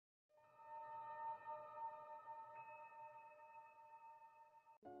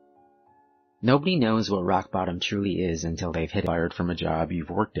Nobody knows what rock bottom truly is until they've hit fired from a job you've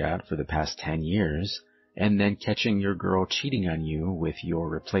worked at for the past 10 years, and then catching your girl cheating on you with your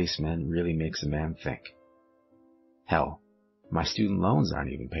replacement really makes a man think. Hell, my student loans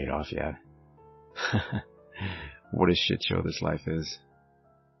aren't even paid off yet. What a shit show this life is.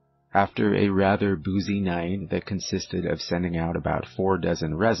 After a rather boozy night that consisted of sending out about 4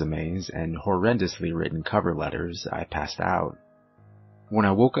 dozen resumes and horrendously written cover letters, I passed out. When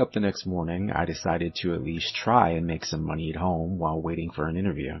I woke up the next morning, I decided to at least try and make some money at home while waiting for an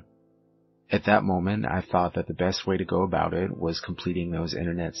interview. At that moment, I thought that the best way to go about it was completing those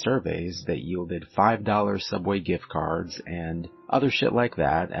internet surveys that yielded $5 Subway gift cards and other shit like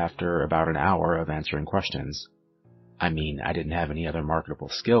that after about an hour of answering questions. I mean, I didn't have any other marketable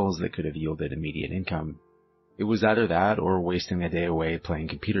skills that could have yielded immediate income. It was either that or wasting the day away playing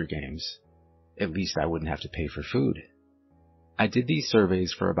computer games. At least I wouldn't have to pay for food. I did these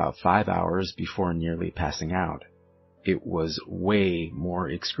surveys for about 5 hours before nearly passing out. It was way more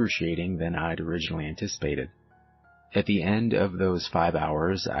excruciating than I'd originally anticipated. At the end of those 5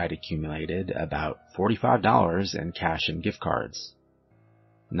 hours, I'd accumulated about $45 in cash and gift cards.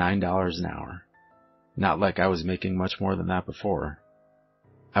 $9 an hour. Not like I was making much more than that before.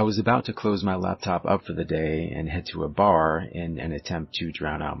 I was about to close my laptop up for the day and head to a bar in an attempt to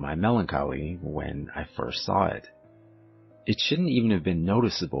drown out my melancholy when I first saw it. It shouldn't even have been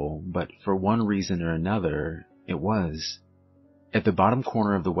noticeable, but for one reason or another, it was. At the bottom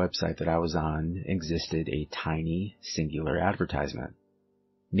corner of the website that I was on existed a tiny, singular advertisement.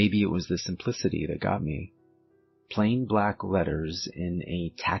 Maybe it was the simplicity that got me. Plain black letters in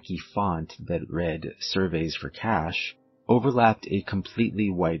a tacky font that read "Surveys for Cash" overlapped a completely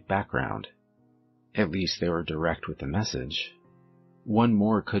white background. At least they were direct with the message. One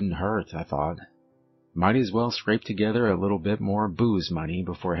more couldn't hurt, I thought. Might as well scrape together a little bit more booze money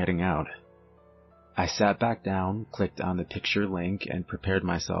before heading out. I sat back down, clicked on the picture link, and prepared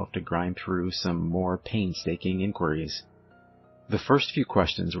myself to grind through some more painstaking inquiries. The first few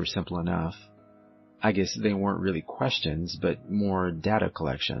questions were simple enough. I guess they weren't really questions, but more data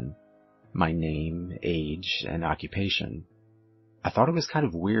collection. My name, age, and occupation. I thought it was kind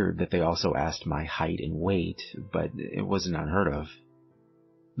of weird that they also asked my height and weight, but it wasn't unheard of.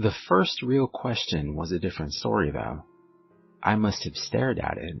 The first real question was a different story, though. I must have stared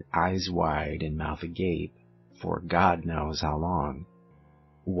at it, eyes wide and mouth agape, for God knows how long.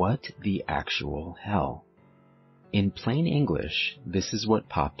 What the actual hell? In plain English, this is what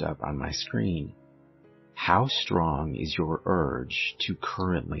popped up on my screen. How strong is your urge to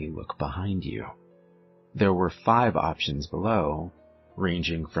currently look behind you? There were 5 options below,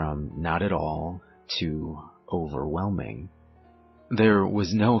 ranging from not at all to overwhelming. There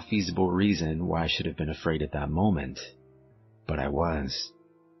was no feasible reason why I should have been afraid at that moment, but I was.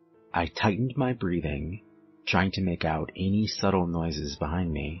 I tightened my breathing, trying to make out any subtle noises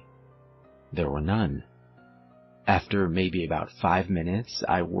behind me. There were none. After maybe about 5 minutes,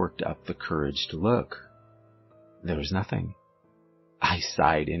 I worked up the courage to look. There was nothing. I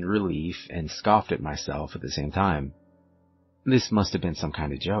sighed in relief and scoffed at myself at the same time. This must have been some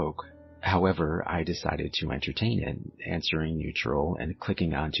kind of joke. However, I decided to entertain it, answering neutral and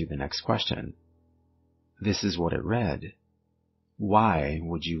clicking on to the next question. This is what it read. Why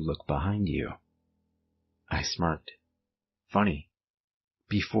would you look behind you? I smirked. Funny.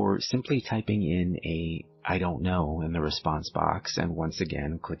 Before simply typing in a "I don't know" in the response box and once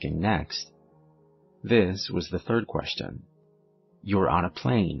again clicking next. This was the third question. You're on a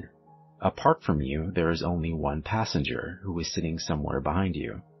plane. Apart from you, there is only one passenger who is sitting somewhere behind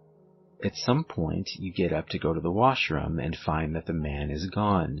you. At some point, you get up to go to the washroom and find that the man is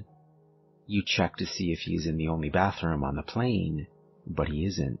gone. You check to see if he's in the only bathroom on the plane, but he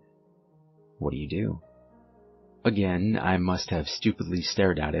isn't. What do you do? Again, I must have stupidly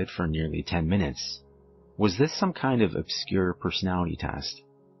stared at it for nearly 10 minutes. Was this some kind of obscure personality test?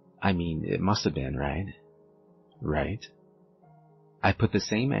 I mean, it must have been, right? Right? I put the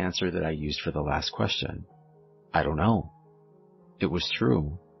same answer that I used for the last question. I don't know. It was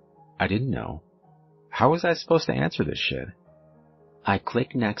true. I didn't know. How was I supposed to answer this shit? I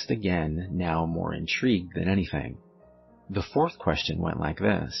clicked next again, now more intrigued than anything. The fourth question went like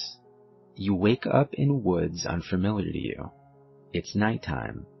this. You wake up in woods unfamiliar to you. It's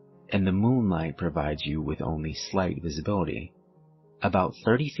nighttime, and the moonlight provides you with only slight visibility. About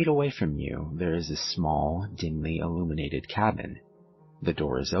 30 feet away from you, there is a small, dimly illuminated cabin. The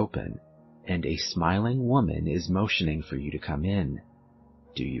door is open, and a smiling woman is motioning for you to come in.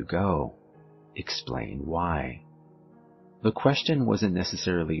 Do you go? Explain why. The question wasn't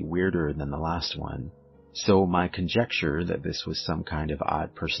necessarily weirder than the last one. So my conjecture that this was some kind of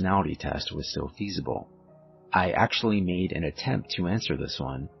odd personality test was still feasible. I actually made an attempt to answer this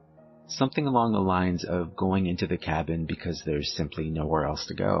one, something along the lines of going into the cabin because there's simply nowhere else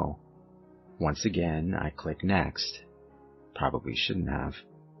to go. Once again, I click next. Probably shouldn't have.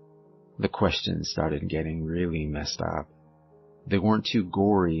 The questions started getting really messed up. They weren't too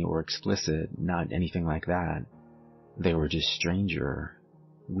gory or explicit, not anything like that. They were just stranger,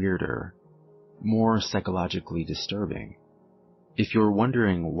 weirder, more psychologically disturbing. If you're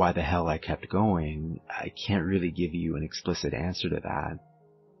wondering why the hell I kept going, I can't really give you an explicit answer to that.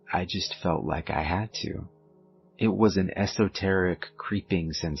 I just felt like I had to. It was an esoteric,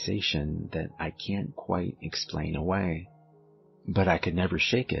 creeping sensation that I can't quite explain away. But I could never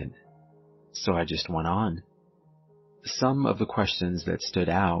shake it, so I just went on. Some of the questions that stood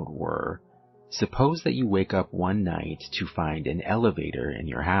out were, suppose that you wake up one night to find an elevator in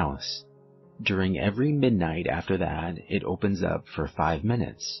your house. During every midnight after that, it opens up for 5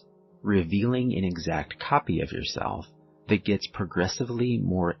 minutes, revealing an exact copy of yourself that gets progressively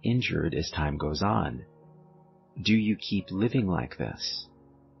more injured as time goes on. Do you keep living like this?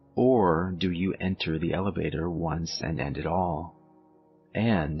 Or do you enter the elevator once and end it all?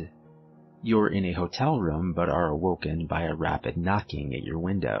 And you're in a hotel room but are awoken by a rapid knocking at your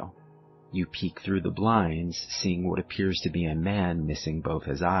window. You peek through the blinds, seeing what appears to be a man missing both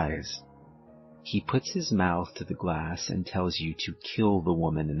his eyes. He puts his mouth to the glass and tells you to kill the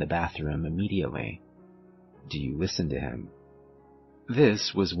woman in the bathroom immediately. Do you listen to him?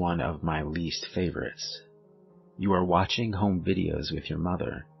 This was one of my least favorites. You are watching home videos with your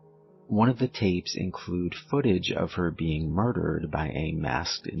mother. One of the tapes include footage of her being murdered by a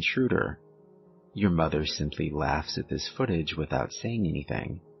masked intruder. Your mother simply laughs at this footage without saying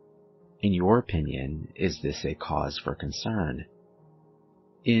anything. In your opinion, is this a cause for concern?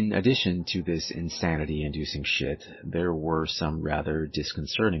 In addition to this insanity-inducing shit, there were some rather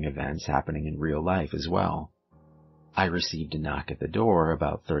disconcerting events happening in real life as well. I received a knock at the door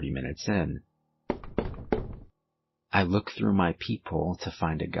about 30 minutes in. I look through my peephole to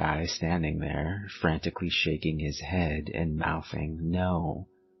find a guy standing there, frantically shaking his head and mouthing no,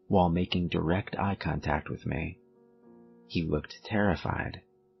 while making direct eye contact with me. He looked terrified.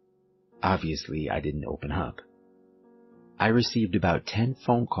 Obviously, I didn't open up. I received about 10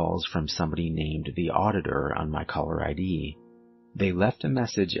 phone calls from somebody named the auditor on my caller ID. They left a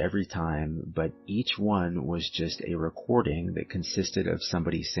message every time, but each one was just a recording that consisted of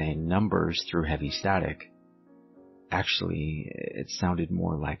somebody saying numbers through heavy static. Actually, it sounded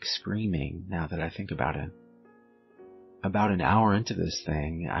more like screaming now that I think about it. About an hour into this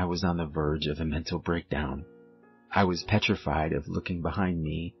thing, I was on the verge of a mental breakdown. I was petrified of looking behind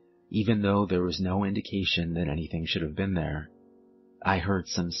me, even though there was no indication that anything should have been there. I heard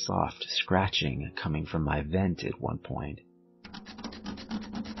some soft scratching coming from my vent at one point.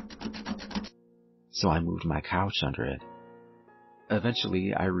 So I moved my couch under it.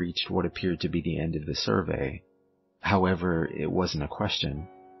 Eventually, I reached what appeared to be the end of the survey. However, it wasn't a question.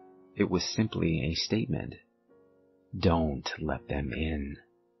 It was simply a statement. Don't let them in.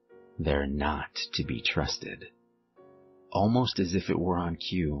 They're not to be trusted. Almost as if it were on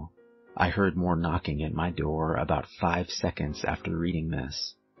cue, I heard more knocking at my door about 5 seconds after reading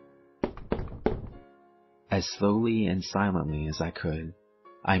this. As slowly and silently as I could,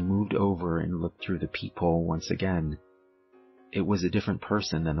 I moved over and looked through the peephole once again. It was a different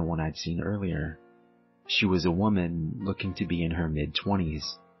person than the one I'd seen earlier. She was a woman looking to be in her mid-20s.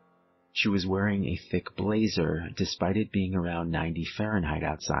 She was wearing a thick blazer despite it being around 90 Fahrenheit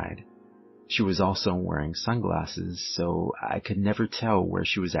outside. She was also wearing sunglasses, so I could never tell where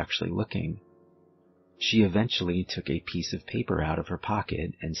she was actually looking. She eventually took a piece of paper out of her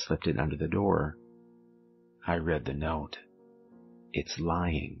pocket and slipped it under the door. I read the note. It's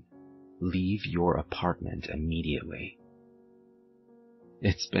lying. Leave your apartment immediately.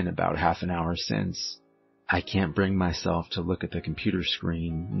 It's been about half an hour since. I can't bring myself to look at the computer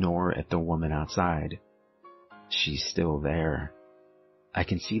screen nor at the woman outside. She's still there. I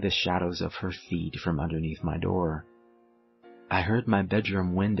can see the shadows of her feet from underneath my door. I heard my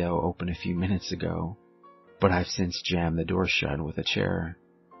bedroom window open a few minutes ago, but I've since jammed the door shut with a chair.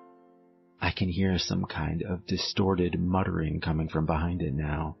 I can hear some kind of distorted muttering coming from behind it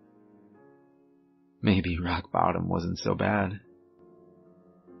now. Maybe rock bottom wasn't so bad.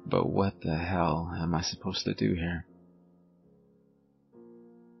 But what the hell am I supposed to do here?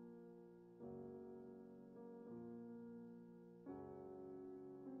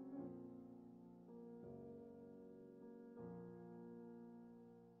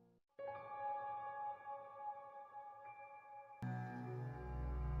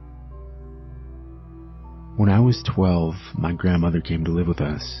 When I was 12, my grandmother came to live with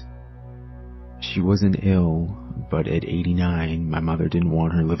us. She wasn't ill, but at 89, my mother didn't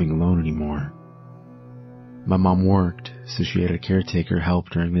want her living alone anymore. My mom worked, so she had a caretaker help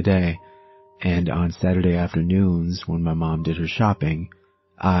during the day, and on Saturday afternoons, when my mom did her shopping,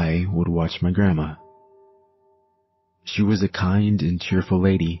 I would watch my grandma. She was a kind and cheerful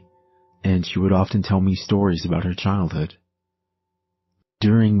lady, and she would often tell me stories about her childhood.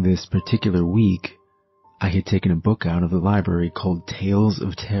 During this particular week, I had taken a book out of the library called Tales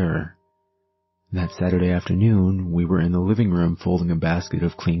of Terror. That Saturday afternoon, we were in the living room folding a basket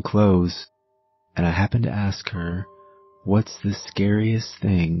of clean clothes, and I happened to ask her, "What's the scariest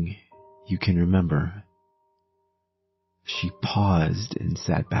thing you can remember?" She paused and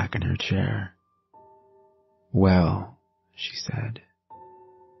sat back in her chair. "Well," she said,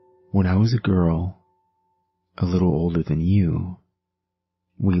 "when I was a girl, a little older than you,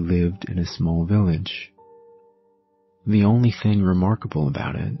 we lived in a small village. The only thing remarkable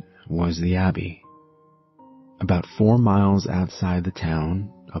about it was the Abbey. About 4 miles outside the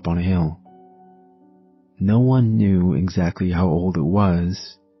town, up on a hill. No one knew exactly how old it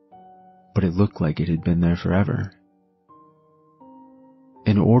was, but it looked like it had been there forever.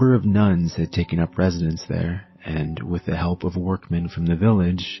 An order of nuns had taken up residence there, and with the help of workmen from the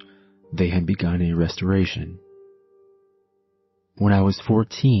village, they had begun a restoration. When I was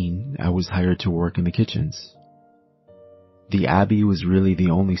 14, I was hired to work in the kitchens. The Abbey was really the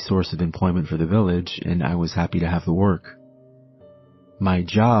only source of employment for the village, and I was happy to have the work. My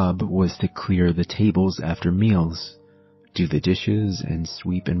job was to clear the tables after meals, do the dishes, and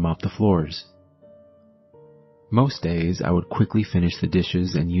sweep and mop the floors. Most days, I would quickly finish the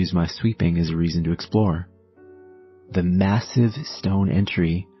dishes and use my sweeping as a reason to explore. The massive stone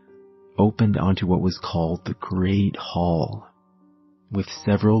entry opened onto what was called the Great Hall, with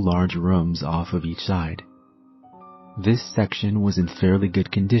several large rooms off of each side. This section was in fairly good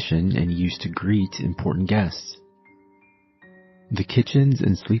condition and used to greet important guests. The kitchens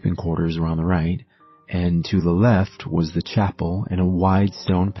and sleeping quarters were on the right, and to the left was the chapel and a wide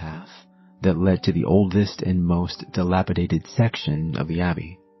stone path that led to the oldest and most dilapidated section of the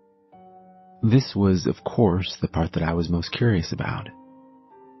Abbey. This was, of course, the part that I was most curious about.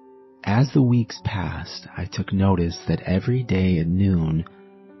 As the weeks passed, I took notice that every day at noon,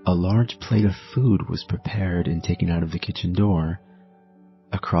 a large plate of food was prepared and taken out of the kitchen door,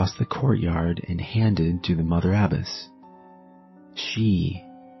 across the courtyard and handed to the Mother Abbess. She,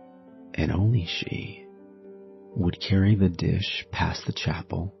 and only she, would carry the dish past the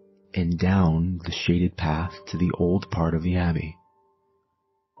chapel and down the shaded path to the old part of the Abbey.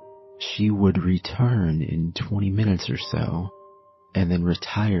 She would return in 20 minutes or so, and then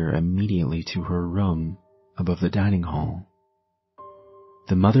retire immediately to her room above the dining hall.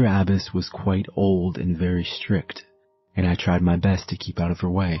 The Mother Abbess was quite old and very strict, and I tried my best to keep out of her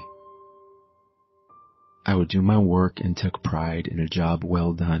way. I would do my work and took pride in a job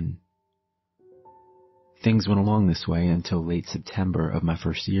well done. Things went along this way until late September of my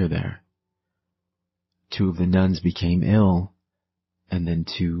first year there. 2 of the nuns became ill, and then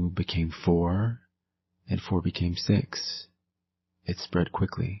 2 became 4, and 4 became 6. It spread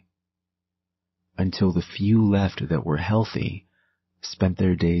quickly, until the few left that were healthy spent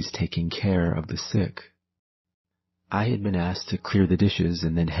their days taking care of the sick. I had been asked to clear the dishes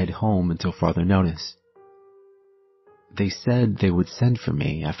and then head home until farther notice. They said they would send for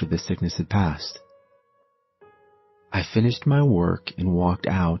me after the sickness had passed. I finished my work and walked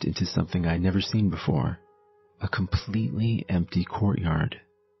out into something I'd never seen before, a completely empty courtyard.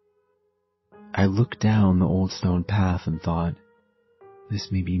 I looked down the old stone path and thought, this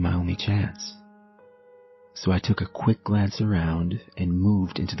may be my only chance. So I took a quick glance around and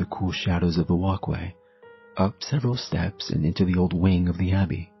moved into the cool shadows of the walkway, up several steps and into the old wing of the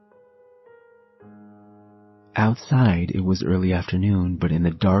Abbey. Outside, it was early afternoon, but in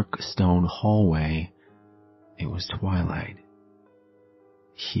the dark stone hallway, it was twilight.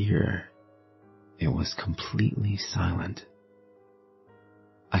 Here, it was completely silent.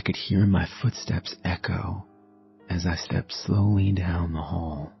 I could hear my footsteps echo as I stepped slowly down the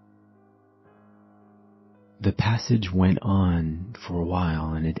hall. The passage went on for a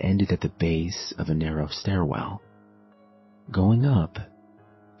while, and it ended at the base of a narrow stairwell. Going up,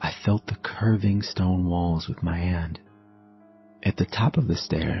 I felt the curving stone walls with my hand. At the top of the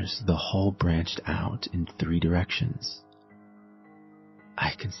stairs, the hall branched out in 3 directions.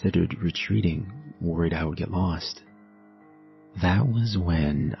 I considered retreating, worried I would get lost. That was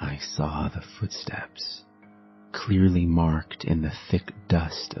when I saw the footsteps, clearly marked in the thick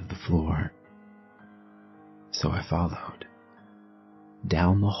dust of the floor. So I followed,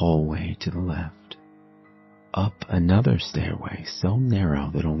 down the hallway to the left, up another stairway so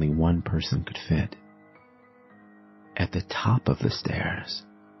narrow that only one person could fit. At the top of the stairs,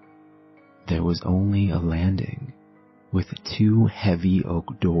 there was only a landing with 2 heavy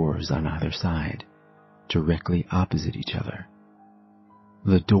oak doors on either side, directly opposite each other.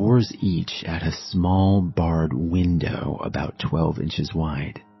 The doors each had a small barred window about 12 inches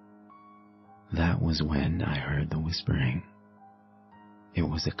wide. That was when I heard the whispering. It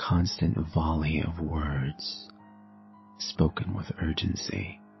was a constant volley of words, spoken with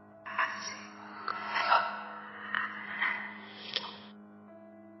urgency.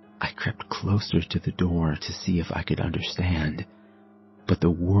 I crept closer to the door to see if I could understand, but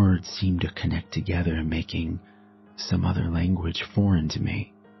the words seemed to connect together, making some other language foreign to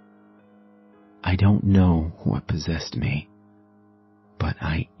me. I don't know what possessed me, but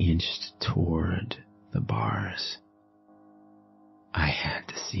I inched toward the bars. I had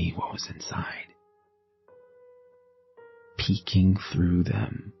to see what was inside. Peeking through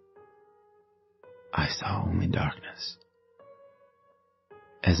them, I saw only darkness.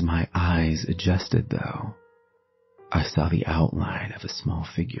 As my eyes adjusted, though, I saw the outline of a small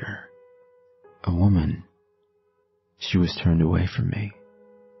figure. A woman. She was turned away from me.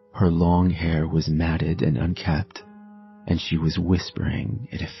 Her long hair was matted and unkempt, and she was whispering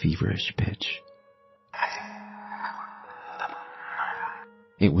at a feverish pitch.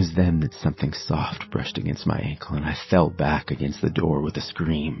 It was then that something soft brushed against my ankle, and I fell back against the door with a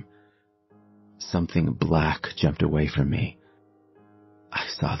scream. Something black jumped away from me. I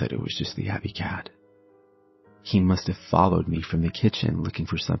saw that it was just the Abbey cat. He must have followed me from the kitchen looking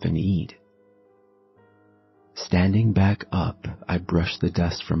for something to eat. Standing back up, I brushed the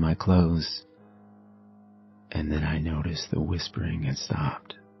dust from my clothes, and then I noticed the whispering had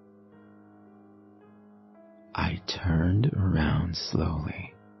stopped. I turned around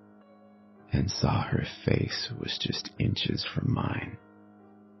slowly and saw her face was just inches from mine.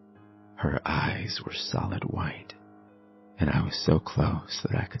 Her eyes were solid white, and I was so close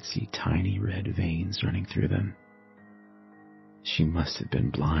that I could see tiny red veins running through them. She must have been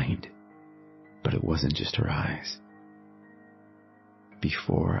blind, but it wasn't just her eyes.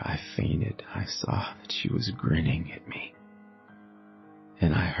 Before I fainted, I saw that she was grinning at me,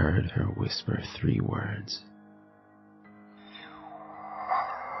 and I heard her whisper 3 words.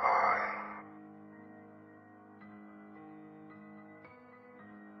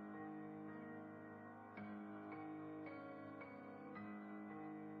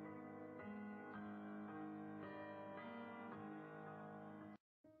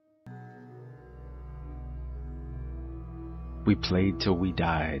 We played till we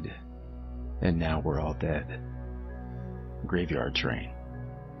died, and now we're all dead. Graveyard Train.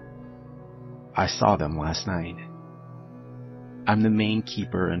 I saw them last night. I'm the main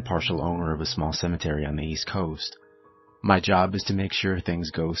keeper and partial owner of a small cemetery on the East Coast. My job is to make sure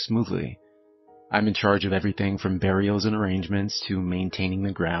things go smoothly. I'm in charge of everything from burials and arrangements to maintaining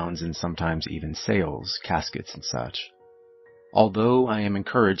the grounds and sometimes even sales, caskets and such. Although I am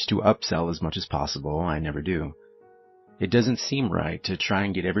encouraged to upsell as much as possible, I never do. It doesn't seem right to try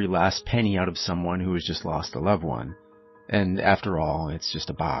and get every last penny out of someone who has just lost a loved one. And after all, it's just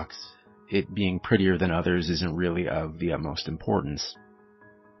a box. It being prettier than others isn't really of the utmost importance.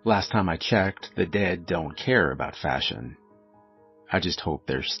 Last time I checked, the dead don't care about fashion. I just hope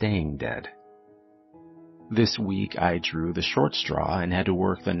they're staying dead. This week I drew the short straw and had to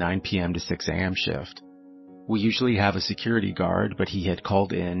work the 9 p.m. to 6 a.m. shift. We usually have a security guard, but he had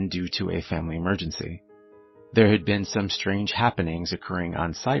called in due to a family emergency. There had been some strange happenings occurring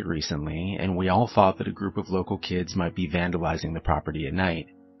on site recently, and we all thought that a group of local kids might be vandalizing the property at night.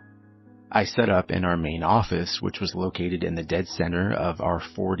 I set up in our main office, which was located in the dead center of our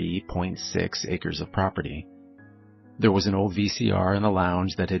 40.6 acres of property. There was an old VCR in the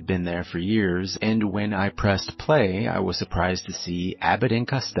lounge that had been there for years, and when I pressed play, I was surprised to see Abbott and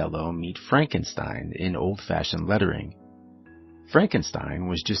Costello meet Frankenstein in old-fashioned lettering. Frankenstein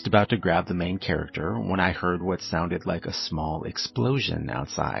was just about to grab the main character when I heard what sounded like a small explosion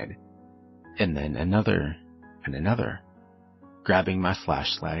outside. And then another, and another. Grabbing my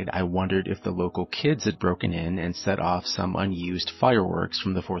flashlight, I wondered if the local kids had broken in and set off some unused fireworks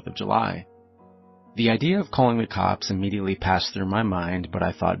from the 4th of July. The idea of calling the cops immediately passed through my mind, but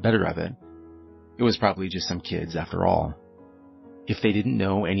I thought better of it. It was probably just some kids after all. If they didn't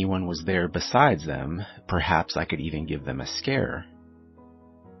know anyone was there besides them, perhaps I could even give them a scare.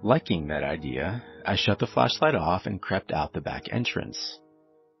 Liking that idea, I shut the flashlight off and crept out the back entrance.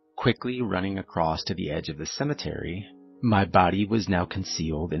 Quickly running across to the edge of the cemetery, my body was now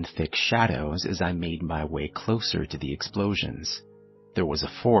concealed in thick shadows as I made my way closer to the explosions. There was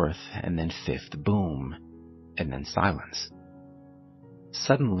a 4th and then 5th boom. and then silence.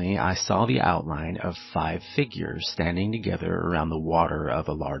 Suddenly, I saw the outline of 5 figures standing together around the water of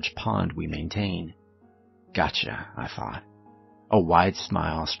a large pond we maintain. Gotcha, I thought, a wide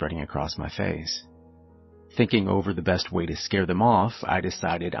smile spreading across my face. Thinking over the best way to scare them off, I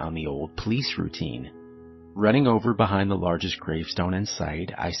decided on the old police routine. Running over behind the largest gravestone in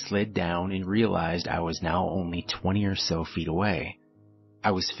sight, I slid down and realized I was now only 20 or so feet away.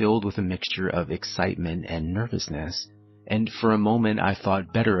 I was filled with a mixture of excitement and nervousness, and for a moment I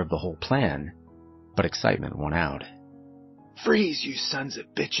thought better of the whole plan, but excitement won out. "Freeze, you sons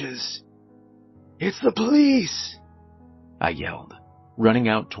of bitches! It's the police!" I yelled, running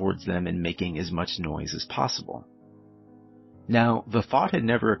out towards them and making as much noise as possible. Now, the thought had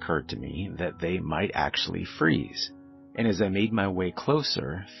never occurred to me that they might actually freeze, and as I made my way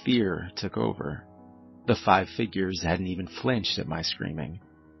closer, fear took over. The 5 figures hadn't even flinched at my screaming.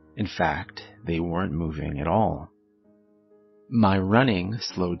 In fact, they weren't moving at all. My running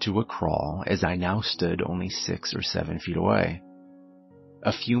slowed to a crawl as I now stood only 6 or 7 feet away.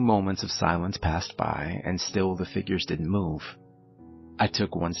 A few moments of silence passed by, and still the figures didn't move. I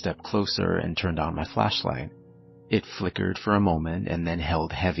took 1 step closer and turned on my flashlight. It flickered for a moment and then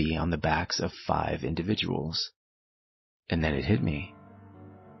held heavy on the backs of 5 individuals. And then it hit me.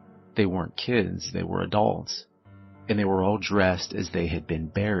 They weren't kids, they were adults, and they were all dressed as they had been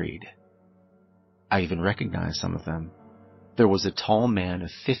buried. I even recognized some of them. There was a tall man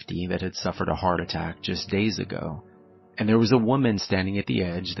of 50 that had suffered a heart attack just days ago, and there was a woman standing at the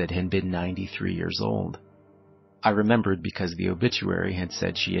edge that had been 93 years old. I remembered because the obituary had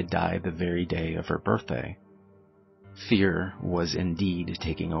said she had died the very day of her birthday. Fear was indeed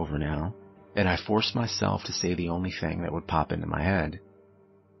taking over now, and I forced myself to say the only thing that would pop into my head.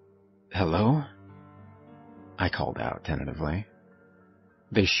 "Hello?" I called out tentatively.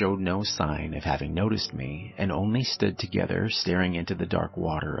 They showed no sign of having noticed me and only stood together staring into the dark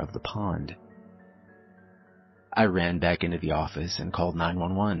water of the pond. I ran back into the office and called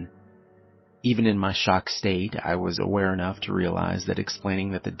 911. Even in my shocked state, I was aware enough to realize that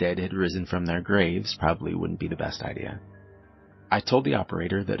explaining that the dead had risen from their graves probably wouldn't be the best idea. I told the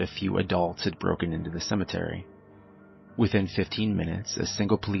operator that a few adults had broken into the cemetery. Within 15 minutes, a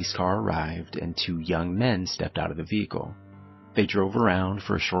single police car arrived and 2 young men stepped out of the vehicle. They drove around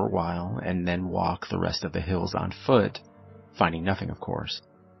for a short while and then walked the rest of the hills on foot, finding nothing, of course.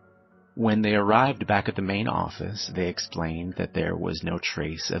 When they arrived back at the main office, they explained that there was no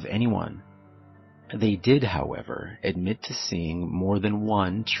trace of anyone. They did, however, admit to seeing more than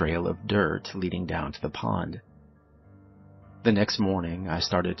 1 trail of dirt leading down to the pond. The next morning, I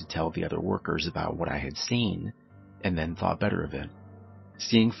started to tell the other workers about what I had seen, and then thought better of it.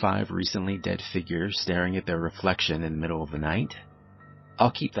 Seeing 5 recently dead figures staring at their reflection in the middle of the night?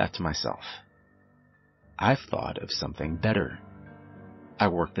 I'll keep that to myself. I've thought of something better. I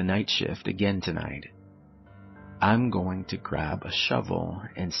work the night shift again tonight. I'm going to grab a shovel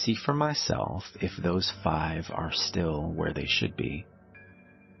and see for myself if those 5 are still where they should be.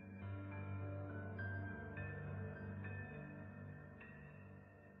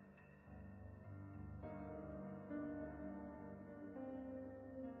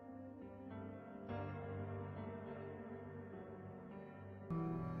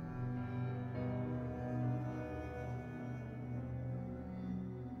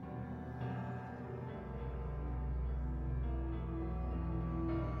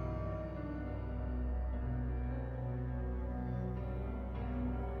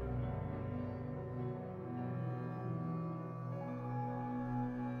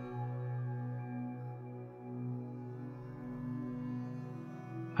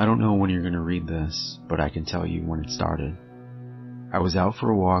 I don't know when you're going to read this, but I can tell you when it started. I was out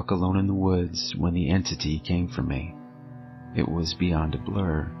for a walk alone in the woods when the entity came for me. It was beyond a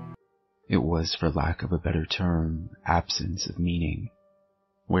blur. It was, for lack of a better term, absence of meaning.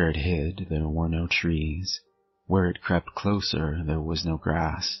 Where it hid, there were no trees. Where it crept closer, there was no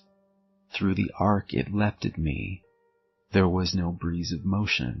grass. Through the arc it leapt at me. There was no breeze of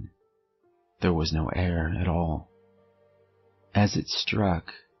motion. There was no air at all. As it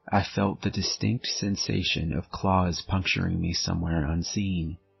struck, I felt the distinct sensation of claws puncturing me somewhere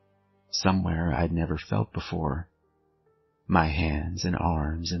unseen, somewhere I'd never felt before. My hands and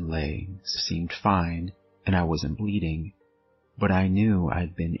arms and legs seemed fine, and I wasn't bleeding, but I knew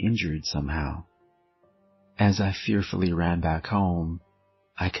I'd been injured somehow. As I fearfully ran back home,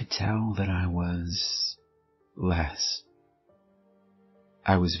 I could tell that I was less.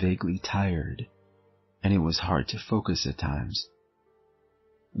 I was vaguely tired, and it was hard to focus at times.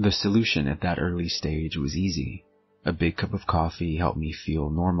 The solution at that early stage was easy. A big cup of coffee helped me feel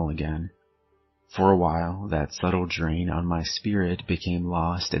normal again. For a while, that subtle drain on my spirit became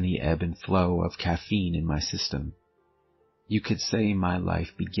lost in the ebb and flow of caffeine in my system. You could say my life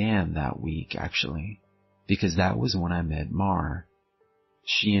began that week, actually, because that was when I met Mar.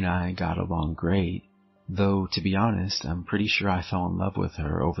 She and I got along great, though, to be honest, I'm pretty sure I fell in love with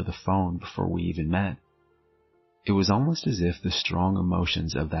her over the phone before we even met. It was almost as if the strong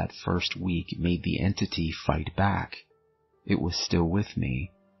emotions of that first week made the entity fight back. It was still with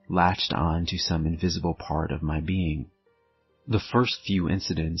me, latched on to some invisible part of my being. The first few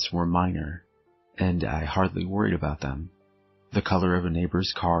incidents were minor, and I hardly worried about them. The color of a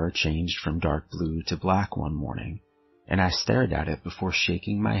neighbor's car changed from dark blue to black one morning, and I stared at it before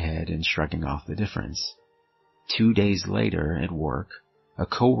shaking my head and shrugging off the difference. 2 days later, at work, a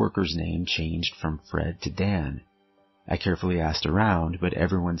coworker's name changed from Fred to Dan. I carefully asked around, but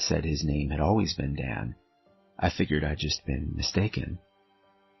everyone said his name had always been Dan. I figured I'd just been mistaken.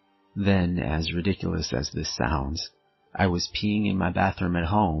 Then, as ridiculous as this sounds, I was peeing in my bathroom at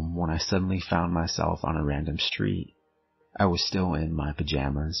home when I suddenly found myself on a random street. I was still in my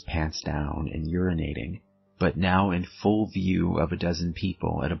pajamas, pants down, and urinating, but now in full view of a dozen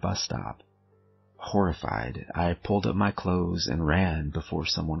people at a bus stop. Horrified, I pulled up my clothes and ran before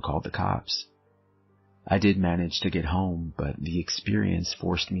someone called the cops. I did manage to get home, but the experience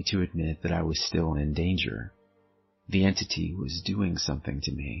forced me to admit that I was still in danger. The entity was doing something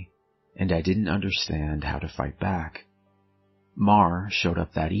to me, and I didn't understand how to fight back. Mar showed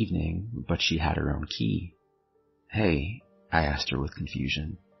up that evening, but she had her own key. "Hey," I asked her with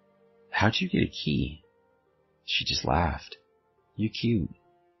confusion, "how'd you get a key?" She just laughed. "You cute.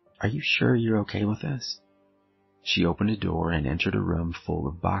 Are you sure you're okay with this?" She opened a door and entered a room full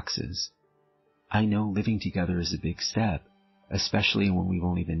of boxes. I know living together is a big step, especially when we've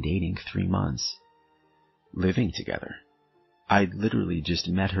only been dating 3 months. Living together? I'd literally just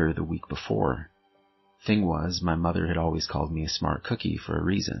met her the week before. Thing was, my mother had always called me a smart cookie for a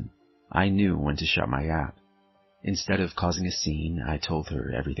reason. I knew when to shut my yap. Instead of causing a scene, I told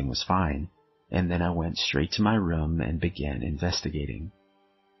her everything was fine, and then I went straight to my room and began investigating.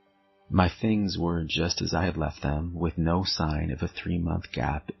 My things were just as I had left them, with no sign of a 3-month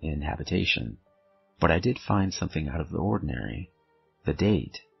gap in habitation. But I did find something out of the ordinary. The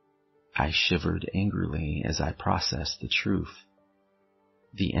date. I shivered angrily as I processed the truth.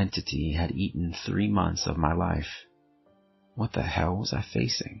 The entity had eaten 3 months of my life. What the hell was I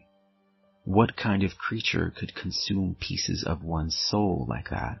facing? What kind of creature could consume pieces of one's soul like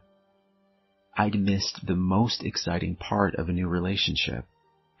that? I'd missed the most exciting part of a new relationship,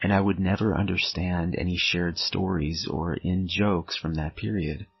 and I would never understand any shared stories or in-jokes from that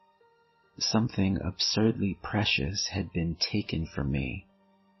period. Something absurdly precious had been taken from me,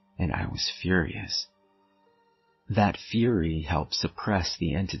 and I was furious. That fury helped suppress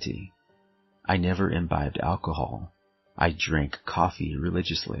the entity. I never imbibed alcohol. I drank coffee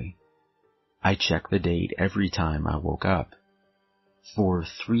religiously. I checked the date every time I woke up. For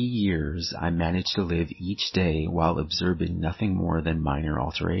 3 years, I managed to live each day while observing nothing more than minor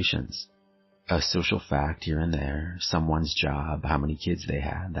alterations. A social fact here and there, someone's job, how many kids they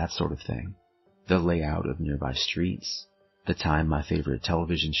had, that sort of thing. The layout of nearby streets, the time my favorite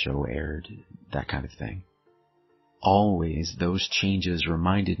television show aired, that kind of thing. Always, those changes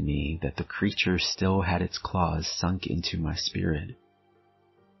reminded me that the creature still had its claws sunk into my spirit.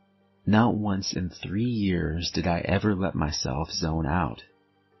 Not once in 3 years did I ever let myself zone out.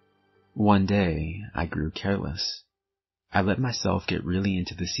 One day, I grew careless. I let myself get really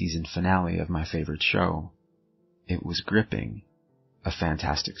into the season finale of my favorite show. It was gripping, a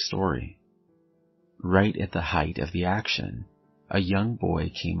fantastic story. Right at the height of the action, a young boy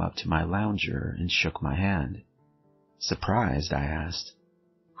came up to my lounger and shook my hand. Surprised, I asked,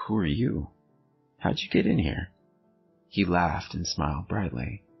 "Who are you? How'd you get in here?" He laughed and smiled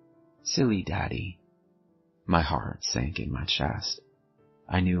brightly. "Silly Daddy." My heart sank in my chest.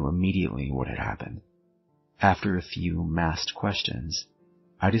 I knew immediately what had happened. After a few masked questions,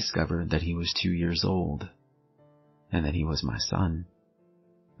 I discovered that he was 2 years old, and that he was my son.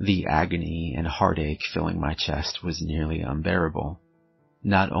 The agony and heartache filling my chest was nearly unbearable.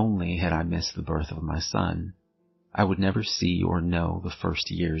 Not only had I missed the birth of my son, I would never see or know the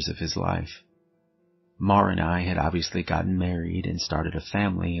first years of his life. Mar and I had obviously gotten married and started a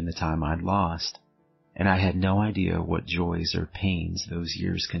family in the time I'd lost, and I had no idea what joys or pains those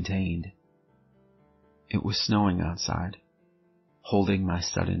years contained. It was snowing outside. Holding my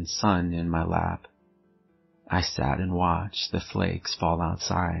sudden son in my lap, I sat and watched the flakes fall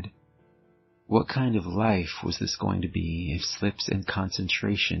outside. What kind of life was this going to be if slips in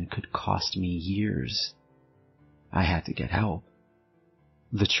concentration could cost me years? I had to get help.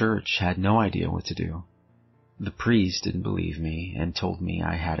 The church had no idea what to do. The priest didn't believe me and told me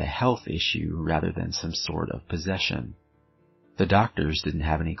I had a health issue rather than some sort of possession. The doctors didn't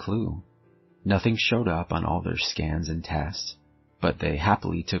have any clue. Nothing showed up on all their scans and tests, but they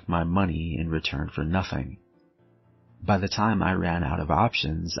happily took my money in return for nothing. By the time I ran out of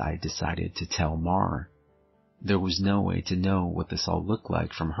options, I decided to tell Mar. There was no way to know what this all looked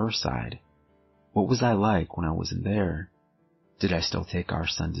like from her side. What was I like when I wasn't there? Did I still take our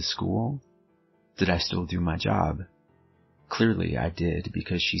son to school? Did I still do my job? Clearly I did,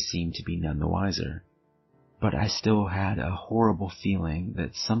 because she seemed to be none the wiser. But I still had a horrible feeling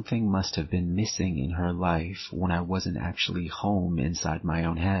that something must have been missing in her life when I wasn't actually home inside my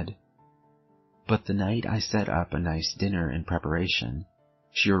own head. But the night I set up a nice dinner in preparation,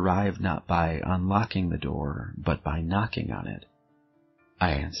 she arrived not by unlocking the door, but by knocking on it.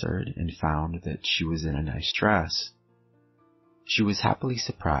 I answered and found that she was in a nice dress. She was happily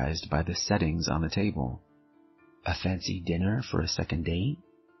surprised by the settings on the table. A fancy dinner for a second date?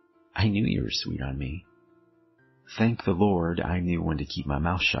 I knew you were sweet on me. Thank the Lord I knew when to keep my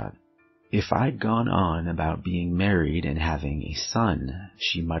mouth shut. If I'd gone on about being married and having a son,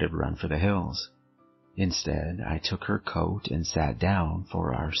 she might have run for the hills. Instead, I took her coat and sat down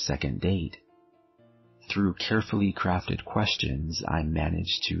for our second date. Through carefully crafted questions, I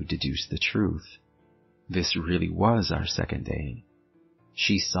managed to deduce the truth. This really was our second date.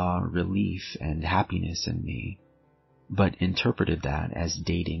 She saw relief and happiness in me, but interpreted that as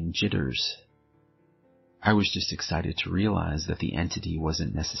dating jitters. I was just excited to realize that the entity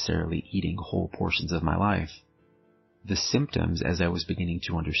wasn't necessarily eating whole portions of my life. The symptoms, as I was beginning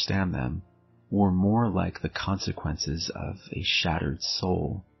to understand them, were more like the consequences of a shattered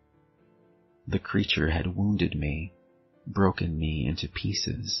soul. The creature had wounded me, broken me into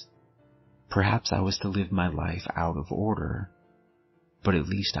pieces. Perhaps I was to live my life out of order, but at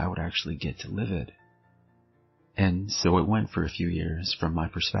least I would actually get to live it. And so it went for a few years from my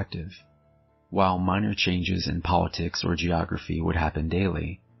perspective. While minor changes in politics or geography would happen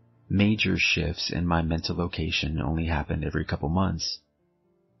daily, major shifts in my mental location only happened every couple months.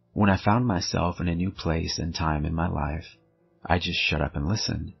 When I found myself in a new place and time in my life, I just shut up and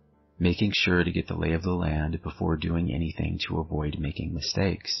listened, making sure to get the lay of the land before doing anything to avoid making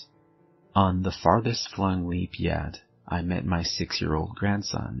mistakes. On the farthest flung leap yet, I met my 6-year-old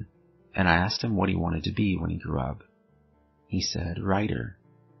grandson, and I asked him what he wanted to be when he grew up. He said, writer.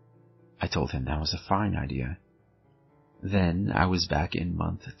 I told him that was a fine idea. Then I was back in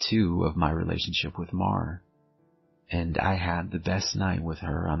month 2 of my relationship with Mar, and I had the best night with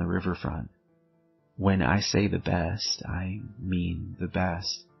her on the riverfront. When I say the best, I mean the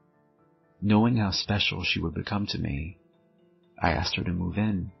best. Knowing how special she would become to me, I asked her to move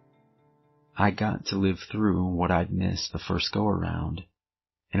in. I got to live through what I'd missed the first go-around,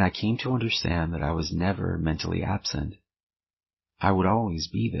 and I came to understand that I was never mentally absent. I would always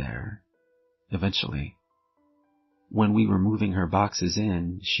be there, eventually. When we were moving her boxes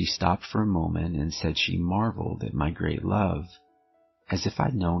in, she stopped for a moment and said she marveled at my great love, as if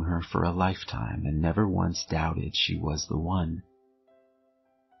I'd known her for a lifetime and never once doubted she was the one.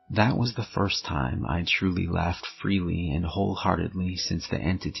 That was the first time I'd truly laughed freely and wholeheartedly since the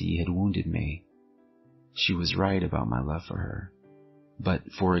entity had wounded me. She was right about my love for her, but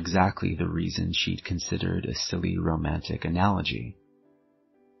for exactly the reason she'd considered a silly romantic analogy.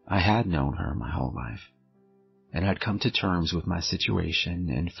 I had known her my whole life, and I'd come to terms with my situation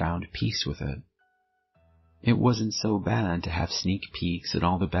and found peace with it. It wasn't so bad to have sneak peeks at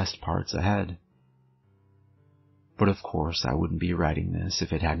all the best parts ahead. But of course I wouldn't be writing this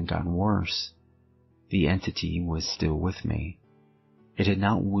if it hadn't gotten worse. The entity was still with me. It had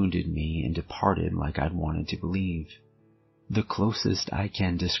not wounded me and departed like I'd wanted to believe. The closest I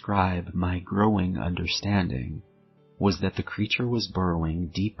can describe my growing understanding was that the creature was burrowing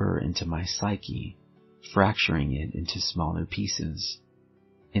deeper into my psyche, fracturing it into smaller pieces.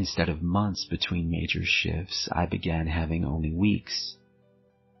 Instead of months between major shifts, I began having only weeks.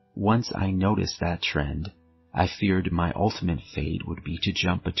 Once I noticed that trend, I feared my ultimate fate would be to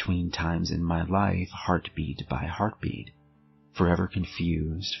jump between times in my life, heartbeat by heartbeat, forever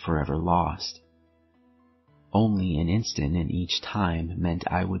confused, forever lost. Only an instant in each time meant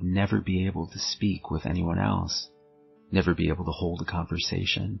I would never be able to speak with anyone else, never be able to hold a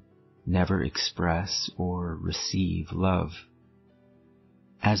conversation, never express or receive love.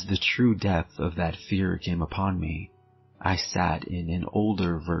 As the true depth of that fear came upon me, I sat in an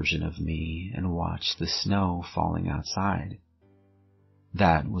older version of me and watched the snow falling outside.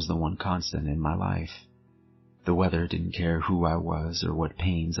 That was the one constant in my life. The weather didn't care who I was or what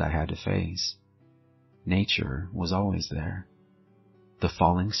pains I had to face. Nature was always there. The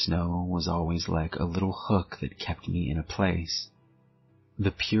falling snow was always like a little hook that kept me in a place.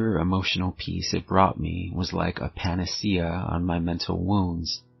 The pure emotional peace it brought me was like a panacea on my mental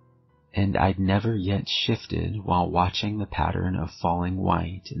wounds, and I'd never yet shifted while watching the pattern of falling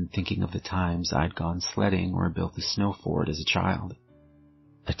white and thinking of the times I'd gone sledding or built the snow fort as a child.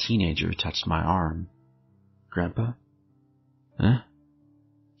 A teenager touched my arm. "Grandpa?" "Huh?"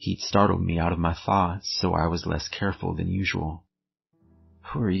 He'd startled me out of my thoughts, so I was less careful than usual.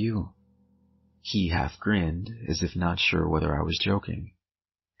 "Who are you?" He half grinned, as if not sure whether I was joking.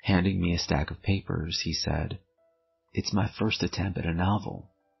 Handing me a stack of papers, he said, "It's my first attempt at a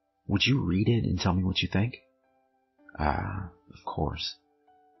novel. Would you read it and tell me what you think?" Of course.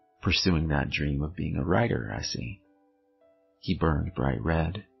 Pursuing that dream of being a writer, I see. He burned bright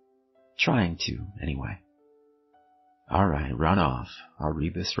red. Trying to, anyway. "All right, run off. I'll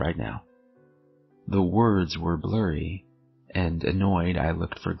read this right now." The words were blurry, and annoyed I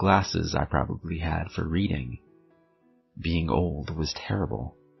looked for glasses I probably had for reading. Being old was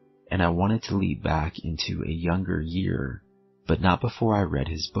terrible, and I wanted to leap back into a younger year, but not before I read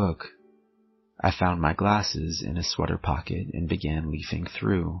his book. I found my glasses in a sweater pocket and began leafing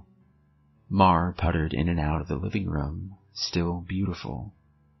through. Mar puttered in and out of the living room, still beautiful,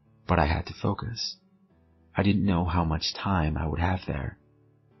 but I had to focus. I didn't know how much time I would have there.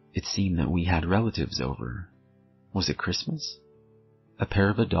 It seemed that we had relatives over. Was it Christmas? A pair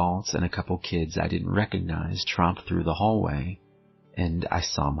of adults and a couple kids I didn't recognize tromped through the hallway, and I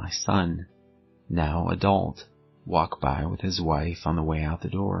saw my son, now adult, walk by with his wife on the way out the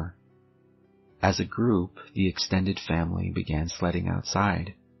door. As a group, the extended family began sledding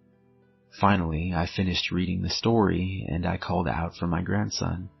outside. Finally, I finished reading the story, and I called out for my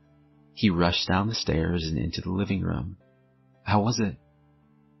grandson. He rushed down the stairs and into the living room. "How was it?"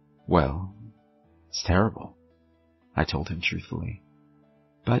 "Well, it's terrible," I told him truthfully.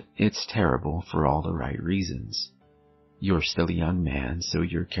 "But it's terrible for all the right reasons. You're still a young man, so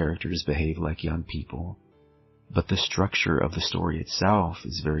your characters behave like young people. But the structure of the story itself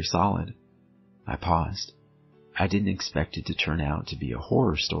is very solid." I paused. I didn't expect it to turn out to be a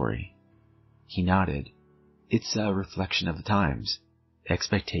horror story. He nodded. "It's a reflection of the times.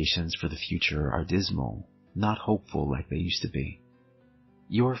 Expectations for the future are dismal, not hopeful like they used to be."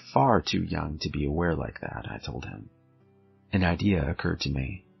 "You're far too young to be aware like that," I told him. An idea occurred to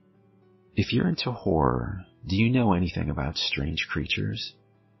me. "If you're into horror, do you know anything about strange creatures?"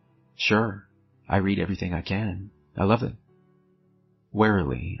 "Sure. I read everything I can. I love it."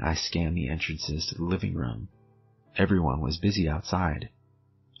 Warily, I scanned the entrances to the living room. Everyone was busy outside.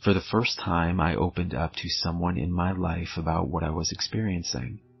 For the first time, I opened up to someone in my life about what I was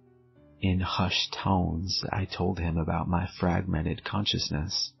experiencing. In hushed tones, I told him about my fragmented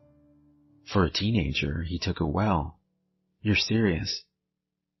consciousness. For a teenager, he took it well. "You're serious?"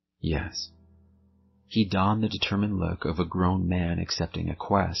 "Yes." He donned the determined look of a grown man accepting a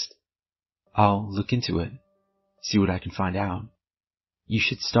quest. "I'll look into it, see what I can find out. You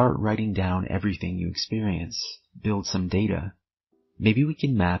should start writing down everything you experience, build some data. Maybe we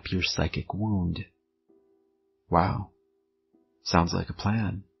can map your psychic wound." "Wow. Sounds like a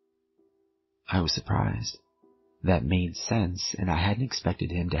plan." I was surprised. That made sense, and I hadn't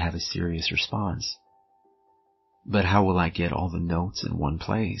expected him to have a serious response. "But how will I get all the notes in one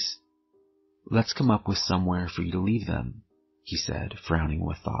place?" "Let's come up with somewhere for you to leave them," he said, frowning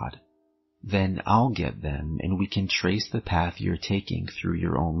with thought. "Then I'll get them, and we can trace the path you're taking through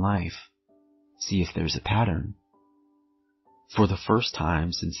your own life. See if there's a pattern." For the first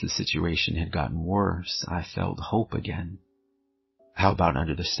time since the situation had gotten worse, I felt hope again. "How about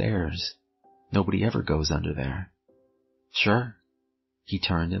under the stairs? Nobody ever goes under there." "Sure." He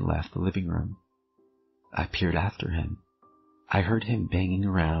turned and left the living room. I peered after him. I heard him banging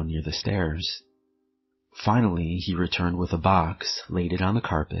around near the stairs. Finally, he returned with a box, laid it on the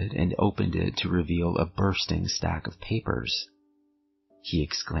carpet, and opened it to reveal a bursting stack of papers. He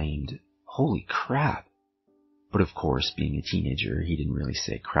exclaimed, "Holy crap!" But of course, being a teenager, he didn't really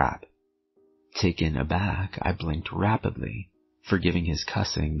say crap. Taken aback, I blinked rapidly, forgiving his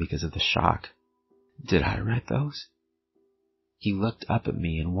cussing because of the shock. "Did I write those?" He looked up at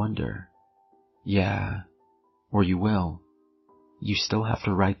me in wonder. "Yeah, or you will. You still have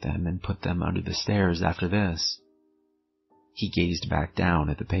to write them and put them under the stairs after this." He gazed back down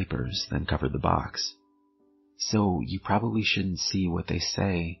at the papers, then covered the box. "So you probably shouldn't see what they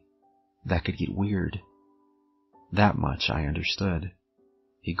say. That could get weird." That much I understood.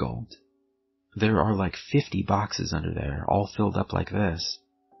 He gulped. "There are like 50 boxes under there, all filled up like this.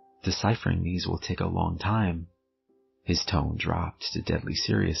 Deciphering these will take a long time." His tone dropped to deadly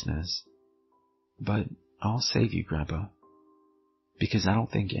seriousness. "But I'll save you, Grandpa." because I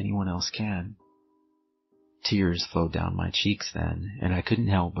don't think anyone else can. Tears flowed down my cheeks then, and I couldn't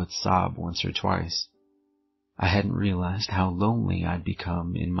help but sob once or twice. I hadn't realized how lonely I'd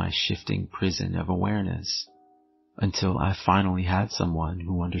become in my shifting prison of awareness, until I finally had someone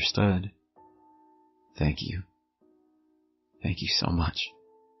who understood. Thank you. Thank you so much.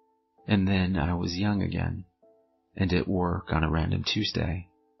 And then I was young again, and at work on a random Tuesday.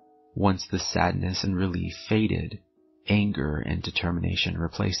 Once the sadness and relief faded, anger and determination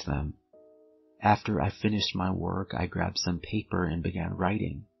replaced them. After I finished my work, I grabbed some paper and began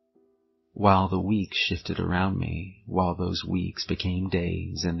writing. While the weeks shifted around me, while those weeks became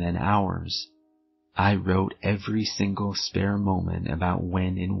days and then hours, I wrote every single spare moment about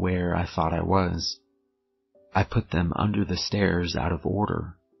when and where I thought I was. I put them under the stairs out of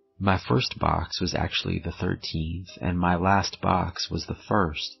order. My first box was actually the 13th, and my last box was the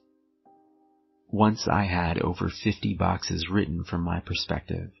 1st. Once I had over 50 boxes written from my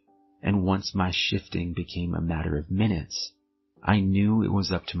perspective, and once my shifting became a matter of minutes, I knew it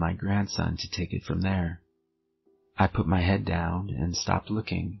was up to my grandson to take it from there. I put my head down and stopped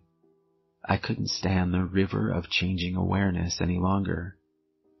looking. I couldn't stand the river of changing awareness any longer.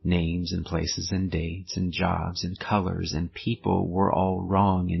 Names and places and dates and jobs and colors and people were all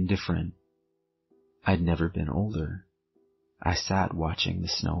wrong and different. I'd never been older. I sat watching the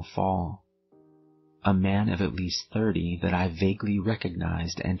snow fall. A man of at least 30 that I vaguely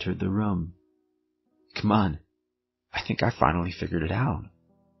recognized entered the room. Come on. I think I finally figured it out.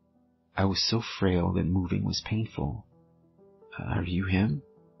 I was so frail that moving was painful. Are you him?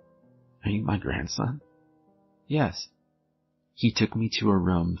 Are you my grandson? Yes. He took me to a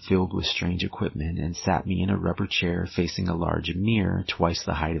room filled with strange equipment and sat me in a rubber chair facing a large mirror twice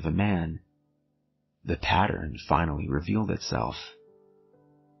the height of a man. The pattern finally revealed itself.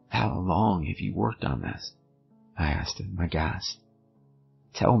 How long have you worked on this? I asked him, aghast.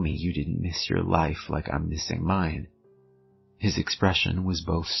 Tell me you didn't miss your life like I'm missing mine. His expression was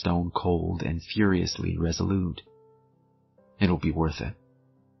both stone cold and furiously resolute. It'll be worth it.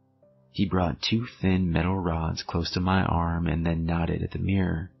 He brought 2 thin metal rods close to my arm and then nodded at the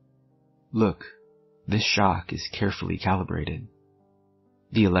mirror. Look, this shock is carefully calibrated.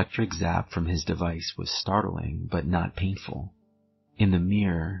 The electric zap from his device was startling, but not painful. In the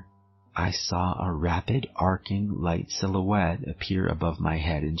mirror, I saw a rapid arcing light silhouette appear above my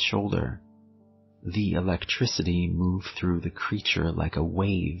head and shoulder. The electricity moved through the creature like a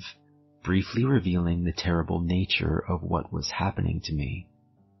wave, briefly revealing the terrible nature of what was happening to me.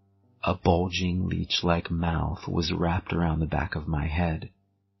 A bulging leech-like mouth was wrapped around the back of my head,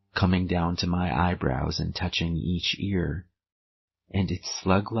 coming down to my eyebrows and touching each ear, and its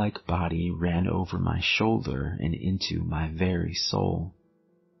slug-like body ran over my shoulder and into my very soul.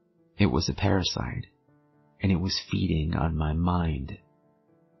 It was a parasite, and it was feeding on my mind.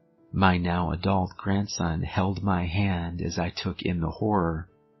 My now adult grandson held my hand as I took in the horror.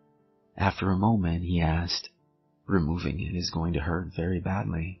 After a moment, he asked, "Removing it is going to hurt very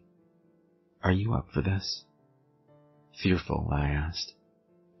badly. Are you up for this?" Fearful, I asked,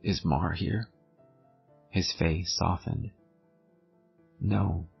 "Is Mar here?" His face softened.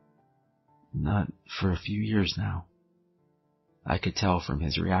 No, not for a few years now. I could tell from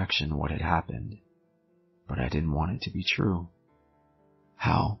his reaction what had happened, but I didn't want it to be true.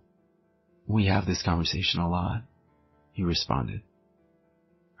 How? We have this conversation a lot, he responded.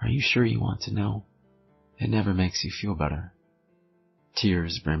 Are you sure you want to know? It never makes you feel better.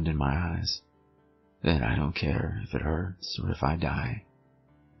 Tears brimmed in my eyes. Then I don't care if it hurts or if I die.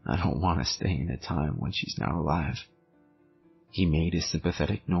 I don't want to stay in a time when she's not alive. He made a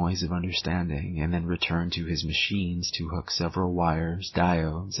sympathetic noise of understanding and then returned to his machines to hook several wires,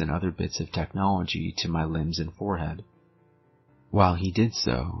 diodes, and other bits of technology to my limbs and forehead. While he did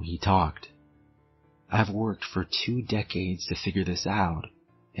so, he talked. I've worked for 2 decades to figure this out,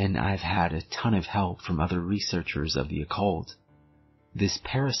 and I've had a ton of help from other researchers of the occult. This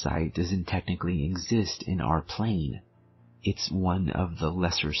parasite doesn't technically exist in our plane. It's one of the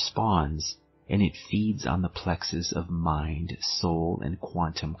lesser spawns, and it feeds on the plexus of mind, soul, and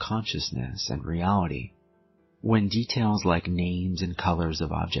quantum consciousness and reality. When details like names and colors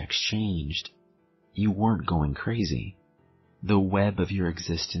of objects changed, you weren't going crazy. The web of your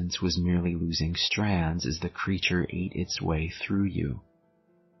existence was merely losing strands as the creature ate its way through you.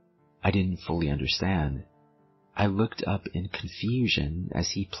 I didn't fully understand. I looked up in confusion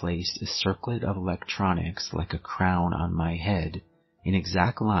as he placed a circlet of electronics like a crown on my head, in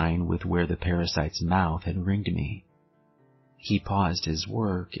exact line with where the parasite's mouth had ringed me. He paused his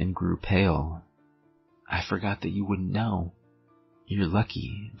work and grew pale. I forgot that you wouldn't know. You're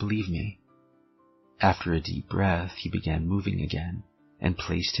lucky, believe me. After a deep breath, he began moving again, and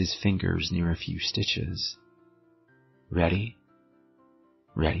placed his fingers near a few stitches. Ready?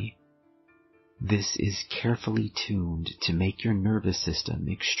 Ready? This is carefully tuned to make your nervous system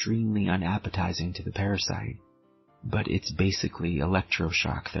extremely unappetizing to the parasite, but it's basically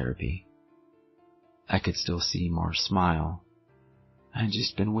electroshock therapy. I could still see Mars smile. I'd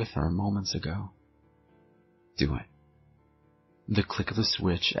just been with her moments ago. Do it. The click of the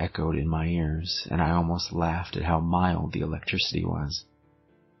switch echoed in my ears, and I almost laughed at how mild the electricity was.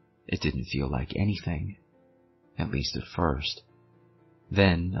 It didn't feel like anything, at least at first.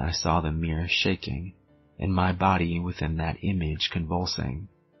 Then I saw the mirror shaking, and my body within that image convulsing.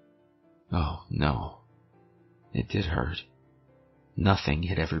 Oh, no. It did hurt. Nothing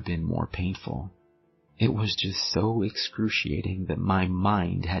had ever been more painful. It was just so excruciating that my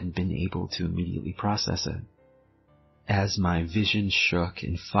mind hadn't been able to immediately process it. As my vision shook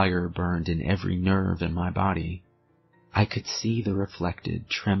and fire burned in every nerve in my body, I could see the reflected,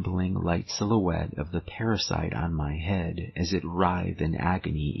 trembling light silhouette of the parasite on my head as it writhed in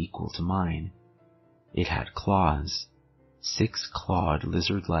agony equal to mine. It had claws, 6 clawed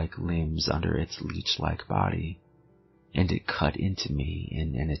lizard-like limbs under its leech-like body, and it cut into me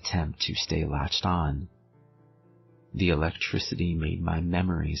in an attempt to stay latched on. The electricity made my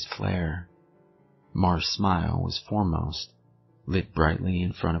memories flare. Mars' smile was foremost, lit brightly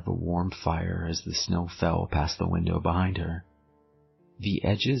in front of a warm fire as the snow fell past the window behind her. The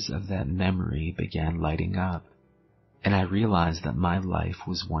edges of that memory began lighting up, and I realized that my life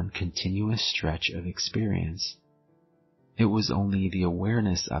was one continuous stretch of experience. It was only the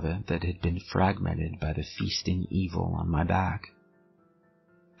awareness of it that had been fragmented by the feasting evil on my back.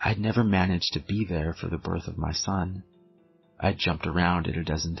 I'd never managed to be there for the birth of my son. I'd jumped around it a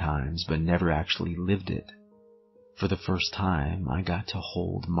dozen times, but never actually lived it. For the first time, I got to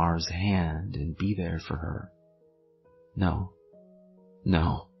hold Mars' hand and be there for her. No.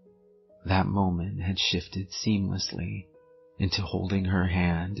 That moment had shifted seamlessly into holding her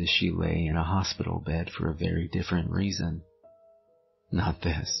hand as she lay in a hospital bed for a very different reason. Not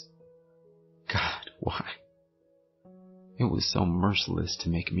this. God, why? It was so merciless to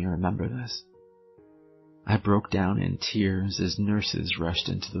make me remember this. I broke down in tears as nurses rushed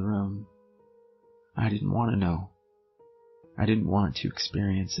into the room. I didn't want to know. I didn't want to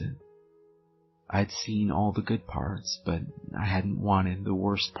experience it. I'd seen all the good parts, but I hadn't wanted the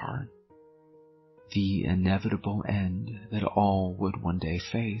worst part. The inevitable end that all would one day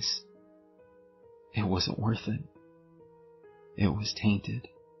face. It wasn't worth it. It was tainted.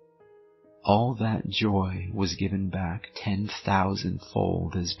 All that joy was given back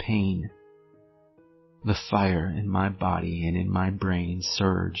 10,000-fold as pain. The fire in my body and in my brain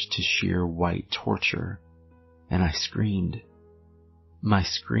surged to sheer white torture, and I screamed. My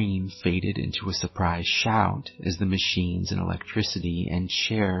scream faded into a surprised shout as the machines and electricity and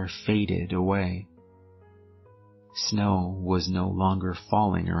chair faded away. Snow was no longer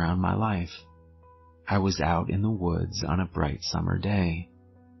falling around my life. I was out in the woods on a bright summer day.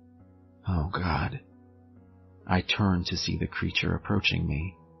 Oh God. I turned to see the creature approaching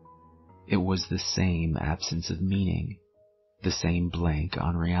me. It was the same absence of meaning, the same blank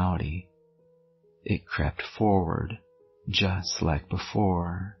on reality. It crept forward, just like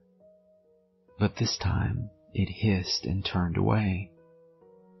before. But this time, it hissed and turned away.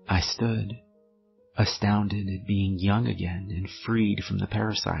 I stood, astounded at being young again and freed from the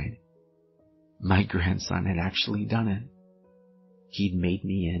parasite. My grandson had actually done it. He'd made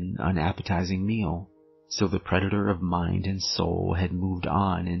me an unappetizing meal, so the predator of mind and soul had moved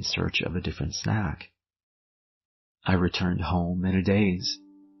on in search of a different snack. I returned home in a daze.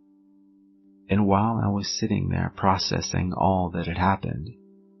 And while I was sitting there processing all that had happened,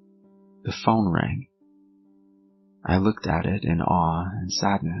 the phone rang. I looked at it in awe and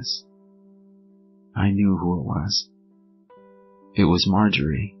sadness. I knew who it was. It was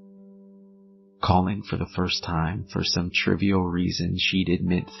Marjorie, calling for the first time for some trivial reason she'd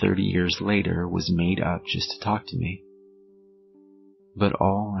admit 30 years later was made up just to talk to me. But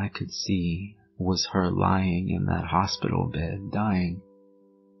all I could see was her lying in that hospital bed dying.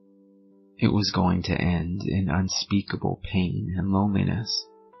 It was going to end in unspeakable pain and loneliness.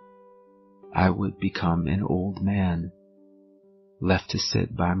 I would become an old man, left to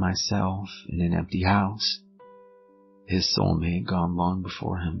sit by myself in an empty house, his soulmate gone long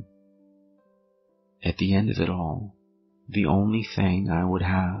before him. At the end of it all, the only thing I would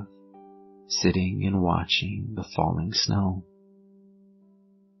have, sitting and watching the falling snow.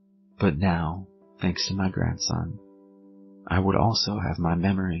 But now, thanks to my grandson, I would also have my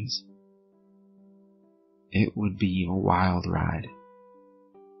memories. It would be a wild ride,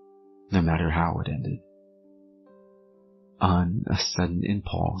 no matter how it ended. On a sudden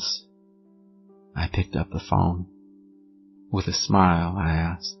impulse, I picked up the phone. With a smile, I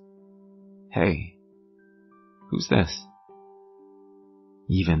asked, "Hey, who's this?"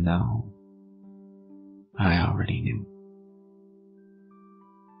 Even though I already knew.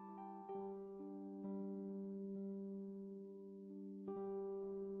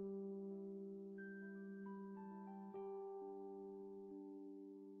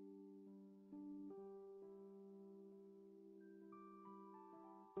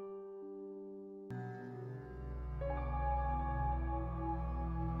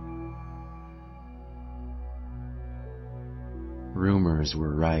 Rumors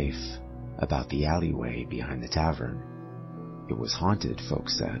were rife about the alleyway behind the tavern. It was haunted,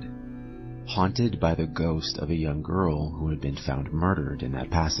 folks said. Haunted by the ghost of a young girl who had been found murdered in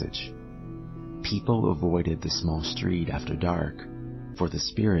that passage. People avoided the small street after dark, for the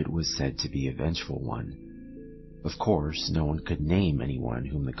spirit was said to be a vengeful one. Of course, no one could name anyone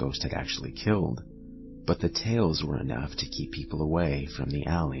whom the ghost had actually killed, but the tales were enough to keep people away from the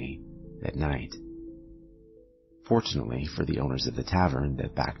alley at night. Fortunately for the owners of the tavern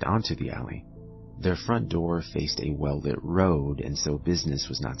that backed onto the alley, their front door faced a well-lit road, and so business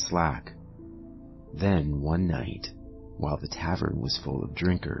was not slack. Then, one night, while the tavern was full of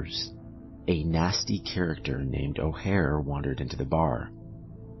drinkers, a nasty character named O'Hare wandered into the bar.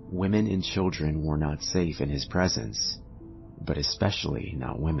 Women and children were not safe in his presence, but especially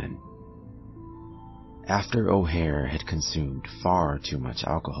not women. After O'Hare had consumed far too much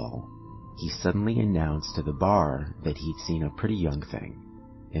alcohol, he suddenly announced to the bar that he'd seen a pretty young thing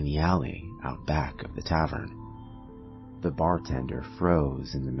in the alley out back of the tavern. The bartender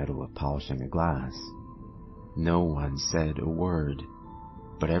froze in the middle of polishing a glass. No one said a word,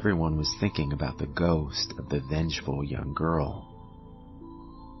 but everyone was thinking about the ghost of the vengeful young girl.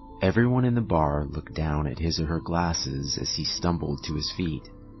 Everyone in the bar looked down at his or her glasses as he stumbled to his feet.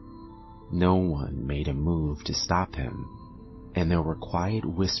 No one made a move to stop him, and there were quiet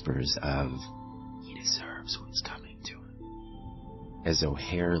whispers of, "He deserves what's coming to him," as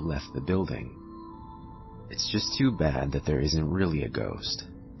O'Hare left the building. It's just too bad that there isn't really a ghost,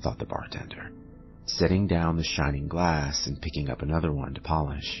 thought the bartender, setting down the shining glass and picking up another one to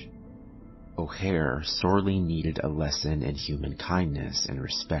polish. O'Hare sorely needed a lesson in human kindness and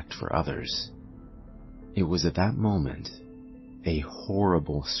respect for others. It was at that moment a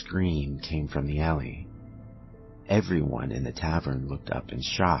horrible scream came from the alley. Everyone in the tavern looked up in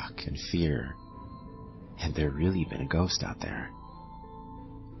shock and fear. Had there really been a ghost out there?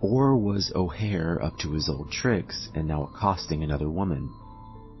 Or was O'Hare up to his old tricks and now accosting another woman?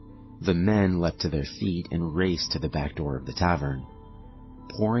 The men leapt to their feet and raced to the back door of the tavern.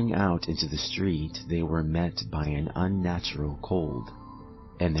 Pouring out into the street, they were met by an unnatural cold,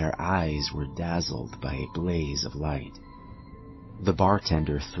 and their eyes were dazzled by a blaze of light. The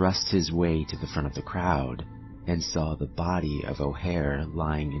bartender thrust his way to the front of the crowd and saw the body of O'Hare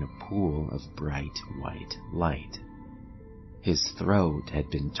lying in a pool of bright white light. His throat had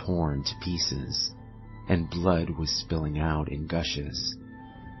been torn to pieces, and blood was spilling out in gushes.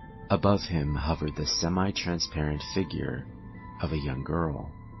 Above him hovered the semi-transparent figure of a young girl,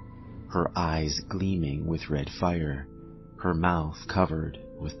 her eyes gleaming with red fire, her mouth covered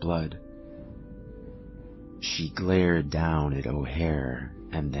with blood. She glared down at O'Hare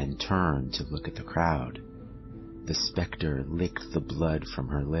and then turned to look at the crowd. The specter licked the blood from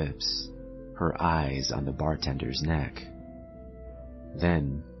her lips, her eyes on the bartender's neck.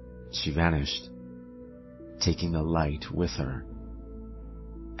 Then she vanished, taking the light with her.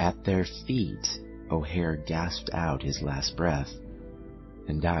 At their feet, O'Hare gasped out his last breath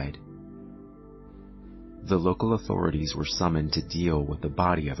and died. The local authorities were summoned to deal with the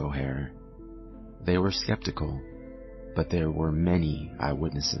body of O'Hare. They were skeptical, but there were many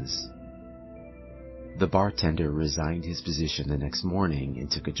eyewitnesses. The bartender resigned his position the next morning and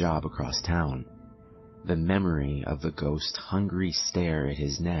took a job across town. The memory of the ghost's hungry stare at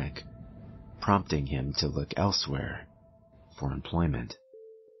his neck, prompting him to look elsewhere for employment.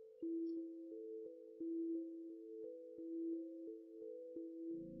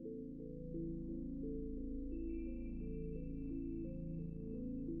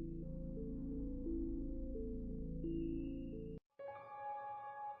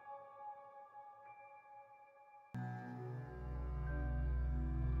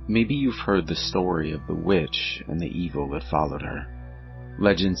 Maybe you've heard the story of the witch and the evil that followed her.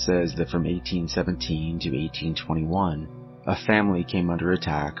 Legend says that from 1817 to 1821, a family came under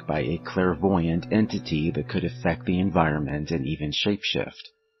attack by a clairvoyant entity that could affect the environment and even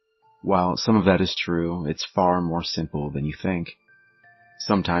shapeshift. While some of that is true, it's far more simple than you think.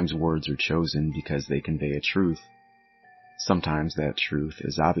 Sometimes words are chosen because they convey a truth. Sometimes that truth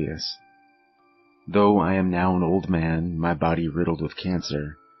is obvious. Though I am now an old man, my body riddled with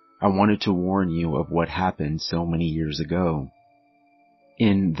cancer, I wanted to warn you of what happened so many years ago.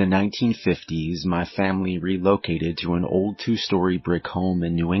 In the 1950s, my family relocated to an old 2-story brick home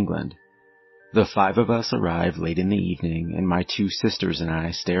in New England. The 5 of us arrived late in the evening, and my 2 sisters and I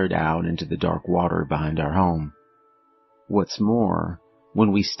stared out into the dark water behind our home. What's more,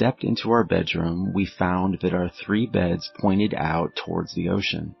 when we stepped into our bedroom, we found that our 3 beds pointed out towards the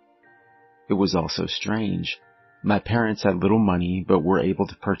ocean. It was also strange. My parents had little money, but were able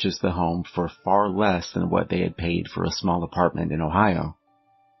to purchase the home for far less than what they had paid for a small apartment in Ohio.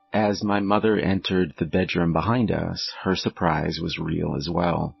 As my mother entered the bedroom behind us, her surprise was real as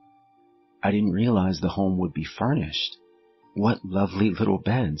well. "I didn't realize the home would be furnished. What lovely little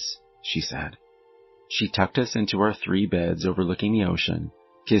beds," she said. She tucked us into our 3 beds overlooking the ocean,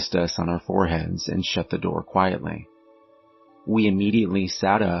 kissed us on our foreheads, and shut the door quietly. We immediately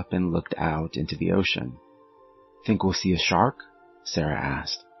sat up and looked out into the ocean. "Think we'll see a shark?" Sarah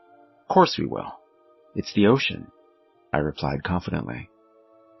asked. "Course we will. It's the ocean," I replied confidently.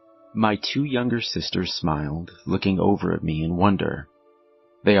 My 2 younger sisters smiled, looking over at me in wonder.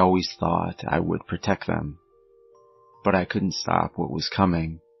 They always thought I would protect them. But I couldn't stop what was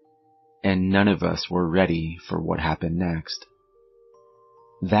coming, and none of us were ready for what happened next.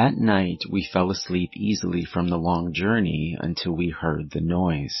 That night, we fell asleep easily from the long journey until we heard the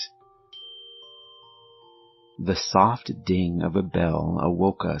noise. The soft ding of a bell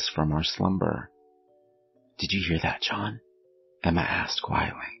awoke us from our slumber. "Did you hear that, John?" Emma asked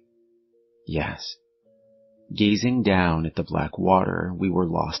quietly. Yes. Gazing down at the black water, we were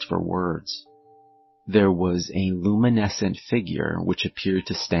lost for words. There was a luminescent figure which appeared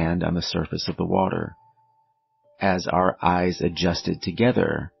to stand on the surface of the water. As our eyes adjusted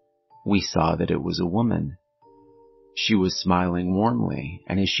together, we saw that it was a woman. She was smiling warmly,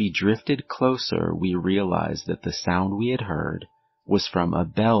 and as she drifted closer, we realized that the sound we had heard was from a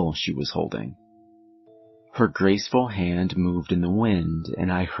bell she was holding. Her graceful hand moved in the wind, and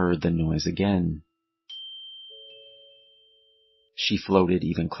I heard the noise again. She floated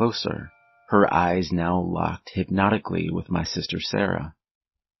even closer, her eyes now locked hypnotically with my sister Sarah.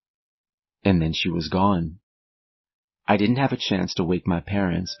 And then she was gone. I didn't have a chance to wake my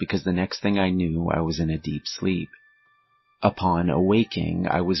parents because the next thing I knew, I was in a deep sleep. Upon awaking,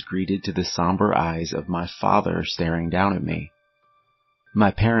 I was greeted to the somber eyes of my father staring down at me.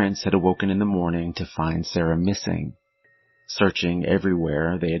 My parents had awoken in the morning to find Sarah missing. Searching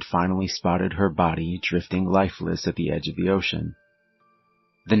everywhere, they had finally spotted her body drifting lifeless at the edge of the ocean.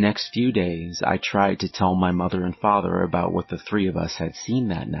 The next few days, I tried to tell my mother and father about what the 3 of us had seen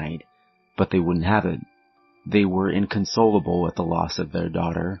that night, but they wouldn't have it. They were inconsolable at the loss of their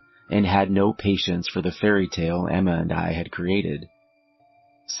daughter, and had no patience for the fairy tale Emma and I had created.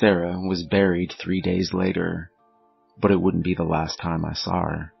 Sarah was buried 3 days later, but it wouldn't be the last time I saw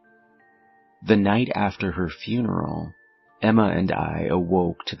her. The night after her funeral, Emma and I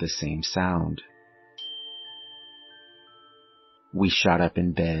awoke to the same sound. We shot up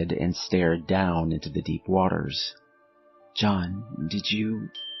in bed and stared down into the deep waters. "John, did you—"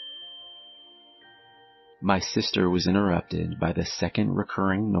 My sister was interrupted by the second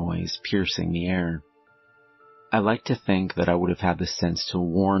recurring noise piercing the air. I like to think that I would have had the sense to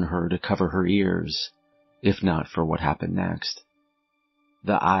warn her to cover her ears, if not for what happened next.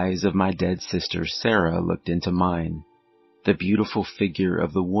 The eyes of my dead sister Sarah looked into mine. The beautiful figure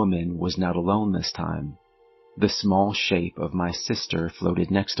of the woman was not alone this time. The small shape of my sister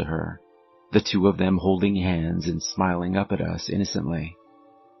floated next to her, the 2 of them holding hands and smiling up at us innocently.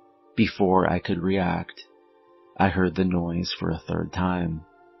 Before I could react, I heard the noise for a 3rd time.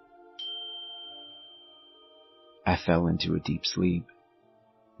 I fell into a deep sleep.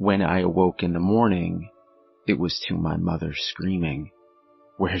 When I awoke in the morning, it was to my mother screaming,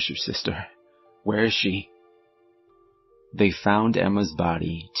 "Where's your sister? Where is she?" They found Emma's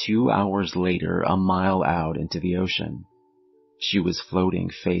body 2 hours later, a mile out into the ocean. She was floating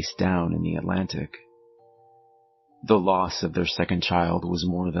face down in the Atlantic. The loss of their 2nd child was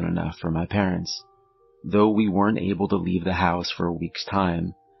more than enough for my parents. Though we weren't able to leave the house for a week's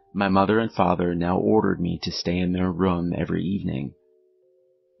time, my mother and father now ordered me to stay in their room every evening.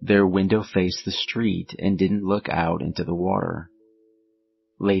 Their window faced the street and didn't look out into the water.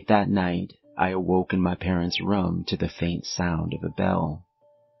 Late that night, I awoke in my parents' room to the faint sound of a bell.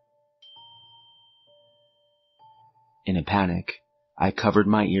 In a panic, I covered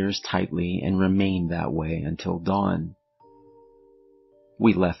my ears tightly and remained that way until dawn.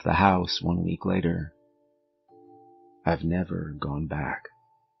 We left the house 1 week later. I've never gone back.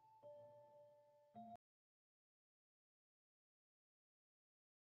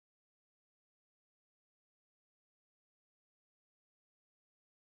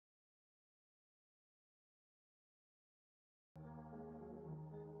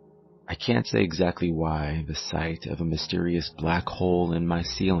 I can't say exactly why the sight of a mysterious black hole in my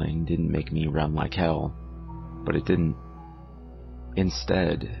ceiling didn't make me run like hell, but it didn't.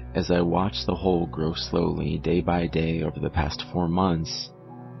 Instead, as I watched the hole grow slowly day by day over the past 4 months,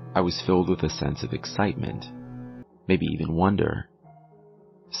 I was filled with a sense of excitement, maybe even wonder.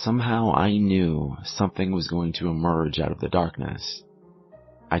 Somehow I knew something was going to emerge out of the darkness.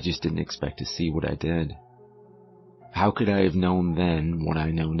 I just didn't expect to see what I did. How could I have known then what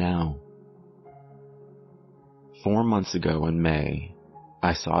I know now? 4 months ago in May,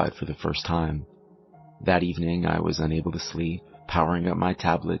 I saw it for the first time. That evening I was unable to sleep, powering up my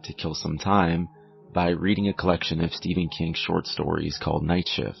tablet to kill some time by reading a collection of Stephen King's short stories called Night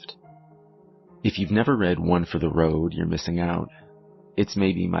Shift. If you've never read One for the Road, you're missing out. It's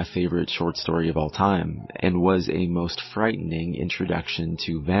maybe my favorite short story of all time, and was a most frightening introduction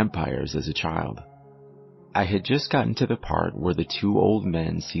to vampires as a child. I had just gotten to the part where the 2 old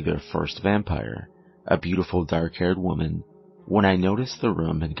men see their first vampire, a beautiful dark-haired woman, when I noticed the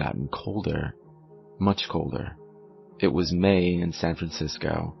room had gotten colder, much colder. It was May in San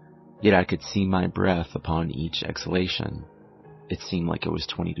Francisco, yet I could see my breath upon each exhalation. It seemed like it was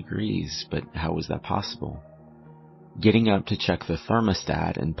 20 degrees, but how was that possible? Getting up to check the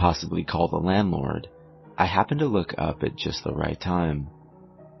thermostat and possibly call the landlord, I happened to look up at just the right time.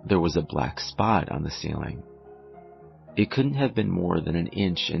 There was a black spot on the ceiling. It couldn't have been more than an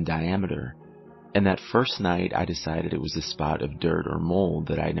inch in diameter, and that first night I decided it was a spot of dirt or mold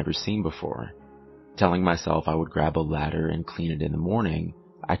that I had never seen before. Telling myself I would grab a ladder and clean it in the morning,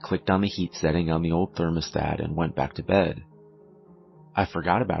 I clicked on the heat setting on the old thermostat and went back to bed. I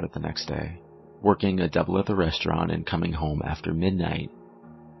forgot about it the next day, working a double at the restaurant and coming home after midnight.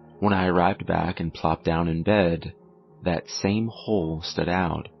 When I arrived back and plopped down in bed, that same hole stood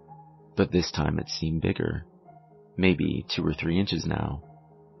out, but this time it seemed bigger, maybe 2 or 3 inches now.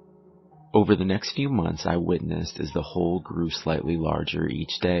 Over the next few months, I witnessed as the hole grew slightly larger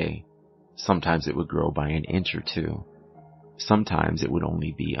each day. Sometimes it would grow by an inch or 2. Sometimes it would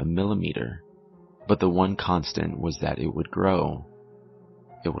only be a millimeter. But the one constant was that it would grow.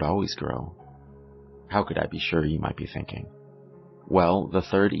 It would always grow. How could I be sure, you might be thinking? Well, the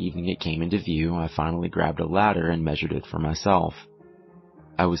 3rd evening it came into view, I finally grabbed a ladder and measured it for myself.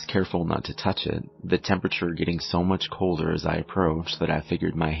 I was careful not to touch it, the temperature getting so much colder as I approached that I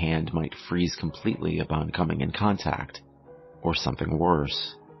figured my hand might freeze completely upon coming in contact, or something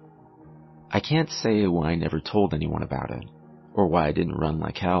worse. I can't say why I never told anyone about it, or why I didn't run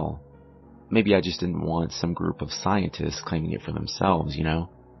like hell. Maybe I just didn't want some group of scientists claiming it for themselves, you know?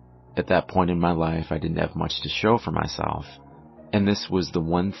 At that point in my life, I didn't have much to show for myself, and this was the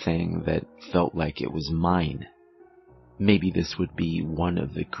one thing that felt like it was mine. Maybe this would be one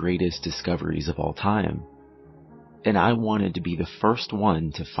of the greatest discoveries of all time, and I wanted to be the first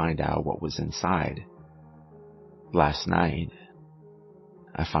one to find out what was inside. Last night,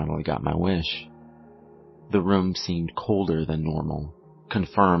 I finally got my wish. The room seemed colder than normal,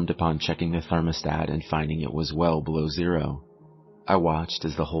 confirmed upon checking the thermostat and finding it was well below 0. I watched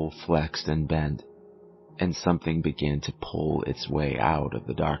as the hole flexed and bent, and something began to pull its way out of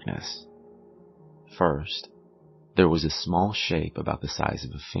the darkness. First, there was a small shape about the size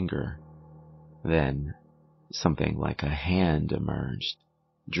of a finger. Then, something like a hand emerged,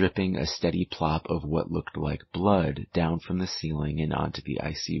 dripping a steady plop of what looked like blood down from the ceiling and onto the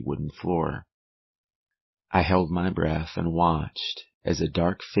icy wooden floor. I held my breath and watched as a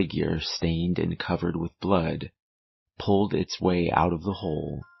dark figure stained and covered with blood pulled its way out of the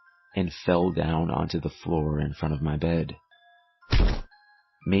hole and fell down onto the floor in front of my bed.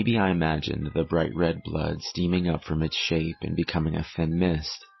 Maybe I imagined the bright red blood steaming up from its shape and becoming a thin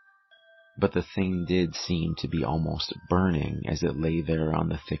mist, but the thing did seem to be almost burning as it lay there on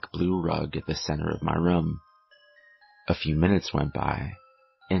the thick blue rug at the center of my room. A few minutes went by,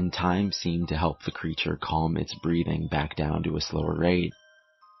 and time seemed to help the creature calm its breathing back down to a slower rate.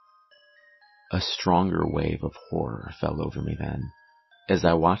 A stronger wave of horror fell over me then, as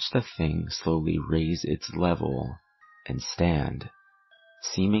I watched the thing slowly raise its level and stand,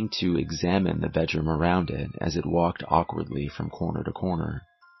 seeming to examine the bedroom around it as it walked awkwardly from corner to corner.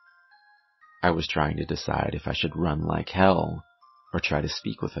 I was trying to decide if I should run like hell or try to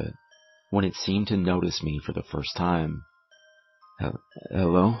speak with it, when it seemed to notice me for the first time.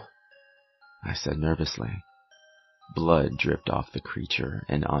 "Hello?" I said nervously. Blood dripped off the creature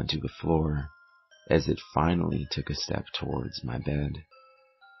and onto the floor as it finally took a step towards my bed.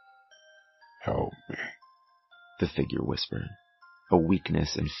 "Help me," the figure whispered, a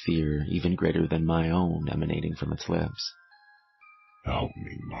weakness and fear even greater than my own emanating from its lips. "Help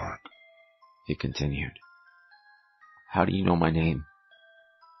me, Mark," it continued. "How do you know my name?"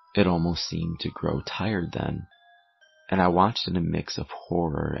 It almost seemed to grow tired then, and I watched in a mix of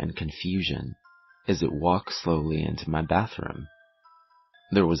horror and confusion as it walked slowly into my bathroom.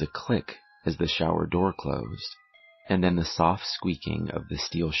 There was a click as the shower door closed, and then the soft squeaking of the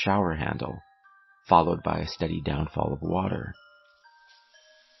steel shower handle, followed by a steady downfall of water.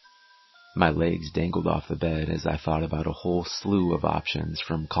 My legs dangled off the bed as I thought about a whole slew of options,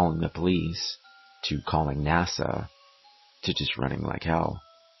 from calling the police, to calling NASA, to just running like hell.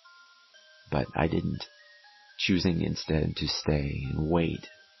 But I didn't, choosing instead to stay and wait.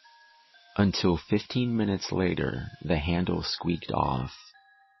 Until 15 minutes later, the handle squeaked off,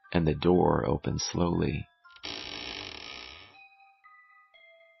 and the door opened slowly.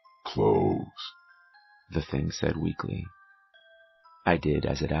 "Close," the thing said weakly. I did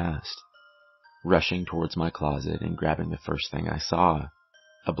as it asked, rushing towards my closet and grabbing the first thing I saw,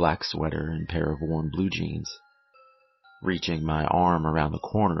 a black sweater and pair of worn blue jeans. Reaching my arm around the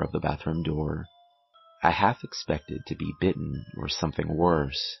corner of the bathroom door, I half expected to be bitten or something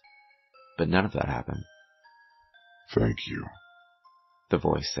worse, but none of that happened. "Thank you," the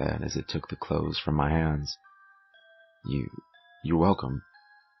voice said as it took the clothes from my hands. You're welcome,"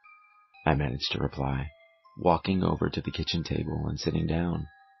 I managed to reply, walking over to the kitchen table and sitting down.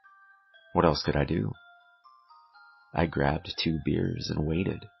 What else could I do? I grabbed 2 beers and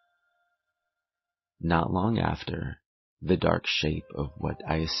waited. Not long after, the dark shape of what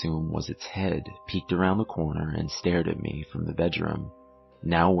I assume was its head peeked around the corner and stared at me from the bedroom,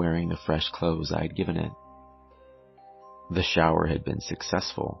 now wearing the fresh clothes I had given it. The shower had been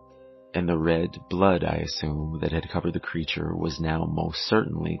successful, and the red blood I assume that had covered the creature was now most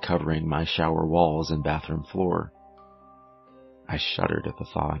certainly covering my shower walls and bathroom floor. I shuddered at the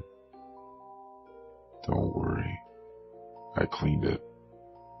thought. "Don't worry. I cleaned it,"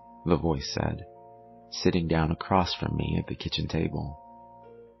 the voice said, sitting down across from me at the kitchen table.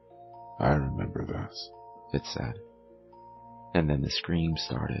 "I remember this," it said. And then the scream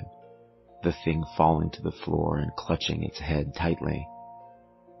started, the thing falling to the floor and clutching its head tightly.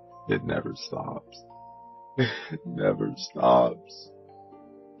 "It never stops. It never stops,"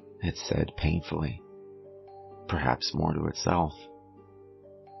 it said painfully, perhaps more to itself.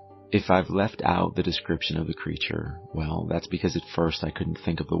 If I've left out the description of the creature, well, that's because at first I couldn't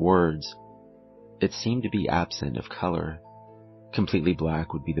think of the words. It seemed to be absent of color. Completely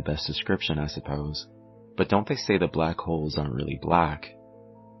black would be the best description, I suppose. But don't they say that black holes aren't really black?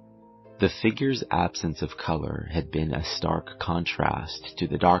 The figure's absence of color had been a stark contrast to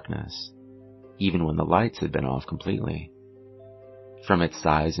the darkness, even when the lights had been off completely. From its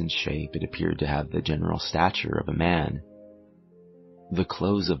size and shape, it appeared to have the general stature of a man. The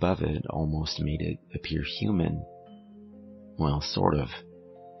clothes above it almost made it appear human. Well, sort of.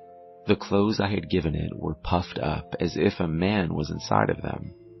 The clothes I had given it were puffed up as if a man was inside of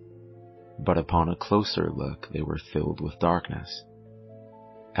them. But upon a closer look, they were filled with darkness.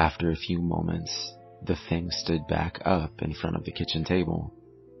 After a few moments, the thing stood back up in front of the kitchen table.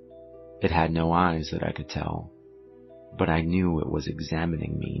 It had no eyes that I could tell, but I knew it was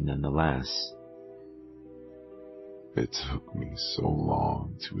examining me nonetheless. "It took me so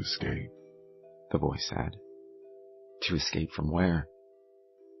long to escape," the voice said. To escape from where?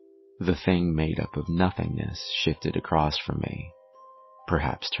 The thing made up of nothingness shifted across from me,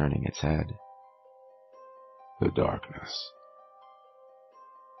 perhaps turning its head. "The darkness."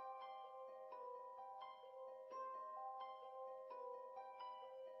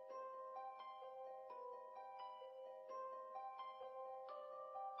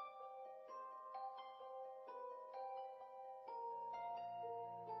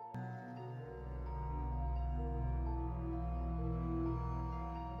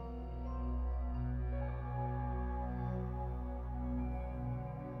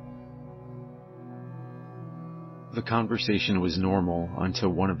 The conversation was normal until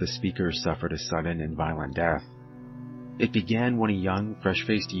one of the speakers suffered a sudden and violent death. It began when a young,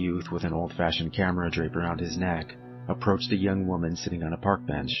 fresh-faced youth with an old-fashioned camera draped around his neck approached a young woman sitting on a park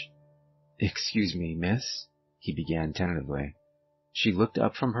bench. "Excuse me, miss," he began tentatively. She looked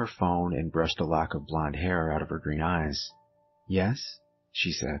up from her phone and brushed a lock of blonde hair out of her green eyes. "Yes?"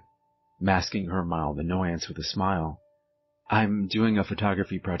 she said, masking her mild annoyance with a smile. "I'm doing a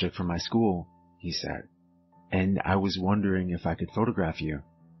photography project for my school," he said, "and I was wondering if I could photograph you."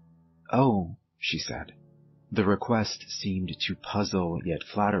 "Oh," she said. The request seemed to puzzle yet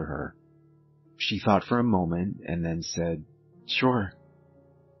flatter her. She thought for a moment and then said, "Sure."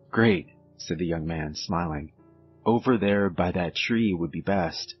 "Great," said the young man, smiling. "Over there by that tree would be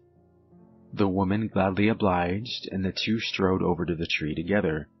best." The woman gladly obliged, and the two strode over to the tree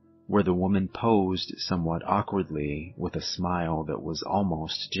together, where the woman posed somewhat awkwardly with a smile that was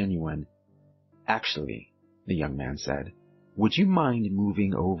almost genuine. "Actually," the young man said, "would you mind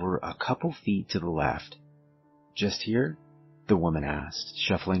moving over a couple feet to the left?" "Just here?" the woman asked,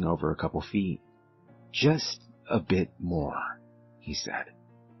 shuffling over a couple feet. "Just a bit more," he said.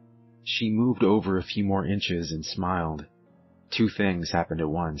 She moved over a few more inches and smiled. Two things happened at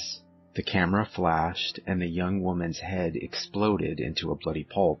once. The camera flashed, and the young woman's head exploded into a bloody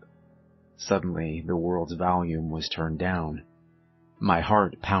pulp. Suddenly, the world's volume was turned down. My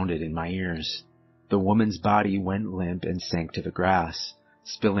heart pounded in my ears. The woman's body went limp and sank to the grass,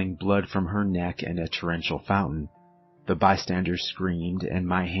 spilling blood from her neck in a torrential fountain. The bystanders screamed, and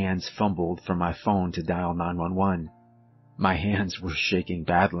my hands fumbled for my phone to dial 911. My hands were shaking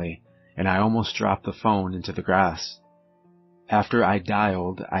badly, and I almost dropped the phone into the grass. After I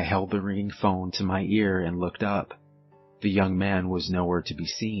dialed, I held the ringing phone to my ear and looked up. The young man was nowhere to be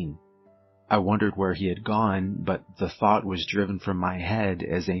seen. I wondered where he had gone, but the thought was driven from my head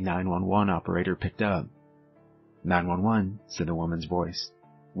as a 911 operator picked up. "911, said the woman's voice.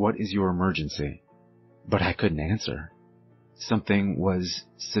 "What is your emergency?" But I couldn't answer. Something was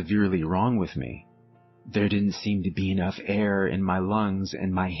severely wrong with me. There didn't seem to be enough air in my lungs,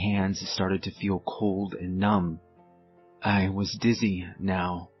 and my hands started to feel cold and numb. I was dizzy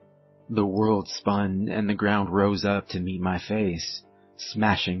now. The world spun, and the ground rose up to meet my face,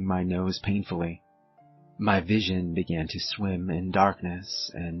 smashing my nose painfully. My vision began to swim in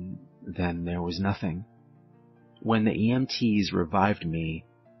darkness, and then there was nothing. When the EMTs revived me,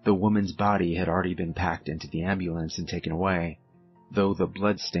 the woman's body had already been packed into the ambulance and taken away, though the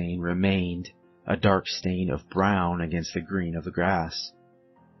blood stain remained, a dark stain of brown against the green of the grass.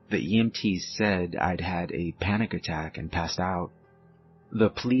 The EMTs said I'd had a panic attack and passed out. The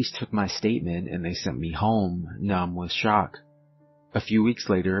police took my statement and they sent me home, numb with shock. A few weeks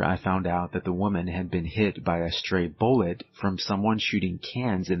later, I found out that the woman had been hit by a stray bullet from someone shooting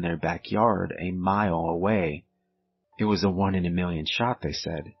cans in their backyard a mile away. It was a 1 in a million shot, they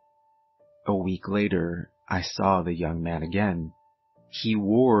said. A week later, I saw the young man again. He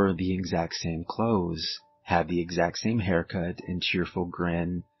wore the exact same clothes, had the exact same haircut and cheerful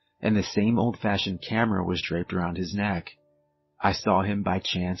grin, and the same old-fashioned camera was draped around his neck. I saw him by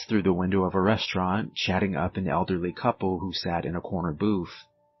chance through the window of a restaurant, chatting up an elderly couple who sat in a corner booth.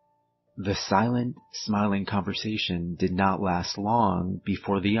 The silent, smiling conversation did not last long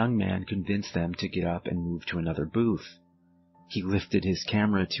before the young man convinced them to get up and move to another booth. He lifted his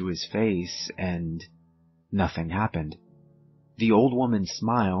camera to his face, and nothing happened. The old woman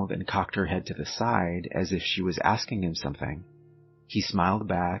smiled and cocked her head to the side as if she was asking him something. He smiled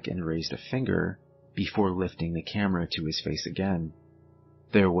back and raised a finger before lifting the camera to his face again.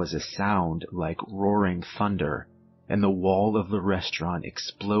 There was a sound like roaring thunder, and the wall of the restaurant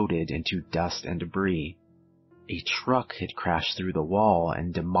exploded into dust and debris. A truck had crashed through the wall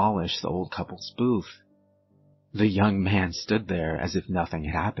and demolished the old couple's booth. The young man stood there as if nothing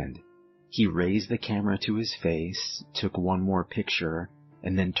had happened. He raised the camera to his face, took one more picture,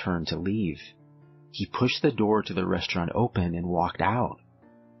 and then turned to leave. He pushed the door to the restaurant open and walked out.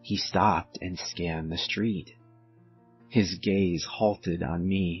 He stopped and scanned the street. His gaze halted on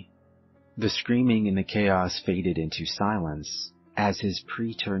me. The screaming and the chaos faded into silence as his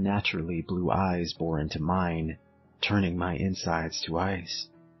preternaturally blue eyes bore into mine, turning my insides to ice.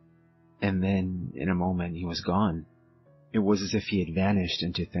 And then, in a moment, he was gone. It was as if he had vanished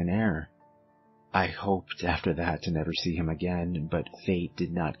into thin air. I hoped after that to never see him again, but fate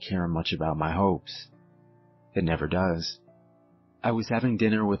did not care much about my hopes. It never does. I was having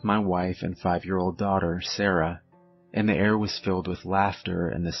dinner with my wife and 5-year-old daughter, Sarah, and the air was filled with laughter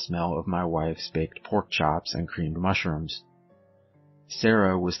and the smell of my wife's baked pork chops and creamed mushrooms.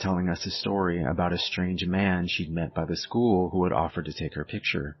 Sarah was telling us a story about a strange man she'd met by the school who had offered to take her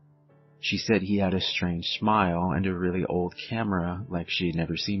picture. She said he had a strange smile and a really old camera like she had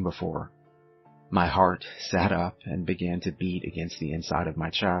never seen before. My heart sat up and began to beat against the inside of my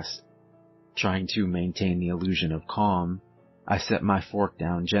chest. Trying to maintain the illusion of calm, I set my fork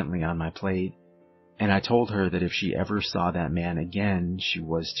down gently on my plate, and I told her that if she ever saw that man again, she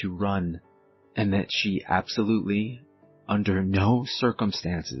was to run, and that she absolutely, under no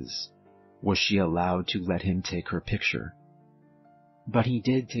circumstances, was she allowed to let him take her picture. "But he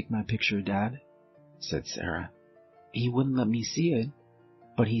did take my picture, Dad," said Sarah. "He wouldn't let me see it,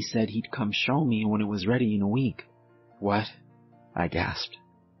 but he said he'd come show me when it was ready in a week." "What?" I gasped.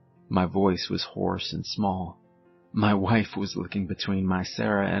 My voice was hoarse and small. My wife was looking between my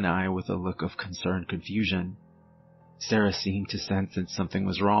Sarah and I with a look of concerned confusion. Sarah seemed to sense that something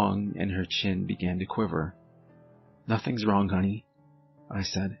was wrong, and her chin began to quiver. "Nothing's wrong, honey," I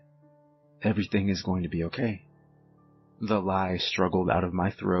said. Everything is going to be okay. The lie struggled out of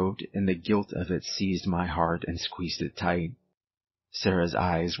my throat, and the guilt of it seized my heart and squeezed it tight. Sarah's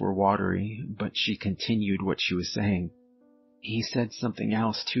eyes were watery, but she continued what she was saying. He said something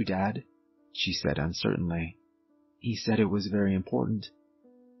else too, Dad, she said uncertainly. He said it was very important.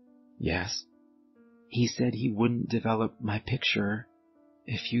 Yes. He said he wouldn't develop my picture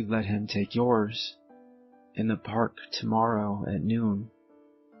if you let him take yours. In the park tomorrow at noon.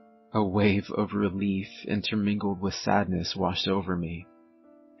 A wave of relief intermingled with sadness washed over me,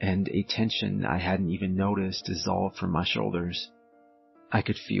 and a tension I hadn't even noticed dissolved from my shoulders. I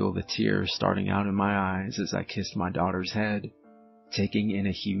could feel the tears starting out in my eyes as I kissed my daughter's head, taking in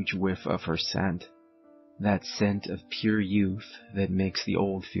a huge whiff of her scent, that scent of pure youth that makes the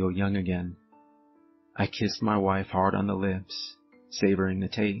old feel young again. I kissed my wife hard on the lips, savoring the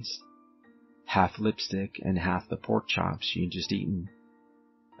taste, half lipstick and half the pork chops she had just eaten.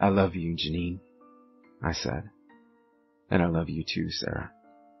 I love you, Janine, I said. And I love you too, Sarah.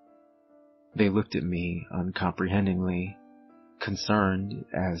 They looked at me uncomprehendingly, concerned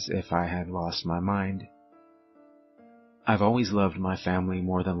as if I had lost my mind. I've always loved my family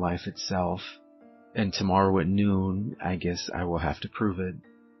more than life itself, and tomorrow at noon, I guess I will have to prove it.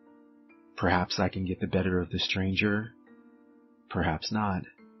 Perhaps I can get the better of the stranger, perhaps not.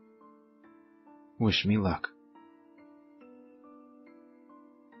 Wish me luck.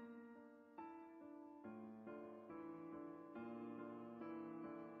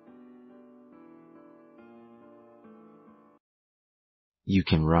 You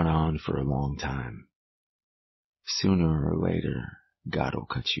can run on for a long time. Sooner or later, God will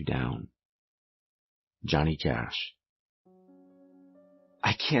cut you down. Johnny Cash.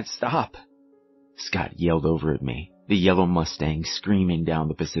 I can't stop, Scott yelled over at me, the yellow Mustang screaming down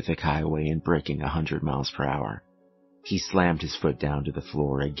the Pacific Highway and braking 100 miles per hour. He slammed his foot down to the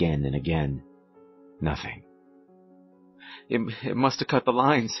floor again and again. Nothing. It must have cut the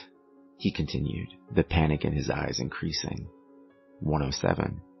lines, he continued, the panic in his eyes increasing.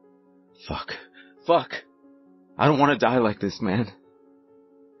 107. Fuck. I don't want to die like this, man.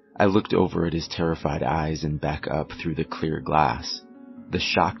 I looked over at his terrified eyes and back up through the clear glass. The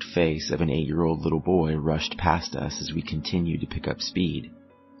shocked face of an 8-year-old little boy rushed past us as we continued to pick up speed.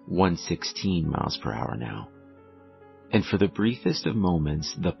 116 miles per hour now. And for the briefest of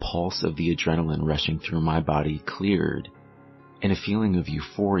moments, the pulse of the adrenaline rushing through my body cleared, and a feeling of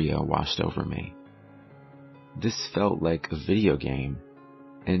euphoria washed over me. This felt like a video game,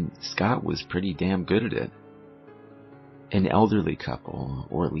 and Scott was pretty damn good at it. An elderly couple,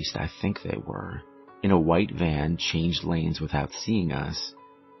 or at least I think they were, in a white van changed lanes without seeing us,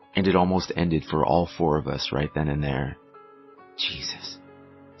 and it almost ended for all 4 of us right then and there. Jesus,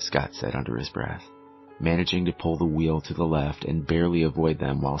 Scott said under his breath, managing to pull the wheel to the left and barely avoid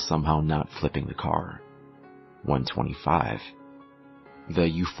them while somehow not flipping the car. 125. The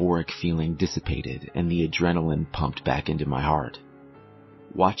euphoric feeling dissipated and the adrenaline pumped back into my heart.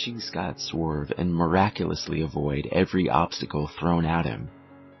 Watching Scott swerve and miraculously avoid every obstacle thrown at him,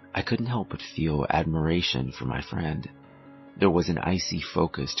 I couldn't help but feel admiration for my friend. There was an icy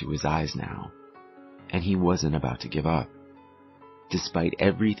focus to his eyes now, and he wasn't about to give up. Despite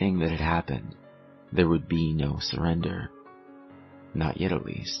everything that had happened, there would be no surrender. Not yet, at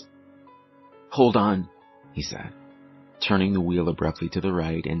least. Hold on, he said, turning the wheel abruptly to the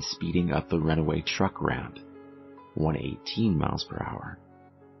right and speeding up the runaway truck ramp. 118 miles per hour.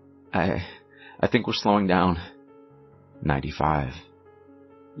 I think we're slowing down. 95.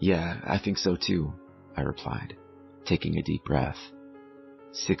 Yeah, I think so too, I replied, taking a deep breath.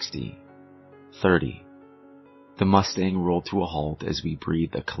 60. 30. The Mustang rolled to a halt as we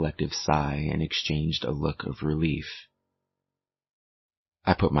breathed a collective sigh and exchanged a look of relief.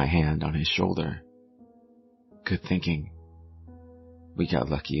 I put my hand on his shoulder. Good thinking. We got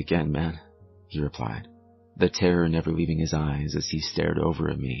lucky again, man, he replied, the terror never leaving his eyes as he stared over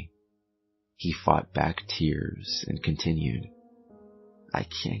at me. He fought back tears and continued, I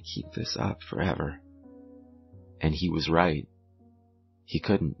can't keep this up forever. And he was right. He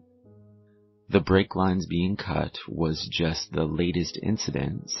couldn't. The brake lines being cut was just the latest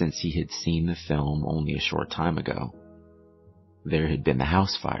incident since he had seen the film only a short time ago. There had been the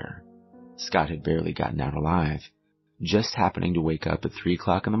house fire. Scott had barely gotten out alive, just happening to wake up at 3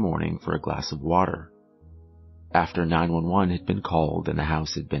 o'clock in the morning for a glass of water. After 911 had been called and the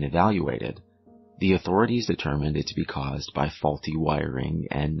house had been evaluated, the authorities determined it to be caused by faulty wiring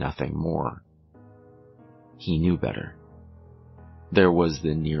and nothing more. He knew better. There was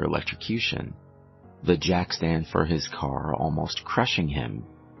the near electrocution, the jack stand for his car almost crushing him,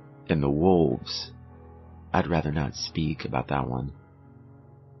 and the wolves. I'd rather not speak about that one.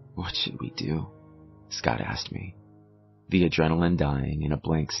 What should we do? Scott asked me, the adrenaline dying and a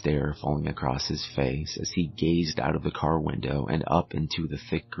blank stare falling across his face as he gazed out of the car window and up into the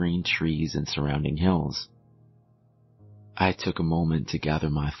thick green trees and surrounding hills. I took a moment to gather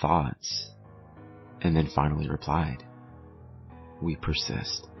my thoughts, and then finally replied, we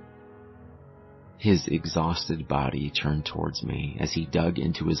persist. His exhausted body turned towards me as he dug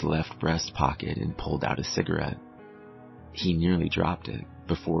into his left breast pocket and pulled out a cigarette. He nearly dropped it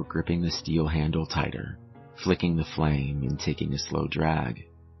before gripping the steel handle tighter, flicking the flame and taking a slow drag.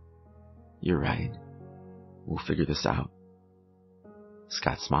 You're right. We'll figure this out.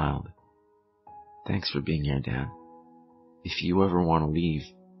 Scott smiled. Thanks for being here, Dan. If you ever want to leave,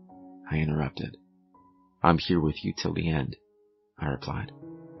 I interrupted. I'm here with you till the end, I replied.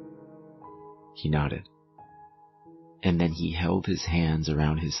 He nodded. And then he held his hands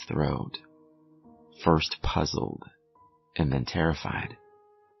around his throat, first puzzled and then terrified.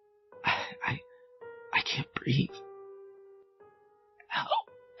 I can't breathe. Help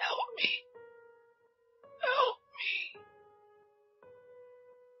me. Help me.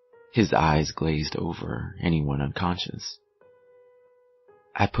 His eyes glazed over and he went unconscious.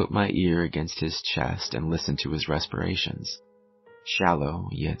 I put my ear against his chest and listened to his respirations, shallow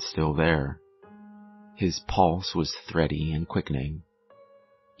yet still there. His pulse was thready and quickening,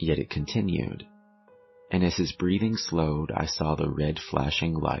 yet it continued, and as his breathing slowed, I saw the red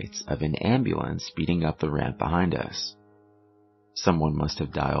flashing lights of an ambulance speeding up the ramp behind us. Someone must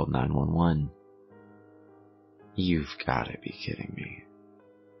have dialed 911. You've got to be kidding me.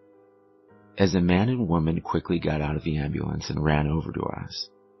 As a man and woman quickly got out of the ambulance and ran over to us,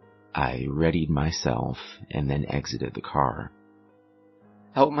 I readied myself and then exited the car.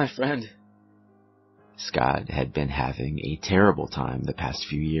 Help my friend. Scott had been having a terrible time the past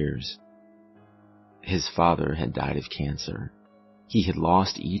few years. His father had died of cancer. He had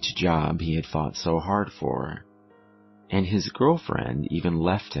lost each job he had fought so hard for, and his girlfriend even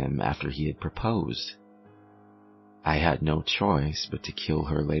left him after he had proposed. I had no choice but to kill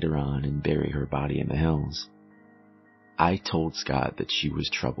her later on and bury her body in the hills. I told Scott that she was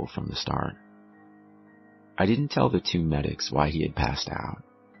trouble from the start. I didn't tell the two medics why he had passed out,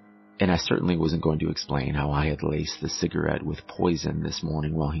 and I certainly wasn't going to explain how I had laced the cigarette with poison this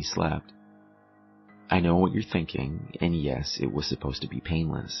morning while he slept. I know what you're thinking, and yes, it was supposed to be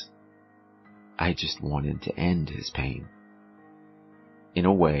painless. I just wanted to end his pain. In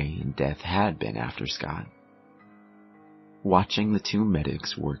a way, death had been after Scott. Watching the two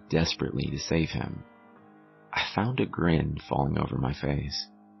medics work desperately to save him, I found a grin falling over my face.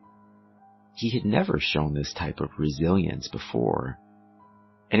 He had never shown this type of resilience before,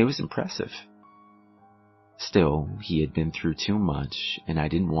 and it was impressive. Still, he had been through too much, and I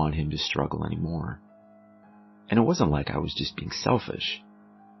didn't want him to struggle anymore. And it wasn't like I was just being selfish.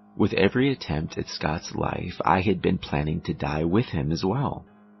 With every attempt at Scott's life, I had been planning to die with him as well.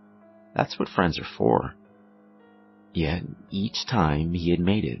 That's what friends are for. Yet, each time he had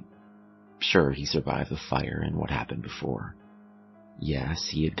made it. Sure, he survived the fire and what happened before. Yes,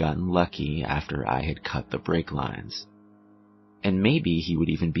 he had gotten lucky after I had cut the brake lines. And maybe he would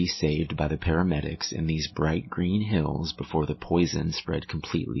even be saved by the paramedics in these bright green hills before the poison spread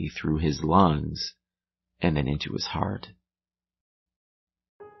completely through his lungs and then into his heart.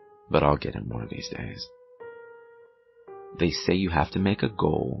 But I'll get him one of these days. They say you have to make a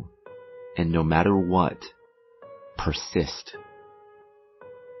goal, and no matter what, persist.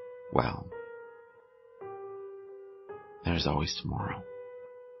 Well, there's always tomorrow.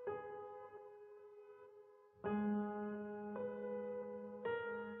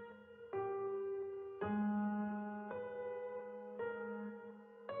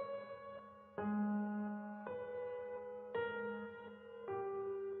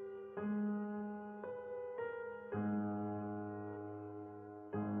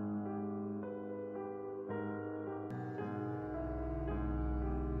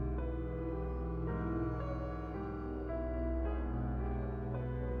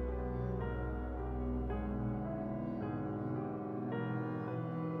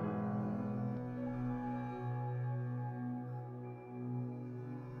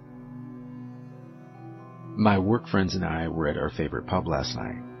 My work friends and I were at our favorite pub last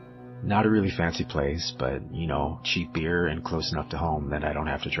night. Not a really fancy place, but, cheap beer and close enough to home that I don't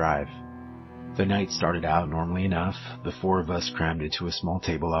have to drive. The night started out normally enough. The four of us crammed into a small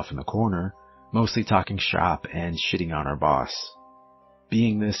table off in the corner, mostly talking shop and shitting on our boss.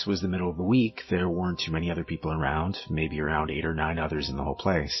 Being this was the middle of the week, there weren't too many other people around, maybe around 8 or 9 others in the whole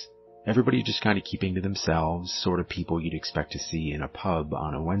place. Everybody just kind of keeping to themselves, sort of people you'd expect to see in a pub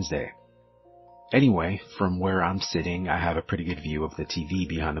on a Wednesday. Anyway, from where I'm sitting, I have a pretty good view of the TV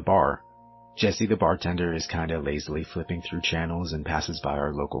behind the bar. Jesse the bartender is kinda lazily flipping through channels and passes by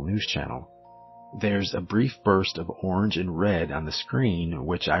our local news channel. There's a brief burst of orange and red on the screen,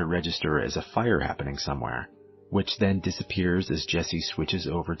 which I register as a fire happening somewhere, which then disappears as Jesse switches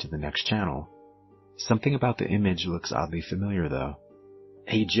over to the next channel. Something about the image looks oddly familiar though.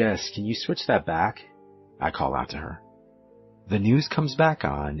 "Hey Jess, can you switch that back?" I call out to her. The news comes back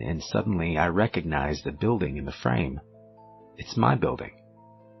on, and suddenly I recognize the building in the frame. It's my building.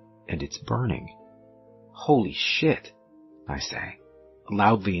 And it's burning. "Holy shit," I say,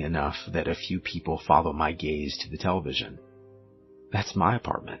 loudly enough that a few people follow my gaze to the television. That's my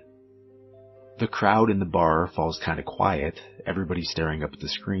apartment. The crowd in the bar falls kinda quiet, everybody staring up at the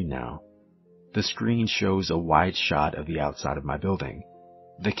screen now. The screen shows a wide shot of the outside of my building.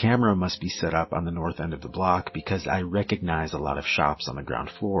 The camera must be set up on the north end of the block because I recognize a lot of shops on the ground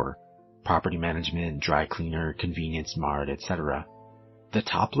floor. Property management, dry cleaner, convenience mart, etc. The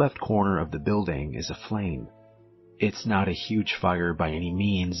top left corner of the building is aflame. It's not a huge fire by any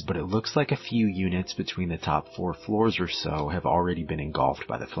means, but it looks like a few units between the top 4 floors or so have already been engulfed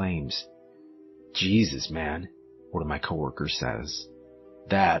by the flames. "Jesus, man," one of my coworkers says.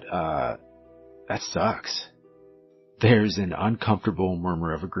 That sucks." There's an uncomfortable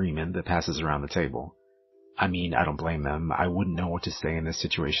murmur of agreement that passes around the table. I mean, I don't blame them. I wouldn't know what to say in this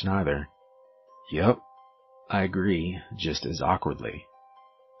situation either. "Yep," I agree, just as awkwardly.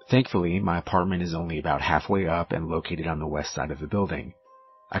 Thankfully, my apartment is only about halfway up and located on the west side of the building.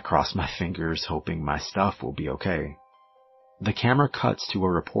 I cross my fingers, hoping my stuff will be okay. The camera cuts to a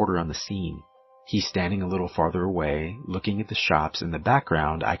reporter on the scene. He's standing a little farther away, looking at the shops in the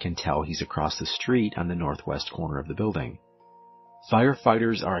background. I can tell he's across the street on the northwest corner of the building.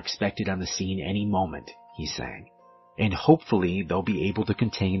 "Firefighters are expected on the scene any moment," he's saying, "and hopefully they'll be able to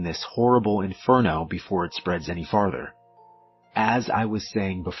contain this horrible inferno before it spreads any farther. As I was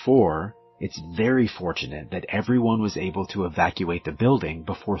saying before, it's very fortunate that everyone was able to evacuate the building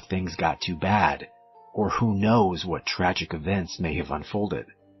before things got too bad, or who knows what tragic events may have unfolded."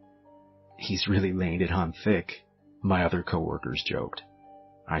 "He's really laying it on thick," my other coworkers joked.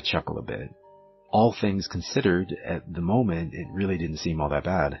 I chuckle a bit. All things considered, at the moment, it really didn't seem all that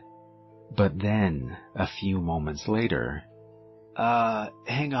bad. But then, a few moments later,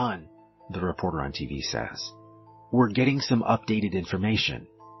 hang on," the reporter on TV says. "We're getting some updated information.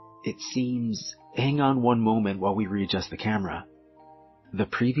 It seems... Hang on one moment while we readjust the camera." The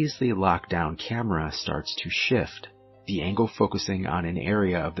previously locked down camera starts to shift, the angle focusing on an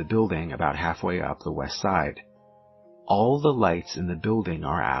area of the building about halfway up the west side. All the lights in the building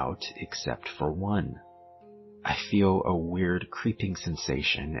are out except for one. I feel a weird creeping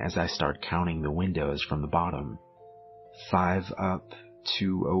sensation as I start counting the windows from the bottom. 5 up,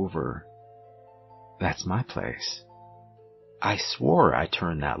 2 over. That's my place. I swore I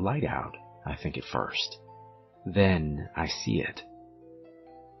turned that light out, I think at first. Then I see it.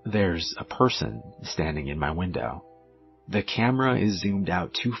 There's a person standing in my window. The camera is zoomed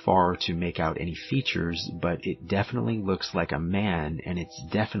out too far to make out any features, but it definitely looks like a man, and it's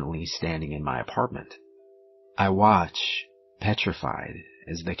definitely standing in my apartment. I watch, petrified,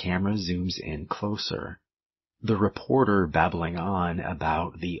 as the camera zooms in closer. The reporter babbling on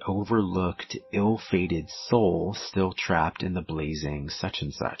about the overlooked, ill-fated soul still trapped in the blazing such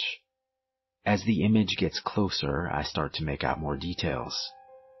and such. As the image gets closer, I start to make out more details.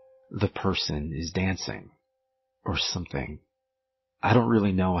 The person is dancing. Or something. I don't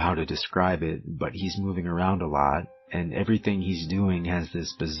really know how to describe it, but he's moving around a lot, and everything he's doing has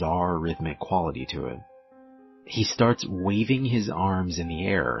this bizarre rhythmic quality to it. He starts waving his arms in the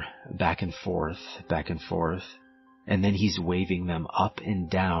air, back and forth, and then he's waving them up and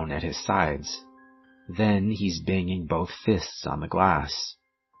down at his sides. Then he's banging both fists on the glass.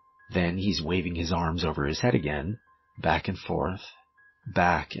 Then he's waving his arms over his head again, back and forth,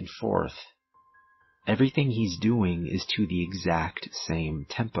 back and forth. Everything he's doing is to the exact same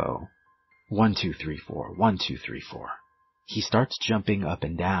tempo. 1, 2, 3, 4, 1, 2, 3, 4. He starts jumping up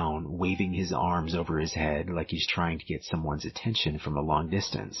and down, waving his arms over his head like he's trying to get someone's attention from a long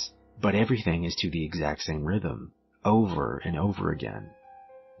distance. But everything is to the exact same rhythm, over and over again.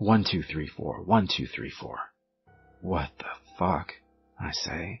 1, 2, 3, 4, 1, 2, 3, 4. What the fuck? I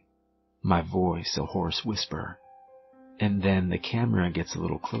say, my voice a hoarse whisper. And then the camera gets a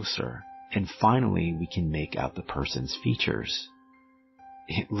little closer. And finally, we can make out the person's features.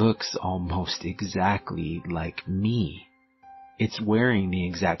 It looks almost exactly like me. It's wearing the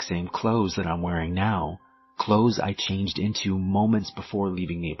exact same clothes that I'm wearing now, clothes I changed into moments before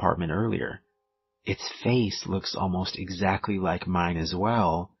leaving the apartment earlier. Its face looks almost exactly like mine as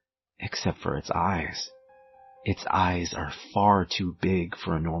well, except for its eyes. Its eyes are far too big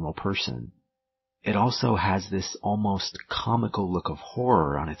for a normal person. It also has this almost comical look of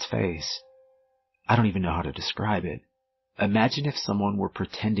horror on its face. I don't even know how to describe it. Imagine if someone were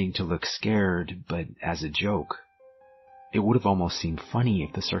pretending to look scared, but as a joke. It would have almost seemed funny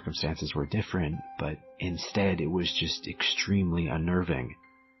if the circumstances were different, but instead it was just extremely unnerving.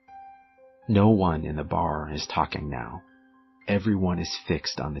 No one in the bar is talking now. Everyone is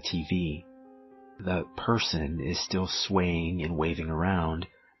fixed on the TV. The person is still swaying and waving around,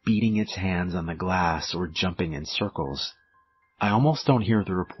 beating its hands on the glass or jumping in circles. I almost don't hear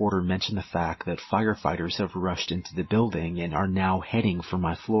the reporter mention the fact that firefighters have rushed into the building and are now heading for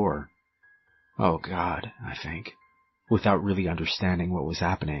my floor. Oh God, I think, without really understanding what was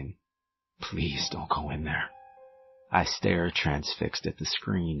happening. Please don't go in there. I stare transfixed at the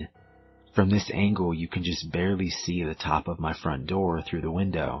screen. From this angle, you can just barely see the top of my front door through the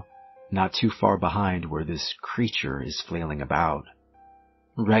window, not too far behind where this creature is flailing about.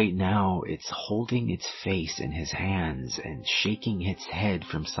 Right now, it's holding its face in his hands and shaking its head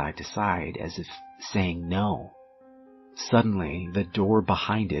from side to side as if saying no. Suddenly, the door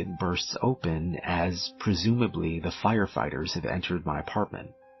behind it bursts open as, presumably, the firefighters have entered my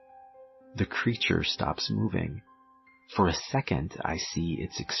apartment. The creature stops moving. For a second, I see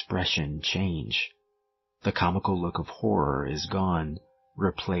its expression change. The comical look of horror is gone,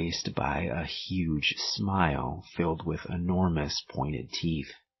 replaced by a huge smile filled with enormous pointed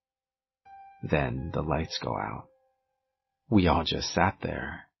teeth. Then the lights go out. We all just sat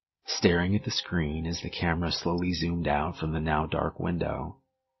there, staring at the screen as the camera slowly zoomed out from the now dark window.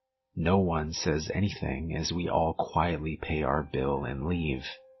 No one says anything as we all quietly pay our bill and leave.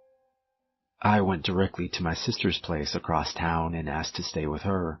 I went directly to my sister's place across town and asked to stay with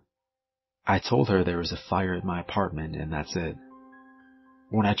her. I told her there was a fire at my apartment and that's it.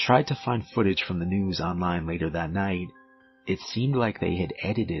 When I tried to find footage from the news online later that night, it seemed like they had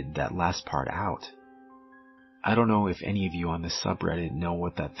edited that last part out. I don't know if any of you on the subreddit know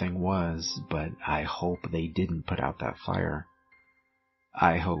what that thing was, but I hope they didn't put out that fire.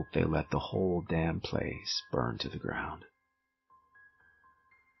 I hope they let the whole damn place burn to the ground.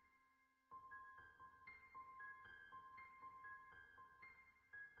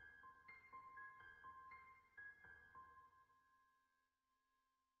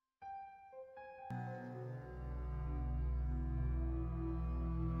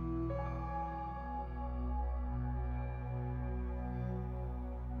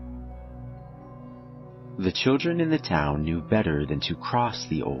 The children in the town knew better than to cross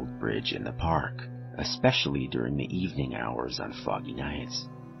the old bridge in the park, especially during the evening hours on foggy nights.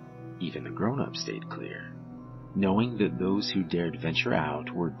 Even the grown-ups stayed clear, knowing that those who dared venture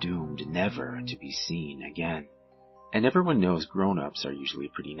out were doomed never to be seen again. And everyone knows grown-ups are usually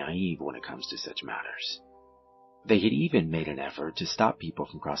pretty naive when it comes to such matters. They had even made an effort to stop people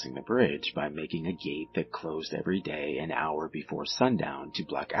from crossing the bridge by making a gate that closed every day an hour before sundown to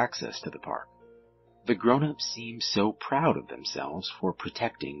block access to the park. The grown-ups seemed so proud of themselves for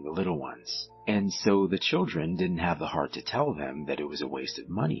protecting the little ones, and so the children didn't have the heart to tell them that it was a waste of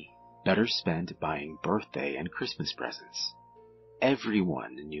money, better spent buying birthday and Christmas presents.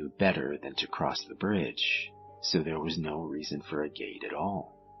 Everyone knew better than to cross the bridge, so there was no reason for a gate at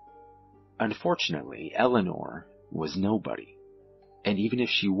all. Unfortunately, Eleanor was nobody, and even if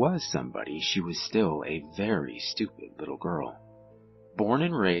she was somebody, she was still a very stupid little girl. Born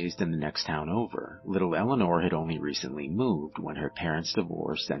and raised in the next town over, little Eleanor had only recently moved when her parents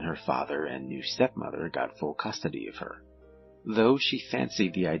divorced and her father and new stepmother got full custody of her. Though she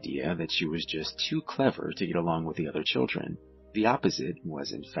fancied the idea that she was just too clever to get along with the other children, the opposite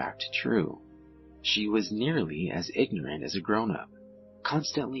was in fact true. She was nearly as ignorant as a grown-up,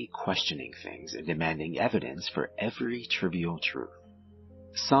 constantly questioning things and demanding evidence for every trivial truth.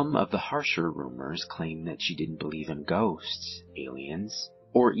 Some of the harsher rumors claimed that she didn't believe in ghosts, aliens,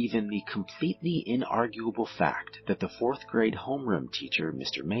 or even the completely inarguable fact that the 4th grade homeroom teacher,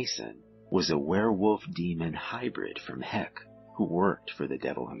 Mr. Mason, was a werewolf-demon hybrid from heck who worked for the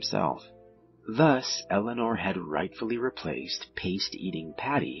devil himself. Thus, Eleanor had rightfully replaced paste-eating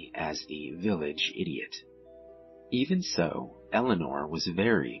Patty as the village idiot. Even so, Eleanor was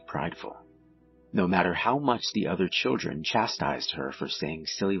very prideful. No matter how much the other children chastised her for saying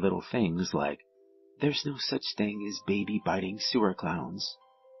silly little things like, "There's no such thing as baby-biting sewer clowns,"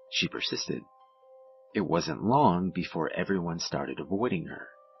 she persisted. It wasn't long before everyone started avoiding her,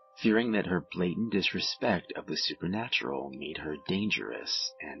 fearing that her blatant disrespect of the supernatural made her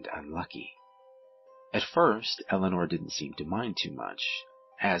dangerous and unlucky. At first, Eleanor didn't seem to mind too much,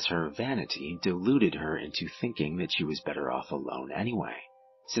 as her vanity deluded her into thinking that she was better off alone anyway.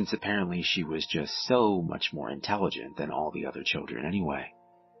 since apparently she was just so much more intelligent than all the other children anyway.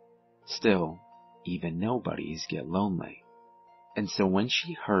 Still, even nobodies get lonely, and so when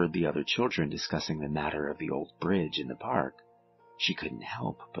she heard the other children discussing the matter of the old bridge in the park, she couldn't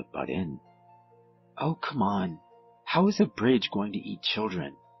help but butt in. "Oh, come on. How is a bridge going to eat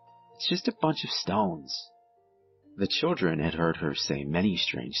children? It's just a bunch of stones." The children had heard her say many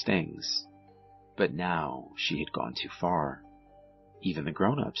strange things, but now she had gone too far. Even the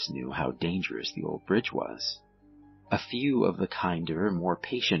grown-ups knew how dangerous the old bridge was. A few of the kinder, more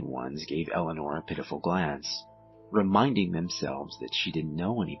patient ones gave Eleanor a pitiful glance, reminding themselves that she didn't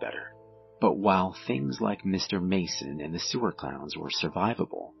know any better. But while things like Mr. Mason and the sewer clowns were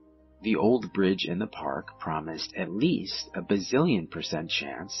survivable, the old bridge in the park promised at least a bazillion%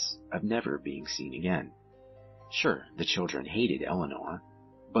 chance of never being seen again. Sure, the children hated Eleanor,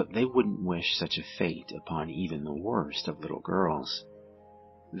 but they wouldn't wish such a fate upon even the worst of little girls.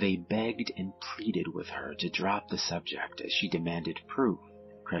 They begged and pleaded with her to drop the subject as she demanded proof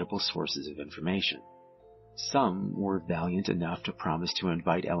and credible sources of information. Some were valiant enough to promise to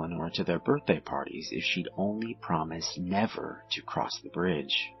invite Eleanor to their birthday parties if she'd only promise never to cross the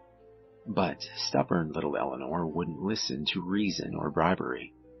bridge. But stubborn little Eleanor wouldn't listen to reason or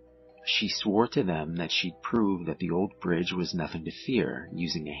bribery. She swore to them that she'd prove that the old bridge was nothing to fear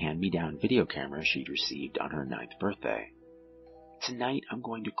using a hand-me-down video camera she'd received on her 9th birthday. "Tonight I'm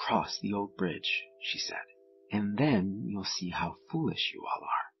going to cross the old bridge," she said, "and then you'll see how foolish you all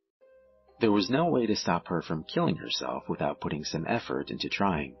are." There was no way to stop her from killing herself without putting some effort into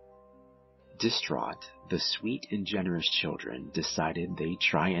trying. Distraught, the sweet and generous children decided they'd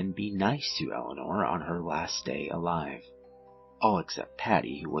try and be nice to Eleanor on her last day alive. All except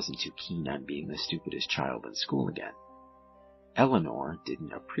Patty, who wasn't too keen on being the stupidest child in school again. Eleanor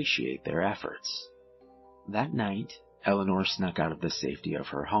didn't appreciate their efforts. That night, Eleanor snuck out of the safety of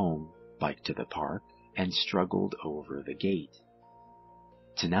her home, biked to the park, and struggled over the gate.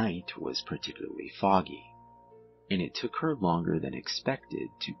 Tonight was particularly foggy, and it took her longer than expected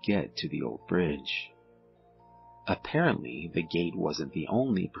to get to the old bridge. Apparently, the gate wasn't the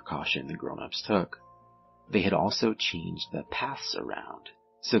only precaution the grown-ups took. They had also changed the paths around,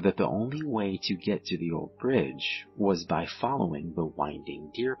 so that the only way to get to the old bridge was by following the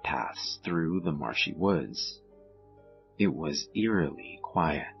winding deer paths through the marshy woods. It was eerily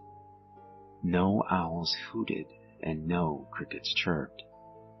quiet. No owls hooted and no crickets chirped.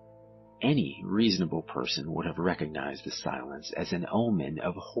 Any reasonable person would have recognized the silence as an omen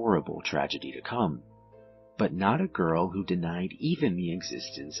of horrible tragedy to come, but not a girl who denied even the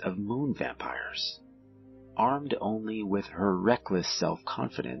existence of moon vampires. Armed only with her reckless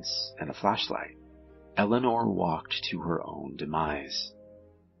self-confidence and a flashlight, Eleanor walked to her own demise.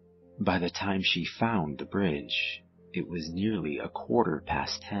 By the time she found the bridge, it was nearly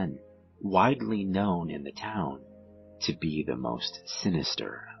 10:15, widely known in the town to be the most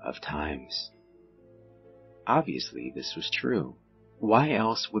sinister of times. Obviously, this was true. Why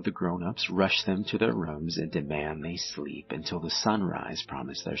else would the grown-ups rush them to their rooms and demand they sleep until the sunrise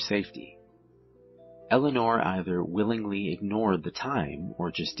promised their safety? Eleanor either willingly ignored the time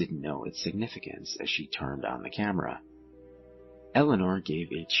or just didn't know its significance as she turned on the camera. Eleanor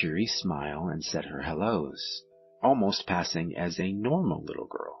gave a cheery smile and said her hellos, almost passing as a normal little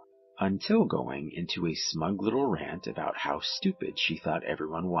girl, until going into a smug little rant about how stupid she thought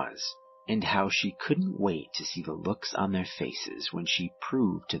everyone was, and how she couldn't wait to see the looks on their faces when she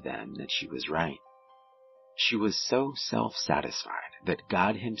proved to them that she was right. She was so self-satisfied that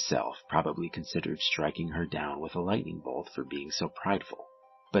God himself probably considered striking her down with a lightning bolt for being so prideful,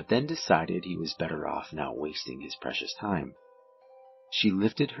 but then decided he was better off not wasting his precious time. She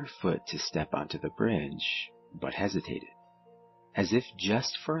lifted her foot to step onto the bridge, but hesitated, as if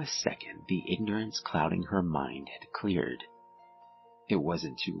just for a second the ignorance clouding her mind had cleared. It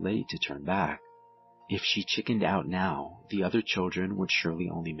wasn't too late to turn back. If she chickened out now, the other children would surely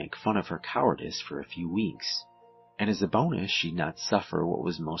only make fun of her cowardice for a few weeks, and as a bonus she'd not suffer what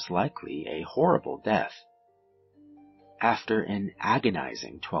was most likely a horrible death. After an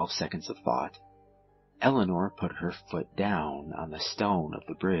agonizing 12 seconds of thought, Eleanor put her foot down on the stone of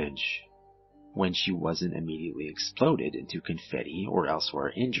the bridge. When she wasn't immediately exploded into confetti or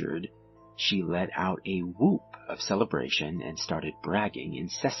elsewhere injured, she let out a whoop of celebration and started bragging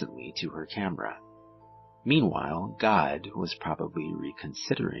incessantly to her camera. Meanwhile, God was probably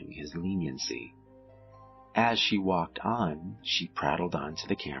reconsidering his leniency. As she walked on, she prattled onto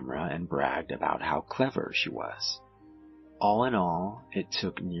the camera and bragged about how clever she was. All in all, it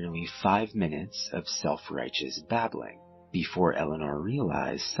took nearly 5 minutes of self-righteous babbling before Eleanor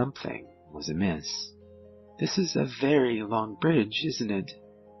realized something was amiss. "This is a very long bridge, isn't it?"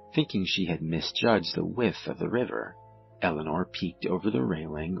 Thinking she had misjudged the width of the river, Eleanor peeked over the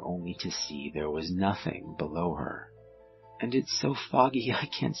railing only to see there was nothing below her. "And it's so foggy I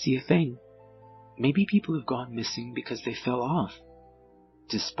can't see a thing. Maybe people have gone missing because they fell off."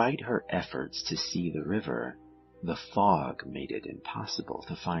 Despite her efforts to see the river, the fog made it impossible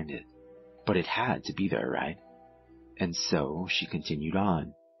to find it. But it had to be there, right? And so she continued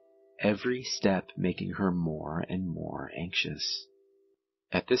on, every step making her more and more anxious.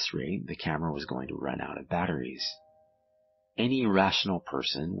 At this rate, the camera was going to run out of batteries. Any rational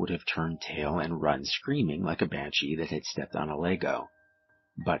person would have turned tail and run screaming like a banshee that had stepped on a Lego.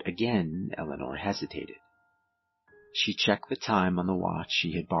 But again, Eleanor hesitated. She checked the time on the watch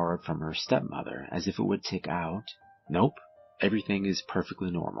she had borrowed from her stepmother as if it would tick out. "Nope, everything is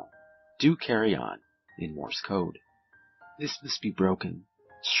perfectly normal. Do carry on," in Morse code. "This must be broken.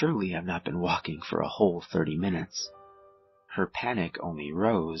 Surely I've not been walking for a whole 30 minutes. Her panic only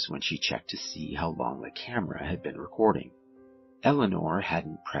rose when she checked to see how long the camera had been recording. Eleanor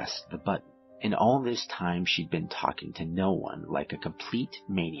hadn't pressed the button, and all this time she'd been talking to no one like a complete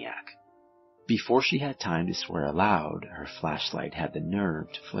maniac. Before she had time to swear aloud, her flashlight had the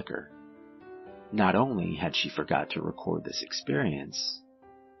nerve to flicker. Not only had she forgot to record this experience,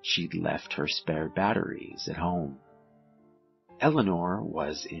 she'd left her spare batteries at home. Eleanor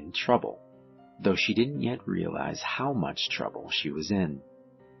was in trouble, though she didn't yet realize how much trouble she was in.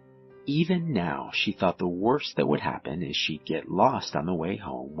 Even now, she thought the worst that would happen is she'd get lost on the way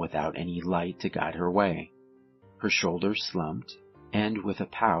home without any light to guide her way. Her shoulders slumped, and with a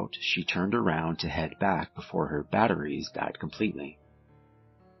pout, she turned around to head back before her batteries died completely.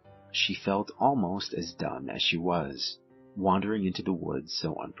 She felt almost as dumb as she was, wandering into the woods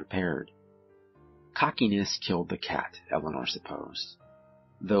so unprepared. Cockiness killed the cat, Eleanor supposed,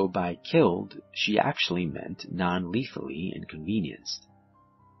 though by killed she actually meant non-lethally inconvenienced.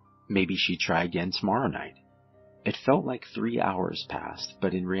 Maybe she'd try again tomorrow night. It felt like 3 hours passed,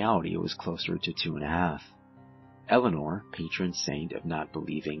 but in reality it was closer to 2.5. Eleanor, patron saint of not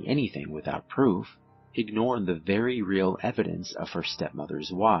believing anything without proof, ignored the very real evidence of her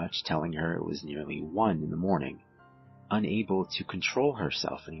stepmother's watch telling her it was nearly 1 in the morning. Unable to control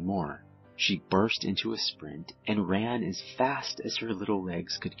herself anymore, she burst into a sprint and ran as fast as her little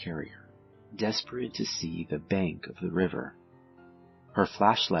legs could carry her, desperate to see the bank of the river. Her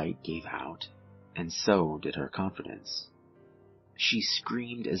flashlight gave out, and so did her confidence. She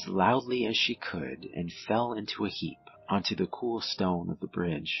screamed as loudly as she could and fell into a heap onto the cool stone of the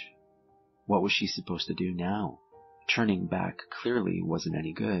bridge. What was she supposed to do now? Turning back clearly wasn't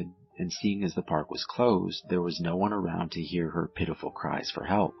any good, and seeing as the park was closed, there was no one around to hear her pitiful cries for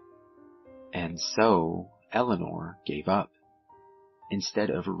help. And so Eleanor gave up. Instead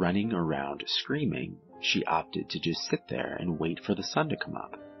of running around screaming, she opted to just sit there and wait for the sun to come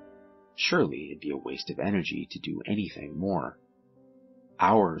up. Surely it'd be a waste of energy to do anything more.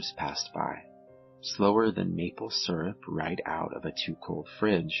 Hours passed by, slower than maple syrup right out of a too-cold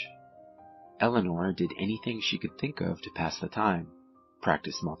fridge. Eleanor did anything she could think of to pass the time,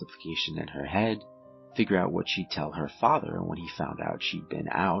 practice multiplication in her head, figure out what she'd tell her father when he found out she'd been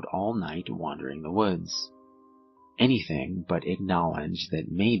out all night wandering the woods. Anything but acknowledge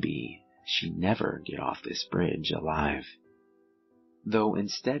that maybe she'd never get off this bridge alive. Though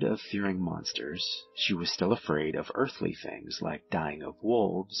instead of fearing monsters, she was still afraid of earthly things like dying of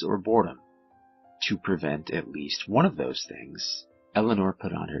wolves or boredom. To prevent at least one of those things, Eleanor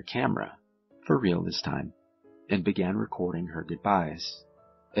put on her camera, for real this time, and began recording her goodbyes.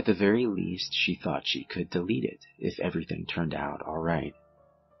 At the very least, she thought she could delete it if everything turned out all right.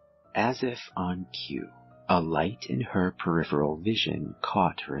 As if on cue, a light in her peripheral vision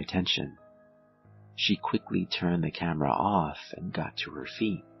caught her attention. She quickly turned the camera off and got to her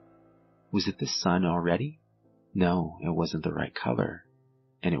feet. Was it the sun already? No, it wasn't the right color,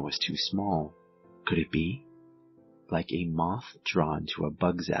 and it was too small. Could it be? Like a moth drawn to a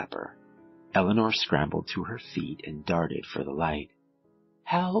bug zapper, Eleanor scrambled to her feet and darted for the light.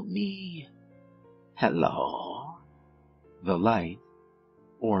 "Help me!" "Hello?" The light,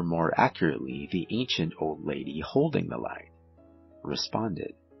 or more accurately, the ancient old lady holding the light,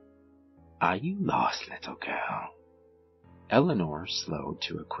 responded. "Are you lost, little girl?" Eleanor slowed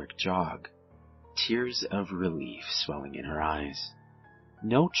to a quick jog, tears of relief swelling in her eyes.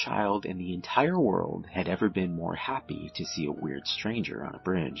 No child in the entire world had ever been more happy to see a weird stranger on a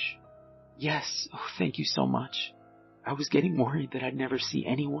bridge. "Yes, oh, thank you so much. I was getting worried that I'd never see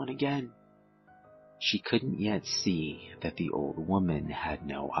anyone again." She couldn't yet see that the old woman had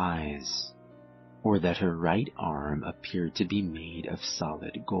no eyes, or that her right arm appeared to be made of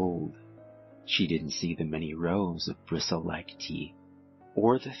solid gold. She didn't see the many rows of bristle-like teeth,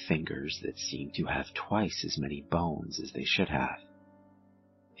 or the fingers that seemed to have twice as many bones as they should have.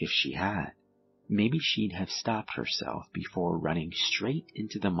 If she had, maybe she'd have stopped herself before running straight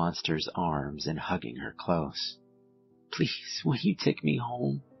into the monster's arms and hugging her close. "Please, will you take me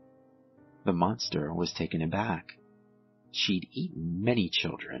home?" The monster was taken aback. She'd eaten many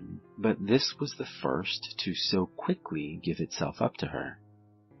children, but this was the first to so quickly give itself up to her.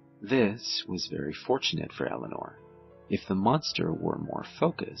 This was very fortunate for Eleanor. If the monster were more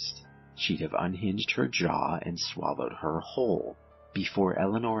focused, she'd have unhinged her jaw and swallowed her whole before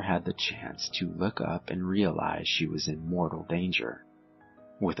Eleanor had the chance to look up and realize she was in mortal danger.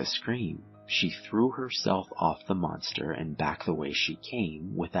 With a scream, she threw herself off the monster and back the way she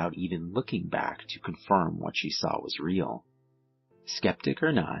came without even looking back to confirm what she saw was real. Skeptic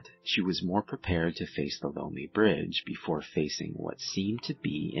or not, she was more prepared to face the lonely bridge before facing what seemed to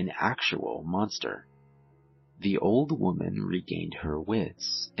be an actual monster. The old woman regained her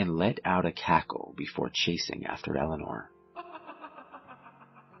wits and let out a cackle before chasing after Eleanor.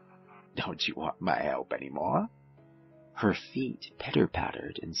 "Don't you want my help anymore?" Her feet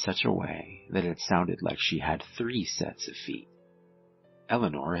pitter-pattered in such a way that it sounded like she had 3 sets of feet.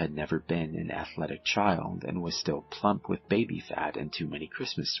 Eleanor had never been an athletic child and was still plump with baby fat and too many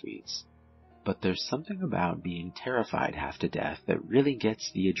Christmas sweets. But there's something about being terrified half to death that really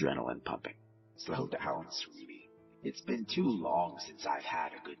gets the adrenaline pumping. "Slow down, sweetie. It's been too long since I've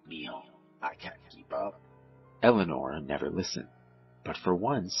had a good meal. I can't keep up." Eleanor never listened, but for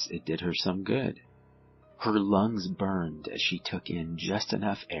once it did her some good. Her lungs burned as she took in just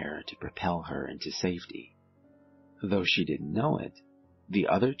enough air to propel her into safety. Though she didn't know it, the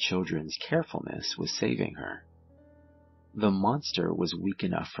other children's carefulness was saving her. The monster was weak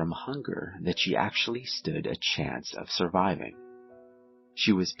enough from hunger that she actually stood a chance of surviving.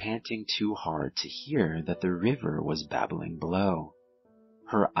 She was panting too hard to hear that the river was babbling below.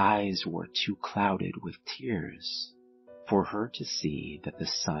 Her eyes were too clouded with tears for her to see that the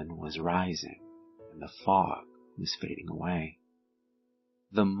sun was rising and the fog was fading away.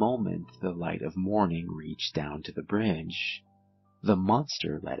 The moment the light of morning reached down to the bridge, the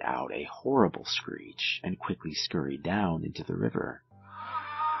monster let out a horrible screech and quickly scurried down into the river.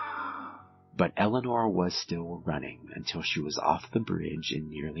 But Eleanor was still running until she was off the bridge and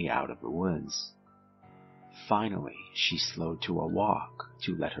nearly out of the woods. Finally, she slowed to a walk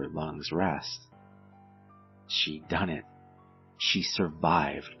to let her lungs rest. She'd done it. She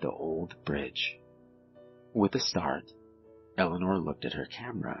survived the old bridge. With a start, Eleanor looked at her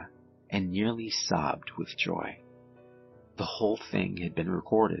camera and nearly sobbed with joy. The whole thing had been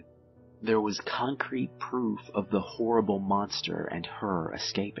recorded. There was concrete proof of the horrible monster and her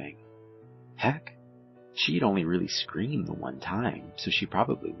escaping. Heck, she'd only really screamed the one time, so she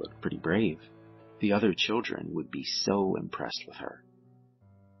probably looked pretty brave. The other children would be so impressed with her.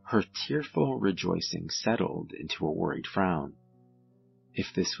 Her tearful rejoicing settled into a worried frown.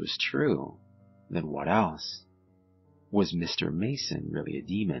 If this was true, then what else? Was Mr. Mason really a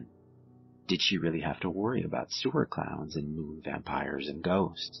demon? Did she really have to worry about sewer clowns and moon vampires and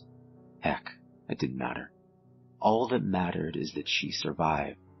ghosts? Heck, it didn't matter. All that mattered is that she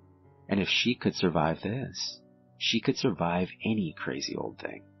survived. And if she could survive this, she could survive any crazy old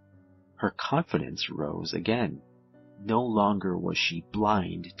thing. Her confidence rose again. No longer was she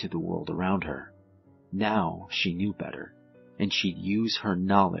blind to the world around her. Now she knew better, and she'd use her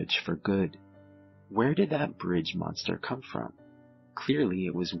knowledge for good. Where did that bridge monster come from? Clearly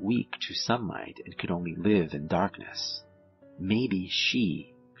it was weak to sunlight and could only live in darkness. Maybe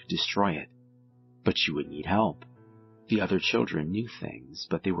she could destroy it, but she would need help. The other children knew things,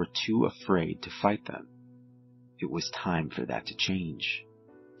 but they were too afraid to fight them. It was time for that to change.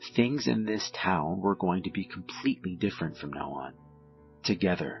 Things in this town were going to be completely different from now on.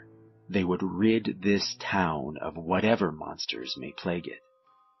 Together, they would rid this town of whatever monsters may plague it.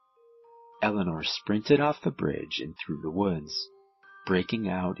 Eleanor sprinted off the bridge and through the woods, breaking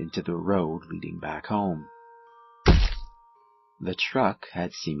out into the road leading back home. The truck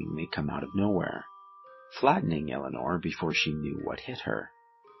had seemingly come out of nowhere, flattening Eleanor before she knew what hit her,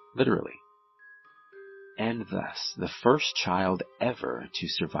 literally. And thus, the first child ever to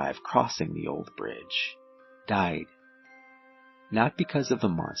survive crossing the old bridge died. Not because of the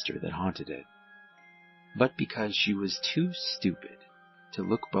monster that haunted it, but because she was too stupid to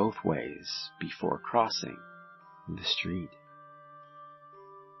look both ways before crossing the street.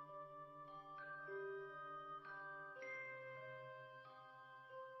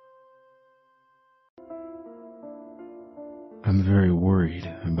 I'm very worried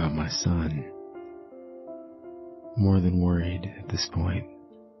about my son. More than worried at this point.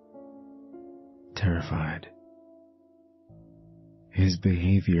 Terrified. His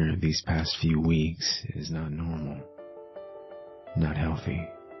behavior these past few weeks is not normal, not healthy.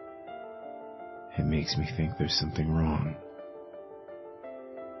 It makes me think there's something wrong.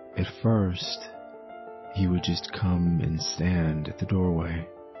 At first, he would just come and stand at the doorway.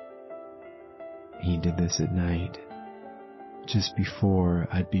 He did this at night, just before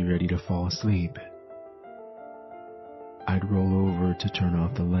I'd be ready to fall asleep. I'd roll over to turn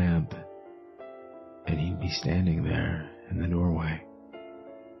off the lamp, and he'd be standing there in the doorway.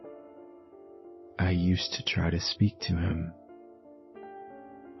 I used to try to speak to him.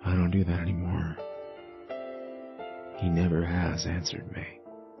 I don't do that anymore. He never has answered me.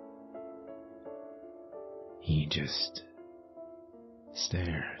 He just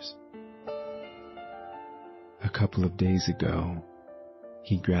stares. A couple of days ago,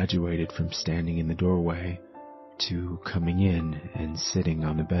 he graduated from standing in the doorway to coming in and sitting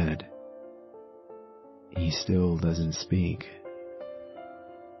on the bed. He still doesn't speak.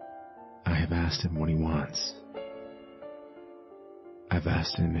 I have asked him what he wants. I've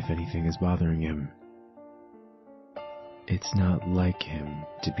asked him if anything is bothering him. It's not like him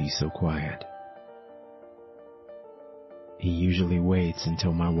to be so quiet. He usually waits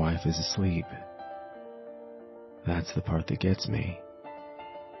until my wife is asleep. That's the part that gets me.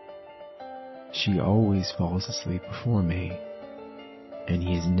 She always falls asleep before me, and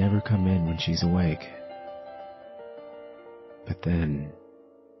he has never come in when she's awake. But then,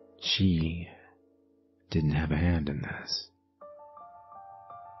 she didn't have a hand in this.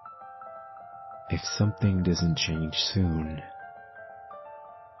 If something doesn't change soon,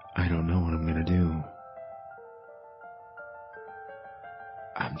 I don't know what I'm gonna do.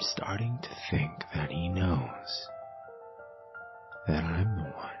 I'm starting to think that he knows that I'm the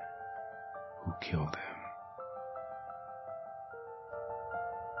one who killed him.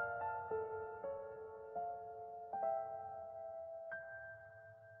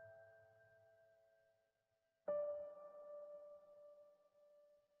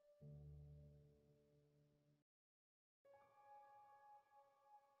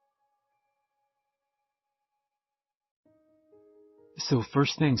 So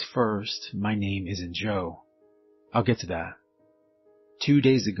first things first, my name isn't Joe. I'll get to that. 2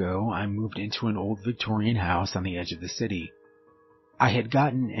 days ago, I moved into an old Victorian house on the edge of the city. I had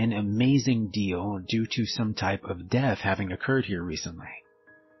gotten an amazing deal due to some type of death having occurred here recently.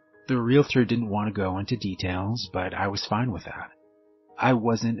 The realtor didn't want to go into details, but I was fine with that. I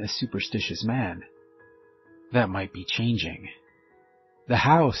wasn't a superstitious man. That might be changing. The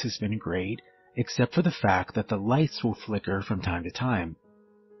house has been great, except for the fact that the lights will flicker from time to time.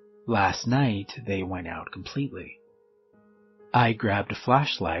 Last night, they went out completely. I grabbed a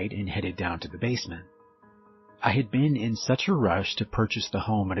flashlight and headed down to the basement. I had been in such a rush to purchase the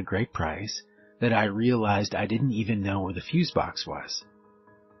home at a great price that I realized I didn't even know where the fuse box was.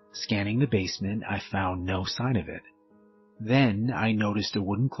 Scanning the basement, I found no sign of it. Then I noticed a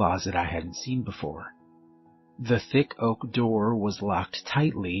wooden closet I hadn't seen before. The thick oak door was locked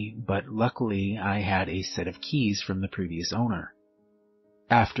tightly, but luckily I had a set of keys from the previous owner.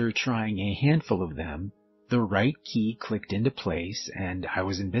 After trying a handful of them, the right key clicked into place and I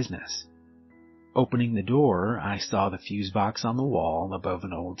was in business. Opening the door, I saw the fuse box on the wall above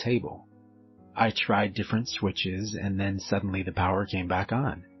an old table. I tried different switches and then suddenly the power came back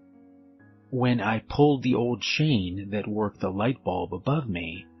on. When I pulled the old chain that worked the light bulb above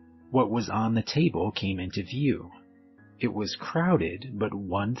me, what was on the table came into view. It was crowded, but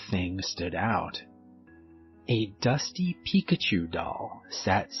one thing stood out. A dusty Pikachu doll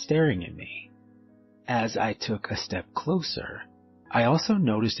sat staring at me. As I took a step closer, I also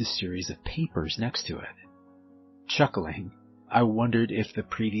noticed a series of papers next to it. Chuckling, I wondered if the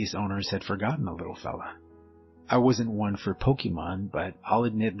previous owners had forgotten the little fella. I wasn't one for Pokemon, but I'll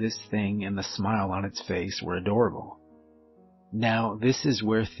admit this thing and the smile on its face were adorable. Now, this is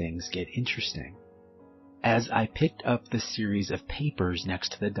where things get interesting. As I picked up the series of papers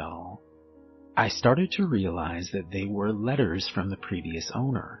next to the doll, I started to realize that they were letters from the previous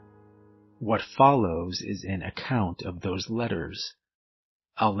owner. What follows is an account of those letters.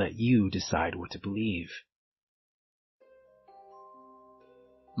 I'll let you decide what to believe.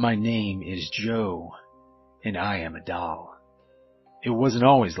 My name is Joe, and I am a doll. It wasn't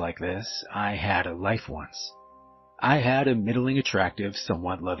always like this. I had a life once. I had a middling attractive,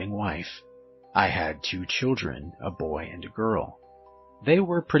 somewhat loving wife. I had 2 children, a boy and a girl. They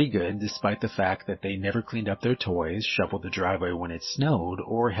were pretty good despite the fact that they never cleaned up their toys, shoveled the driveway when it snowed,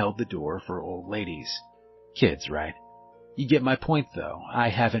 or held the door for old ladies. Kids, right? You get my point though. I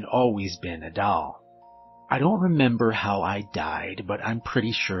haven't always been a doll. I don't remember how I died, but I'm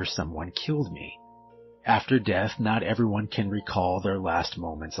pretty sure someone killed me. After death, not everyone can recall their last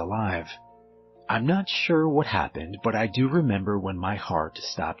moments alive. I'm not sure what happened, but I do remember when my heart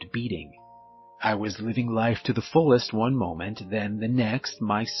stopped beating. I was living life to the fullest one moment, then the next,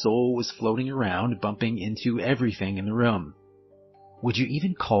 my soul was floating around, bumping into everything in the room. Would you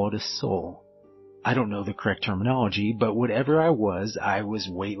even call it a soul? I don't know the correct terminology, but whatever I was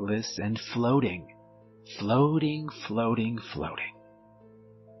weightless and floating. Floating, floating, floating.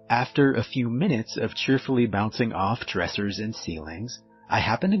 After a few minutes of cheerfully bouncing off dressers and ceilings, I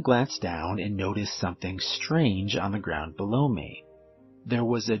happened to glance down and notice something strange on the ground below me. There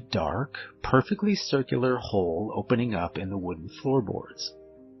was a dark, perfectly circular hole opening up in the wooden floorboards.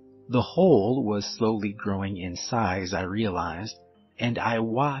 The hole was slowly growing in size, I realized, and I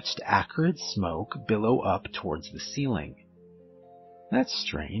watched acrid smoke billow up towards the ceiling. That's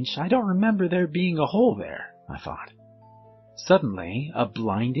strange. I don't remember there being a hole there, I thought. Suddenly, a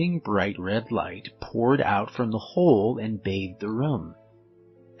blinding bright red light poured out from the hole and bathed the room.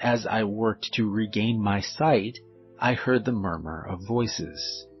 As I worked to regain my sight, I heard the murmur of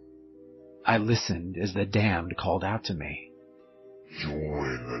voices. I listened as the damned called out to me.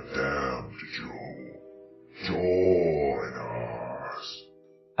 Join the damned, Joe. Join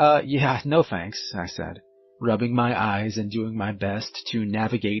us. Yeah, no thanks, I said, rubbing my eyes and doing my best to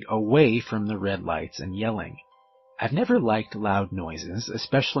navigate away from the red lights and yelling. I've never liked loud noises,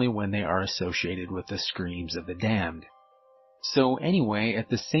 especially when they are associated with the screams of the damned. So anyway, at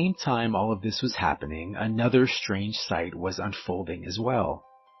the same time all of this was happening, another strange sight was unfolding as well.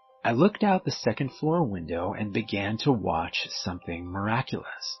 I looked out the second floor window and began to watch something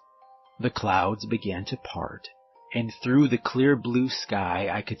miraculous. The clouds began to part, and through the clear blue sky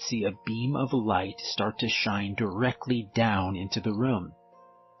I could see a beam of light start to shine directly down into the room.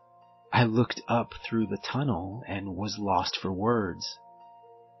 I looked up through the tunnel and was lost for words.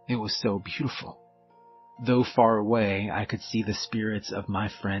 It was so beautiful. Though far away, I could see the spirits of my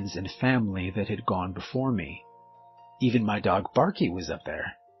friends and family that had gone before me. Even my dog Barky was up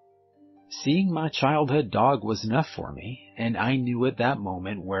there. Seeing my childhood dog was enough for me, and I knew at that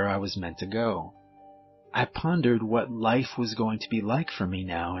moment where I was meant to go. I pondered what life was going to be like for me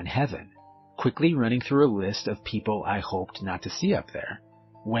now in heaven, quickly running through a list of people I hoped not to see up there,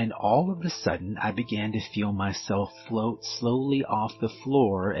 when all of a sudden I began to feel myself float slowly off the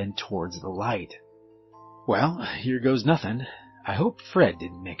floor and towards the light. Well, here goes nothing. I hope Fred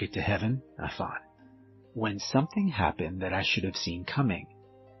didn't make it to heaven, I thought, when something happened that I should have seen coming.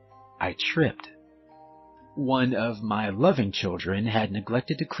 I tripped. One of my loving children had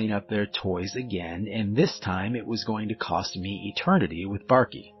neglected to clean up their toys again, and this time it was going to cost me eternity with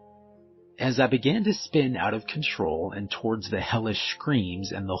Barky. As I began to spin out of control and towards the hellish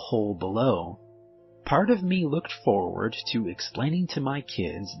screams and the hole below, part of me looked forward to explaining to my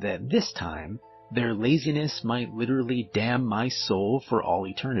kids that this time their laziness might literally damn my soul for all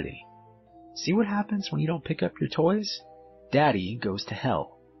eternity. See what happens when you don't pick up your toys? Daddy goes to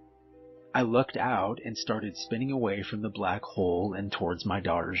hell. I looked out and started spinning away from the black hole and towards my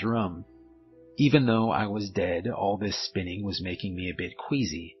daughter's room. Even though I was dead, all this spinning was making me a bit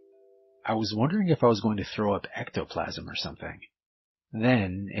queasy. I was wondering if I was going to throw up ectoplasm or something.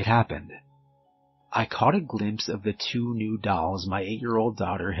 Then it happened. I caught a glimpse of the 2 new dolls my 8-year-old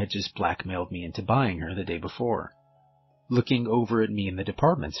daughter had just blackmailed me into buying her the day before. Looking over at me in the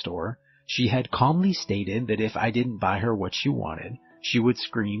department store, she had calmly stated that if I didn't buy her what she wanted, she would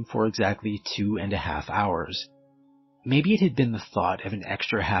scream for exactly 2.5 hours. Maybe it had been the thought of an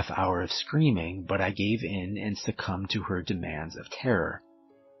extra half hour of screaming, but I gave in and succumbed to her demands of terror.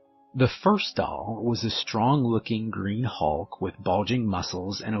 The first doll was a strong-looking green Hulk with bulging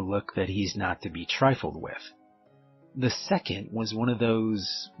muscles and a look that he's not to be trifled with. The second was one of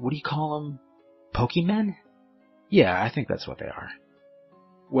those, what do you call them? Pokemen? Yeah, I think that's what they are.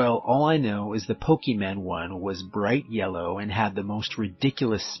 Well, all I know is the Pokemen one was bright yellow and had the most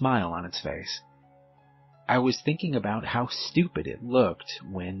ridiculous smile on its face. I was thinking about how stupid it looked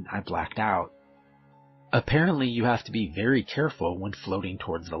when I blacked out. Apparently you have to be very careful when floating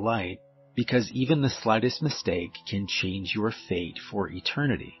towards the light, because even the slightest mistake can change your fate for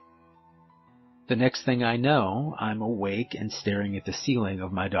eternity. The next thing I know, I'm awake and staring at the ceiling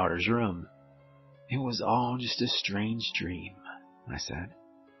of my daughter's room. It was all just a strange dream, I said,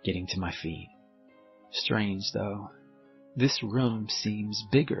 getting to my feet. Strange, though. This room seems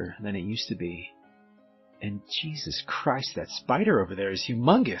bigger than it used to be. And Jesus Christ, that spider over there is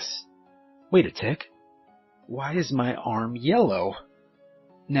humongous. Wait a tick. Why is my arm yellow?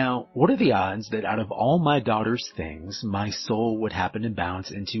 Now, what are the odds that out of all my daughter's things, my soul would happen to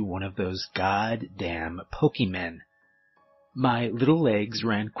bounce into one of those goddamn Pokemen? My little legs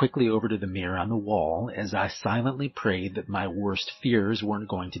ran quickly over to the mirror on the wall as I silently prayed that my worst fears weren't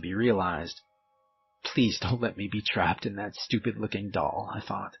going to be realized. Please don't let me be trapped in that stupid-looking doll, I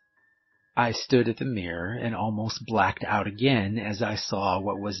thought. I stood at the mirror and almost blacked out again as I saw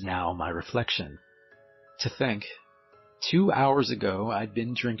what was now my reflection. To think, 2 hours ago I'd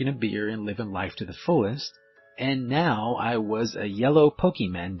been drinking a beer and living life to the fullest, and now I was a yellow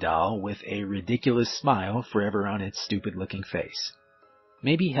Pokemon doll with a ridiculous smile forever on its stupid-looking face.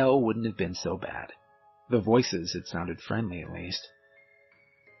 Maybe hell wouldn't have been so bad. The voices had sounded friendly at least.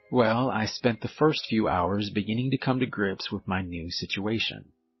 Well, I spent the first few hours beginning to come to grips with my new situation.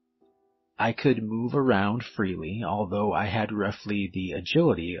 I could move around freely, although I had roughly the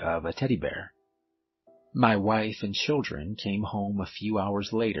agility of a teddy bear. My wife and children came home a few hours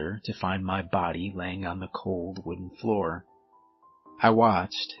later to find my body laying on the cold wooden floor. I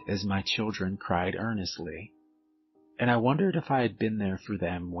watched as my children cried earnestly, and I wondered if I had been there for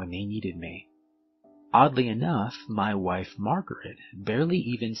them when they needed me. Oddly enough, my wife Margaret barely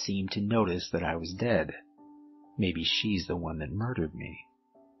even seemed to notice that I was dead. Maybe she's the one that murdered me.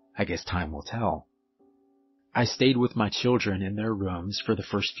 I guess time will tell. I stayed with my children in their rooms for the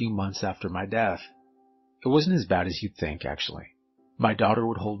first few months after my death. It wasn't as bad as you'd think, actually. My daughter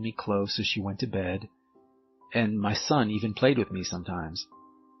would hold me close as she went to bed, and my son even played with me sometimes.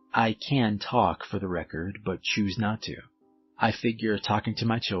 I can talk, for the record, but choose not to. I figure talking to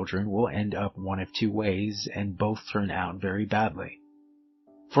my children will end up one of two ways, and both turn out very badly.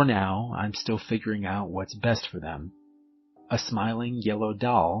 For now, I'm still figuring out what's best for them. A smiling yellow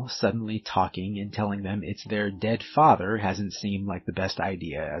doll suddenly talking and telling them it's their dead father hasn't seemed like the best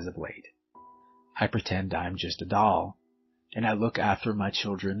idea as of late. I pretend I'm just a doll, and I look after my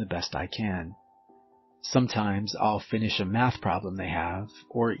children the best I can. Sometimes I'll finish a math problem they have,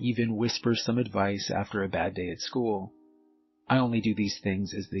 or even whisper some advice after a bad day at school. I only do these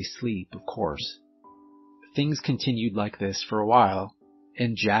things as they sleep, of course. Things continued like this for a while,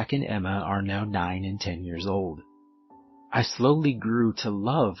 and Jack and Emma are now 9 and 10 years old. I slowly grew to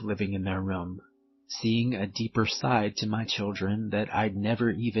love living in their room, seeing a deeper side to my children that I'd never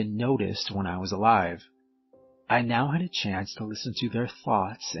even noticed when I was alive. I now had a chance to listen to their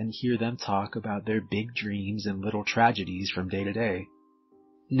thoughts and hear them talk about their big dreams and little tragedies from day to day.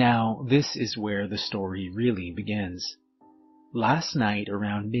 Now, this is where the story really begins. Last night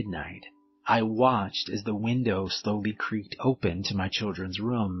around midnight, I watched as the window slowly creaked open to my children's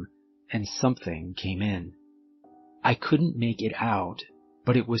room, and something came in. I couldn't make it out,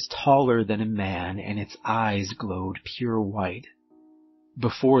 but it was taller than a man and its eyes glowed pure white.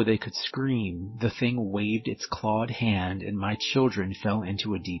 Before they could scream, the thing waved its clawed hand and my children fell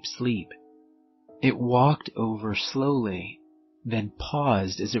into a deep sleep. It walked over slowly, then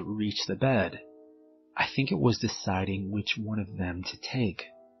paused as it reached the bed. I think it was deciding which one of them to take.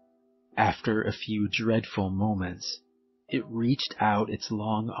 After a few dreadful moments, it reached out its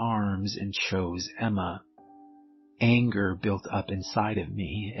long arms and chose Emma. Anger built up inside of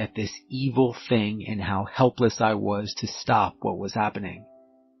me at this evil thing and how helpless I was to stop what was happening.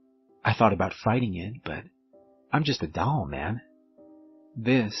 I thought about fighting it, but I'm just a doll, man.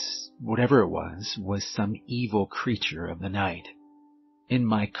 This, whatever it was some evil creature of the night. In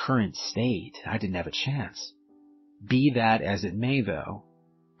my current state, I didn't have a chance. Be that as it may, though,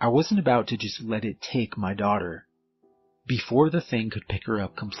 I wasn't about to just let it take my daughter. Before the thing could pick her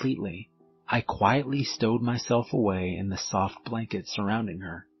up completely, I quietly stowed myself away in the soft blanket surrounding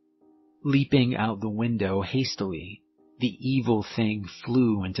her. Leaping out the window hastily, the evil thing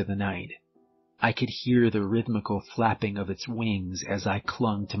flew into the night. I could hear the rhythmical flapping of its wings as I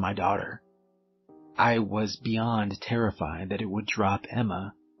clung to my daughter. I was beyond terrified that it would drop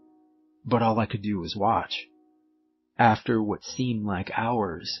Emma, but all I could do was watch. After what seemed like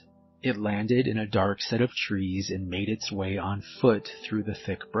hours, it landed in a dark set of trees and made its way on foot through the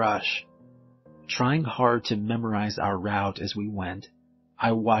thick brush. Trying hard to memorize our route as we went,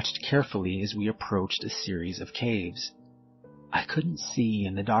 I watched carefully as we approached a series of caves. I couldn't see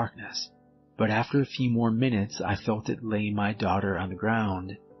in the darkness, but after a few more minutes I felt it lay my daughter on the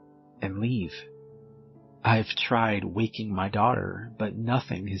ground and leave. I've tried waking my daughter, but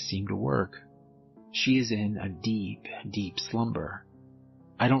nothing has seemed to work. She is in a deep, deep slumber.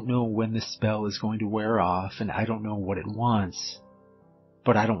 I don't know when the spell is going to wear off, and I don't know what it wants,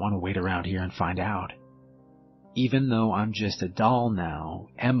 but I don't want to wait around here and find out. Even though I'm just a doll now,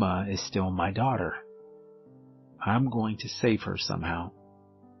 Emma is still my daughter. I'm going to save her somehow.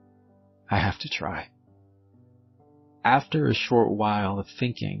 I have to try. After a short while of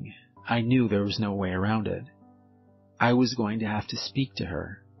thinking, I knew there was no way around it. I was going to have to speak to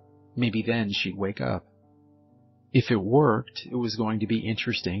her. Maybe then she'd wake up. If it worked, it was going to be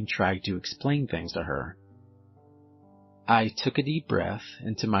interesting trying to explain things to her. I took a deep breath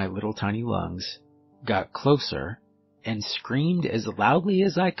into my little tiny lungs, got closer, and screamed as loudly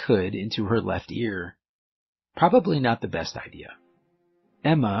as I could into her left ear. Probably not the best idea.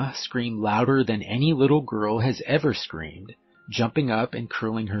 Emma screamed louder than any little girl has ever screamed, jumping up and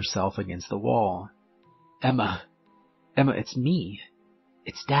curling herself against the wall. Emma, it's me.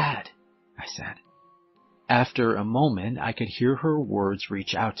 It's Dad, I said. After a moment, I could hear her words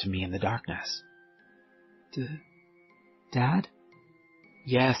reach out to me in the darkness. Dad?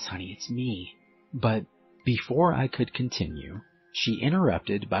 Yes, honey, it's me. But before I could continue, she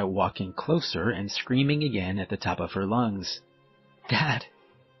interrupted by walking closer and screaming again at the top of her lungs. Dad,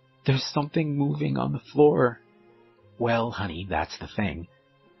 there's something moving on the floor. Well, honey, that's the thing.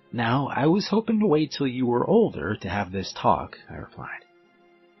 Now, I was hoping to wait till you were older to have this talk, I replied.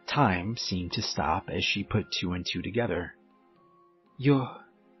 Time seemed to stop as she put two and two together. You're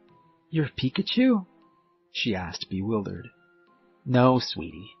Pikachu? She asked, bewildered. No,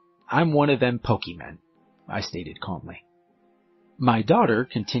 sweetie. I'm one of them Pokémon, I stated calmly. My daughter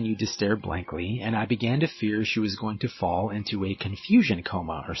continued to stare blankly, and I began to fear she was going to fall into a confusion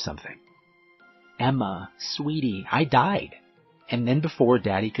coma or something. Emma, sweetie, I died. And then before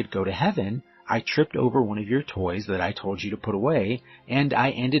Daddy could go to heaven, I tripped over one of your toys that I told you to put away, and I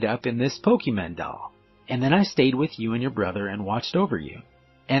ended up in this Pokemon doll. And then I stayed with you and your brother and watched over you.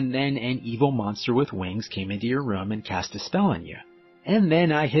 And then an evil monster with wings came into your room and cast a spell on you. And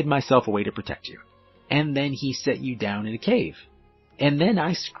then I hid myself away to protect you. And then he set you down in a cave. And then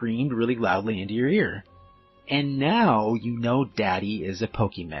I screamed really loudly into your ear. And now you know Daddy is a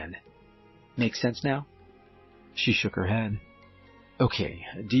Pokemon. Make sense now? She shook her head. Okay,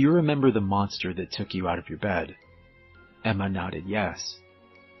 do you remember the monster that took you out of your bed? Emma nodded yes.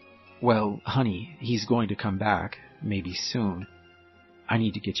 Well, honey, he's going to come back, maybe soon. I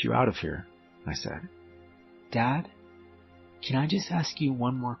need to get you out of here, I said. Dad, can I just ask you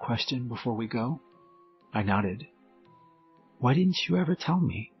one more question before we go? I nodded. Why didn't you ever tell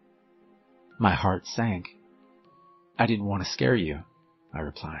me? My heart sank. I didn't want to scare you, I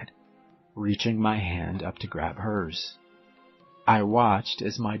replied, reaching my hand up to grab hers. I watched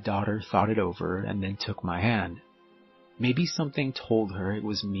as my daughter thought it over and then took my hand. Maybe something told her it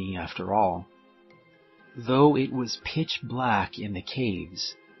was me after all. Though it was pitch black in the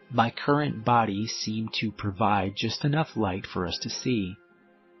caves, my current body seemed to provide just enough light for us to see.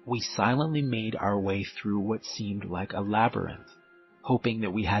 We silently made our way through what seemed like a labyrinth, hoping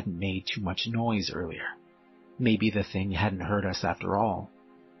that we hadn't made too much noise earlier. Maybe the thing hadn't hurt us after all.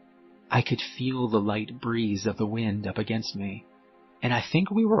 I could feel the light breeze of the wind up against me, and I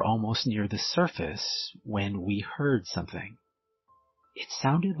think we were almost near the surface when we heard something. It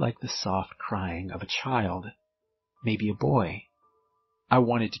sounded like the soft crying of a child, maybe a boy. I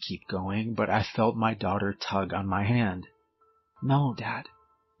wanted to keep going, but I felt my daughter tug on my hand. No, Dad.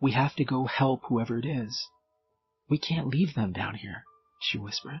 We have to go help whoever it is. We can't leave them down here, she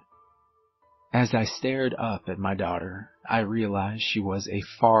whispered. As I stared up at my daughter, I realized she was a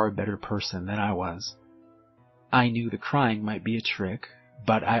far better person than I was. I knew the crying might be a trick,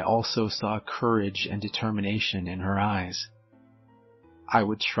 but I also saw courage and determination in her eyes. I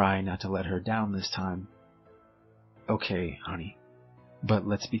would try not to let her down this time. Okay, honey, but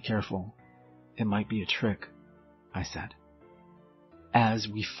let's be careful. It might be a trick, I said. As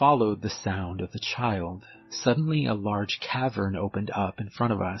we followed the sound of the child, suddenly a large cavern opened up in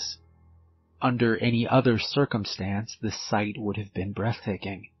front of us. Under any other circumstance, the sight would have been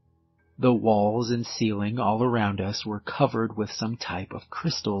breathtaking. The walls and ceiling all around us were covered with some type of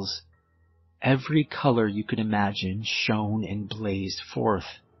crystals. Every color you could imagine shone and blazed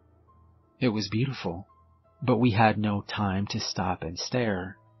forth. It was beautiful, but we had no time to stop and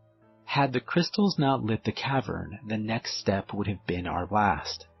stare. Had the crystals not lit the cavern, the next step would have been our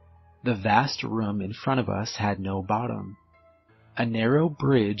last. The vast room in front of us had no bottom. A narrow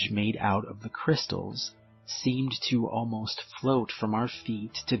bridge made out of the crystals seemed to almost float from our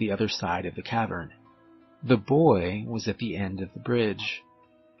feet to the other side of the cavern. The boy was at the end of the bridge.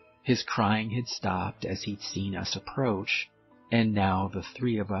 His crying had stopped as he'd seen us approach, and now the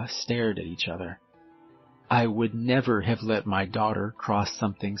three of us stared at each other. I would never have let my daughter cross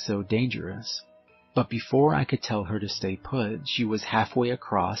something so dangerous, but before I could tell her to stay put, she was halfway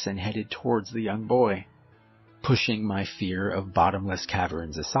across and headed towards the young boy. Pushing my fear of bottomless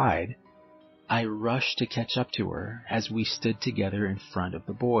caverns aside, I rushed to catch up to her as we stood together in front of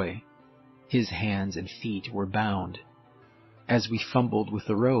the boy. His hands and feet were bound. As we fumbled with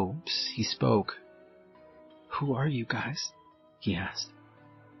the robes, he spoke. "Who are you guys?" he asked.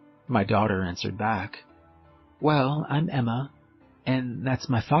 My daughter answered back. Well, I'm Emma, and that's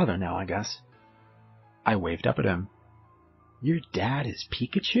my father now, I guess. I waved up at him. Your dad is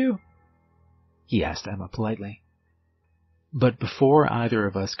Pikachu? He asked Emma politely. But before either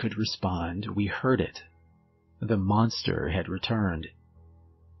of us could respond, we heard it. The monster had returned.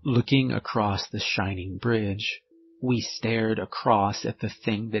 Looking across the shining bridge, we stared across at the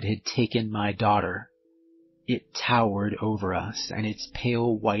thing that had taken my daughter. It towered over us, and its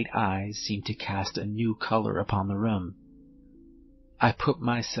pale white eyes seemed to cast a new color upon the room. I put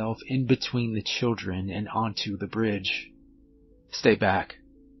myself in between the children and onto the bridge. Stay back.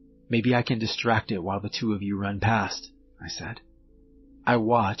 Maybe I can distract it while the two of you run past, I said. I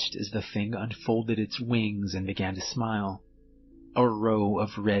watched as the thing unfolded its wings and began to smile. A row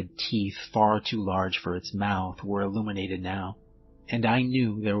of red teeth, far too large for its mouth, were illuminated now, and I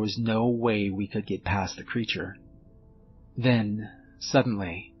knew there was no way we could get past the creature. Then,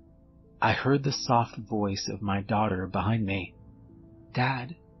 suddenly, I heard the soft voice of my daughter behind me.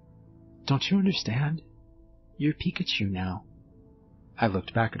 Dad, don't you understand? You're Pikachu now. I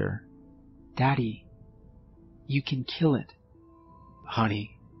looked back at her. Daddy, you can kill it.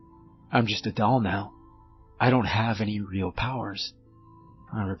 Honey, I'm just a doll now. I don't have any real powers,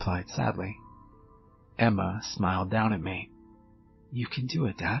 I replied sadly. Emma smiled down at me. You can do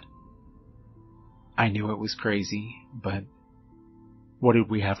it, Dad. I knew it was crazy, but what did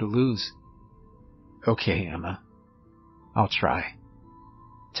we have to lose? Okay, Emma, I'll try.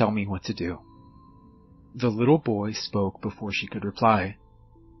 Tell me what to do. The little boy spoke before she could reply.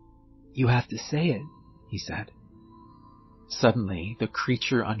 You have to say it, he said. Suddenly, the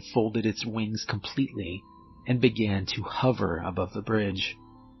creature unfolded its wings completely and began to hover above the bridge.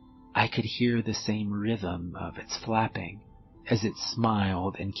 I could hear the same rhythm of its flapping as it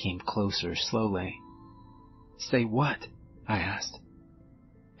smiled and came closer slowly. Say what? I asked.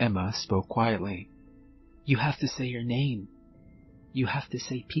 Emma spoke quietly. You have to say your name. You have to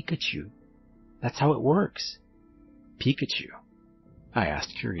say Pikachu. That's how it works. Pikachu? I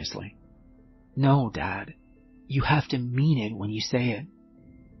asked curiously. No, Dad. You have to mean it when you say it.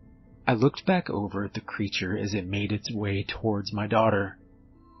 I looked back over at the creature as it made its way towards my daughter.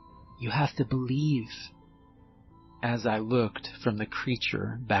 You have to believe. As I looked from the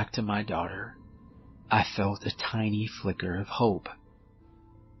creature back to my daughter, I felt a tiny flicker of hope.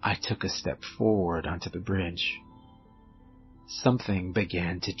 I took a step forward onto the bridge. Something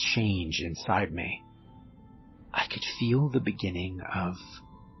began to change inside me. I could feel the beginning of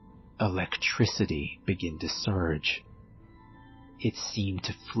electricity begin to surge. It seemed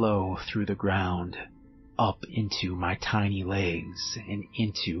to flow through the ground, up into my tiny legs and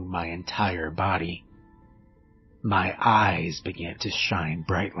into my entire body. My eyes began to shine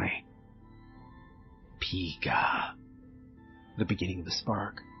brightly. Pika. The beginning of a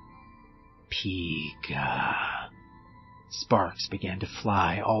spark. Pika. Sparks began to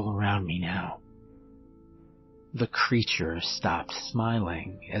fly all around me now. The creature stopped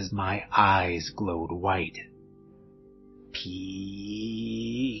smiling as my eyes glowed white. Pikachu!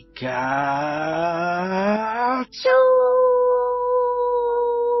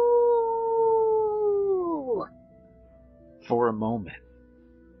 For a moment,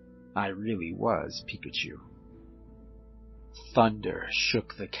 I really was Pikachu. Thunder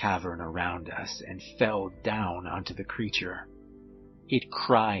shook the cavern around us and fell down onto the creature. It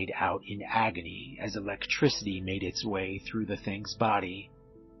cried out in agony as electricity made its way through the thing's body,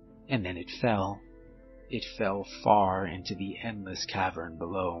 and then it fell. It fell far into the endless cavern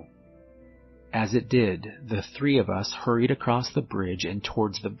below. As it did, the three of us hurried across the bridge and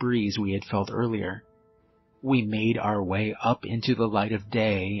towards the breeze we had felt earlier. We made our way up into the light of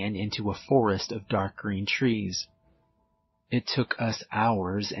day and into a forest of dark green trees. It took us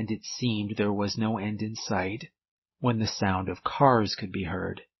hours, and it seemed there was no end in sight, when the sound of cars could be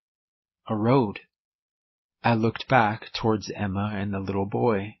heard. A road. I looked back towards Emma and the little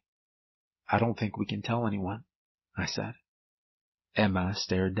boy. I don't think we can tell anyone, I said. Emma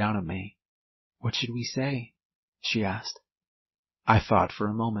stared down at me. What should we say? She asked. I thought for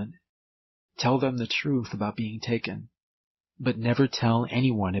a moment. Tell them the truth about being taken, but never tell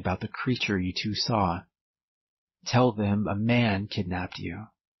anyone about the creature you two saw. Tell them a man kidnapped you,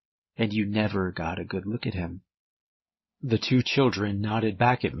 and you never got a good look at him. The two children nodded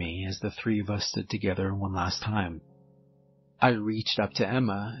back at me as the three of us stood together one last time. I reached up to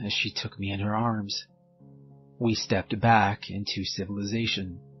Emma as she took me in her arms. We stepped back into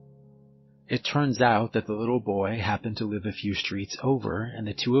civilization. It turns out that the little boy happened to live a few streets over, and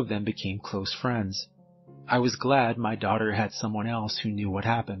the two of them became close friends. I was glad my daughter had someone else who knew what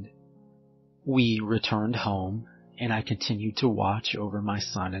happened. We returned home, and I continued to watch over my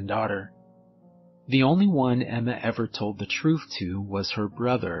son and daughter. The only one Emma ever told the truth to was her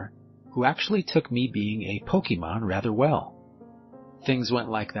brother, who actually took me being a Pokemon rather well. Things went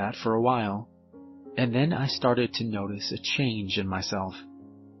like that for a while, and then I started to notice a change in myself.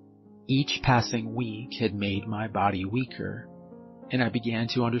 Each passing week had made my body weaker, and I began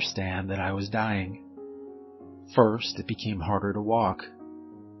to understand that I was dying. First, it became harder to walk.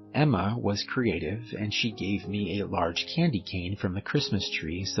 Emma was creative, and she gave me a large candy cane from the Christmas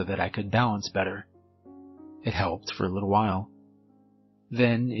tree so that I could balance better. It helped for a little while.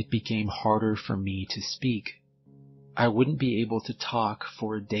 Then it became harder for me to speak. I wouldn't be able to talk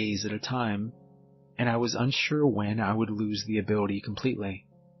for days at a time, and I was unsure when I would lose the ability completely.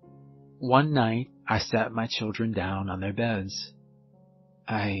 One night, I sat my children down on their beds.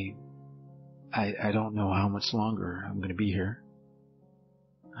 I don't know how much longer I'm going to be here.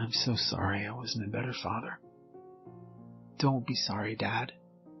 I'm so sorry I wasn't a better father. Don't be sorry, Dad.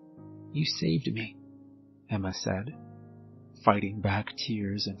 You saved me, Emma said, fighting back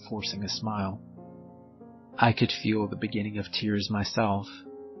tears and forcing a smile. I could feel the beginning of tears myself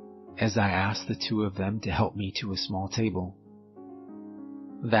as I asked the two of them to help me to a small table.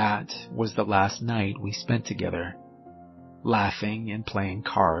 That was the last night we spent together, laughing and playing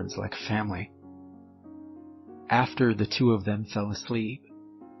cards like a family. After the two of them fell asleep,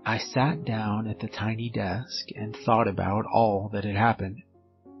 I sat down at the tiny desk and thought about all that had happened.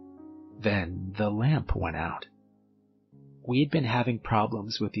 Then the lamp went out. We had been having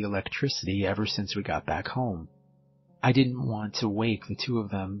problems with the electricity ever since we got back home. I didn't want to wake the two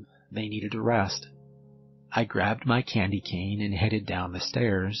of them. They needed to rest. I grabbed my candy cane and headed down the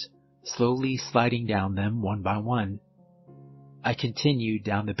stairs, slowly sliding down them one by one. I continued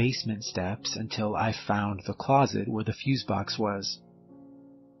down the basement steps until I found the closet where the fuse box was.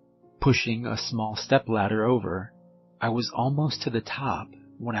 Pushing a small stepladder over, I was almost to the top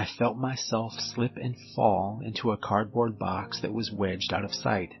when I felt myself slip and fall into a cardboard box that was wedged out of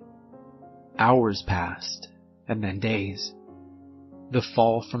sight. Hours passed, and then days. The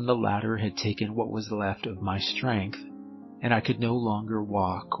fall from the ladder had taken what was left of my strength, and I could no longer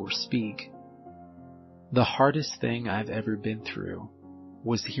walk or speak. The hardest thing I've ever been through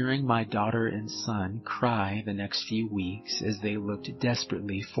was hearing my daughter and son cry the next few weeks as they looked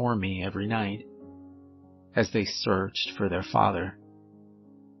desperately for me every night, as they searched for their father.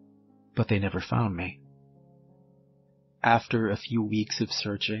 But they never found me. After a few weeks of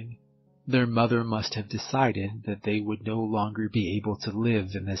searching, their mother must have decided that they would no longer be able to live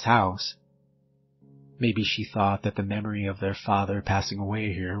in this house. Maybe she thought that the memory of their father passing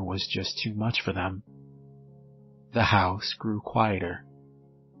away here was just too much for them. The house grew quieter.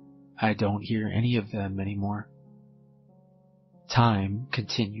 I don't hear any of them anymore. Time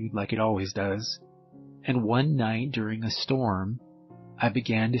continued like it always does, and one night during a storm, I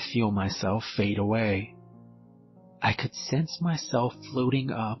began to feel myself fade away. I could sense myself floating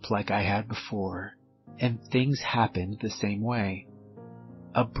up like I had before, and things happened the same way.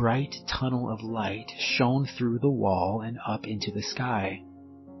 A bright tunnel of light shone through the wall and up into the sky,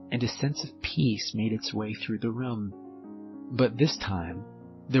 and a sense of peace made its way through the room. But this time,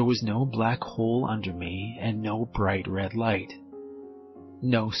 there was no black hole under me and no bright red light.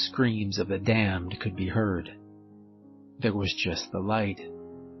 No screams of the damned could be heard. There was just the light.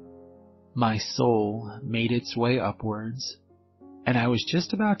 My soul made its way upwards, and I was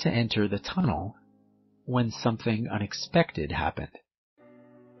just about to enter the tunnel when something unexpected happened.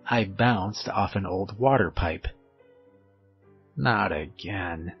 I bounced off an old water pipe. Not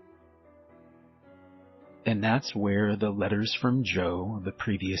again. And that's where the letters from Joe, the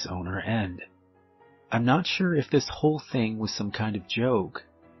previous owner, end. I'm not sure if this whole thing was some kind of joke,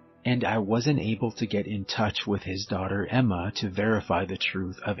 and I wasn't able to get in touch with his daughter Emma to verify the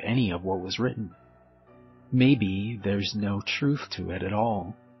truth of any of what was written. Maybe there's no truth to it at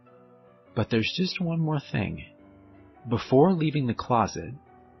all. But there's just one more thing. Before leaving the closet,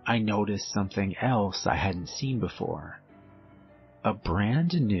 I noticed something else I hadn't seen before. A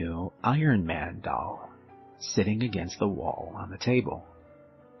brand new Iron Man doll sitting against the wall on the table.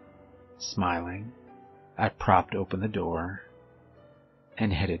 Smiling, I propped open the door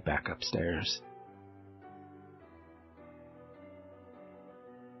and headed back upstairs.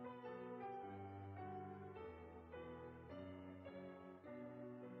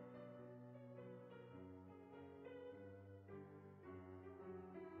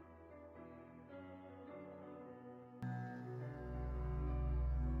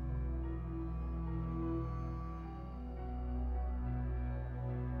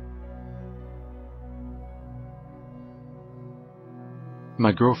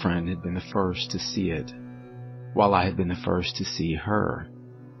 My girlfriend had been the first to see it, while I had been the first to see her.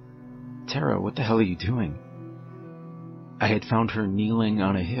 Tara, what the hell are you doing? I had found her kneeling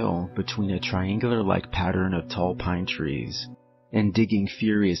on a hill between a triangular-like pattern of tall pine trees and digging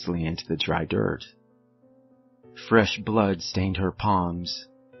furiously into the dry dirt. Fresh blood stained her palms,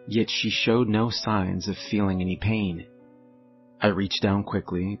 yet she showed no signs of feeling any pain. I reached down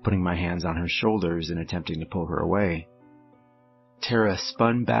quickly, putting my hands on her shoulders and attempting to pull her away. Tara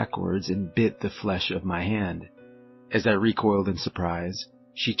spun backwards and bit the flesh of my hand. As I recoiled in surprise,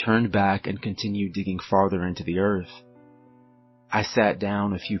 she turned back and continued digging farther into the earth. I sat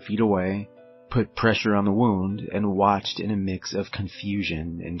down a few feet away, put pressure on the wound, and watched in a mix of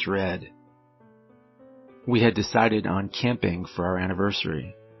confusion and dread. We had decided on camping for our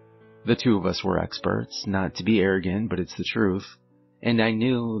anniversary. The two of us were experts, not to be arrogant, but it's the truth, and I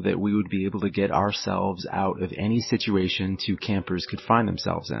knew that we would be able to get ourselves out of any situation two campers could find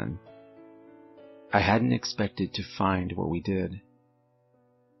themselves in. I hadn't expected to find what we did.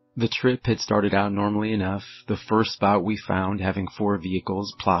 The trip had started out normally enough, the first spot we found having 4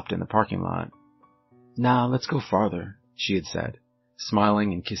 vehicles plopped in the parking lot. "Nah, let's go farther," she had said,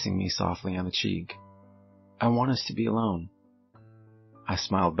 smiling and kissing me softly on the cheek. "I want us to be alone." I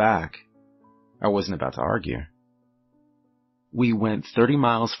smiled back. I wasn't about to argue. We went 30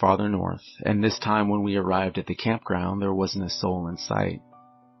 miles farther north, and this time when we arrived at the campground, there wasn't a soul in sight.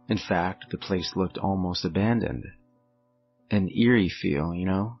 In fact, the place looked almost abandoned. An eerie feel, you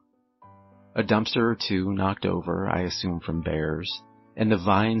know? A dumpster or two knocked over, I assume from bears, and the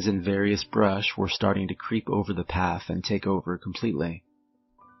vines and various brush were starting to creep over the path and take over completely.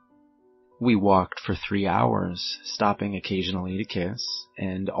 We walked for 3 hours, stopping occasionally to kiss,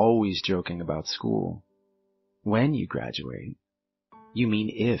 and always joking about school. "When you graduate." "You mean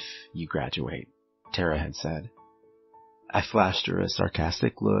if you graduate," Tara had said. I flashed her a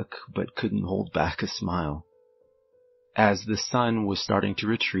sarcastic look, but couldn't hold back a smile. As the sun was starting to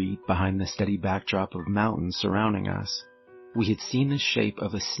retreat behind the steady backdrop of mountains surrounding us, we had seen the shape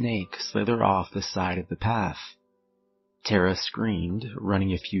of a snake slither off the side of the path. Tara screamed,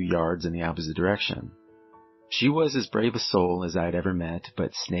 running a few yards in the opposite direction. She was as brave a soul as I had ever met,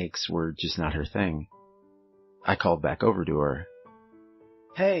 but snakes were just not her thing. I called back over to her.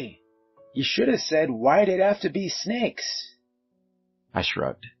 "Hey, you should have said, why'd it have to be snakes?" I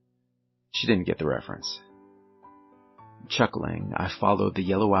shrugged. She didn't get the reference. Chuckling, I followed the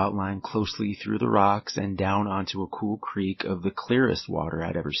yellow outline closely through the rocks and down onto a cool creek of the clearest water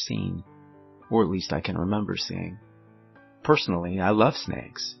I'd ever seen, or at least I can remember seeing. Personally, I love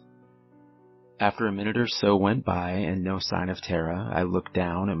snakes. After a minute or so went by and no sign of Tara, I looked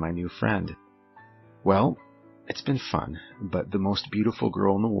down at my new friend. "Well, it's been fun, but the most beautiful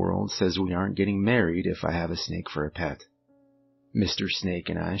girl in the world says we aren't getting married if I have a snake for a pet." Mr. Snake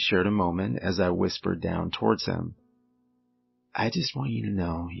and I shared a moment as I whispered down towards him. "I just want you to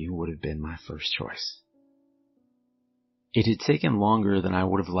know you would have been my first choice." It had taken longer than I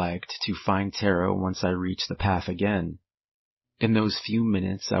would have liked to find Tara once I reached the path again. In those few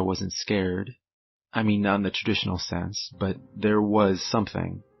minutes I wasn't scared. I mean, not in the traditional sense, but there was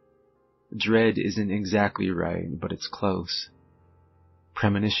something. Dread isn't exactly right, but it's close.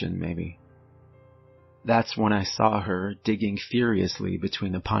 Premonition, maybe. That's when I saw her digging furiously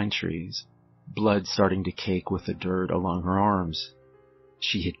between the pine trees, blood starting to cake with the dirt along her arms.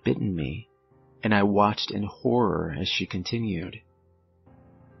 She had bitten me, and I watched in horror as she continued.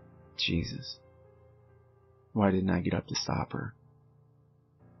 Jesus. Why didn't I get up to stop her?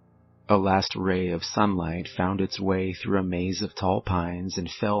 A last ray of sunlight found its way through a maze of tall pines and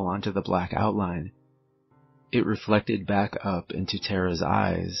fell onto the black outline. It reflected back up into Tara's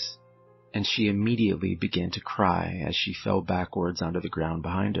eyes, and she immediately began to cry as she fell backwards onto the ground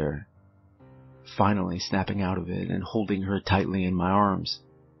behind her. Finally snapping out of it and holding her tightly in my arms,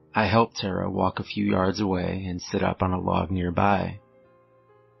 I helped Tara walk a few yards away and sit up on a log nearby,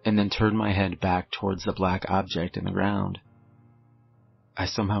 and then turned my head back towards the black object in the ground. I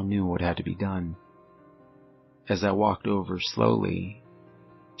somehow knew what had to be done. As I walked over slowly,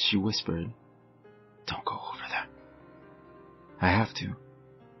 she whispered, "Don't go over there." "I have to,"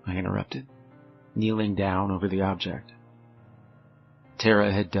 I interrupted, kneeling down over the object.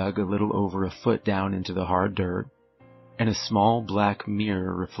 Tara had dug a little over a foot down into the hard dirt, and a small black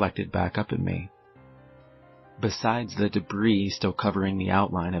mirror reflected back up at me. Besides the debris still covering the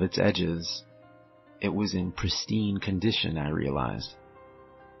outline of its edges, it was in pristine condition, I realized.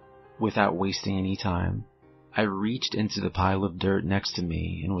 Without wasting any time, I reached into the pile of dirt next to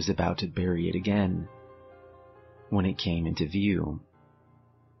me and was about to bury it again, when it came into view.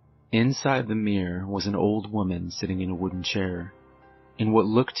 Inside the mirror was an old woman sitting in a wooden chair, in what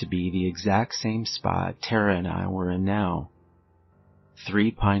looked to be the exact same spot Tara and I were in now.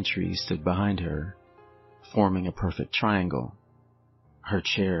 3 pine trees stood behind her, forming a perfect triangle. Her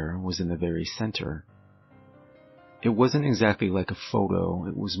chair was in the very center. It wasn't exactly like a photo,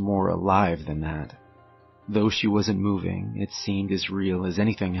 it was more alive than that. Though she wasn't moving, it seemed as real as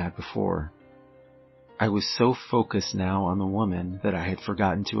anything had before. I was so focused now on the woman that I had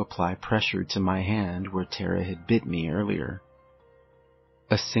forgotten to apply pressure to my hand where Tara had bit me earlier.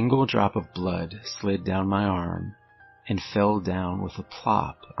 A single drop of blood slid down my arm and fell down with a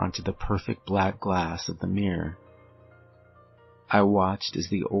plop onto the perfect black glass of the mirror. I watched as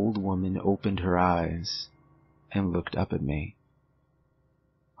the old woman opened her eyes and looked up at me.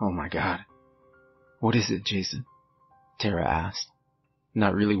 "Oh my God. What is it, Jason?" Tara asked,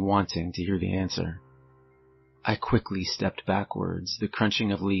 not really wanting to hear the answer. I quickly stepped backwards, the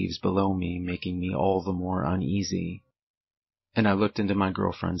crunching of leaves below me making me all the more uneasy, and I looked into my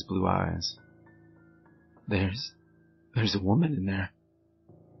girlfriend's blue eyes. There's a woman in there.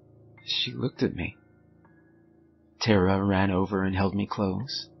 She looked at me. Tara ran over and held me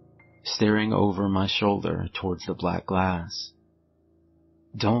close, staring over my shoulder towards the black glass.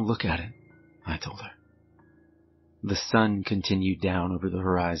 "Don't look at it," I told her. The sun continued down over the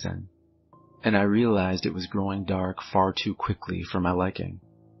horizon, and I realized it was growing dark far too quickly for my liking.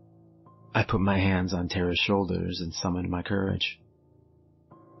 I put my hands on Tara's shoulders and summoned my courage.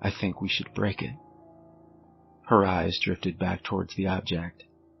 "I think we should break it." Her eyes drifted back towards the object,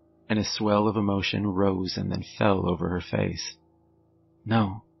 and a swell of emotion rose and then fell over her face.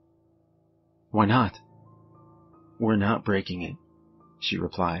 "No." "Why not?" "We're not breaking it," she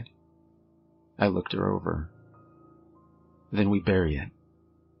replied. I looked her over. "Then we bury it."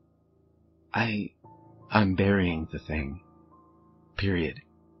 I'm burying the thing. Period.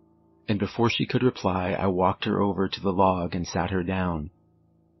 And before she could reply, I walked her over to the log and sat her down.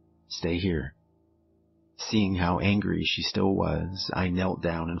 "Stay here." Seeing how angry she still was, I knelt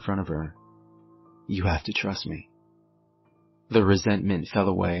down in front of her. "You have to trust me." The resentment fell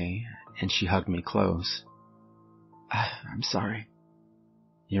away, and she hugged me close. "I'm sorry."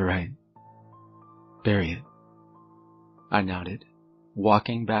 "You're right. Bury it." I nodded,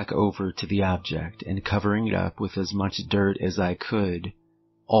 walking back over to the object and covering it up with as much dirt as I could,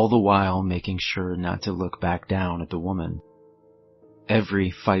 all the while making sure not to look back down at the woman. Every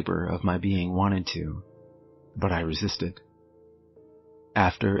fiber of my being wanted to, but I resisted.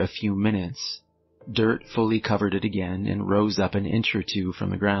 After a few minutes, dirt fully covered it again and rose up an inch or two from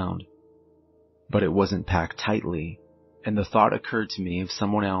the ground. But it wasn't packed tightly, and the thought occurred to me of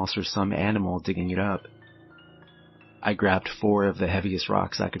someone else or some animal digging it up. I grabbed 4 of the heaviest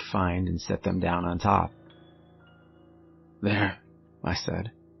rocks I could find and set them down on top. "There," I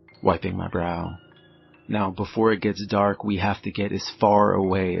said, wiping my brow. "Now, before it gets dark, we have to get as far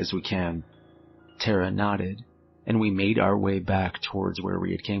away as we can." Tara nodded, and we made our way back towards where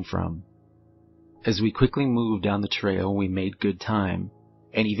we had came from. As we quickly moved down the trail, we made good time,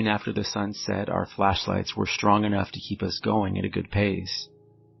 and even after the sun set, our flashlights were strong enough to keep us going at a good pace.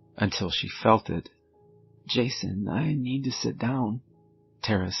 Until she felt it. "Jason, I need to sit down,"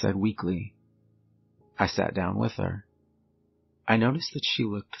 Tara said weakly. I sat down with her. I noticed that she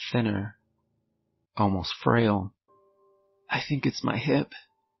looked thinner, almost frail. "I think it's my hip.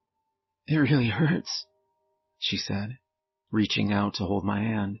 It really hurts," she said, reaching out to hold my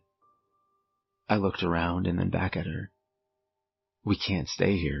hand. I looked around and then back at her. "We can't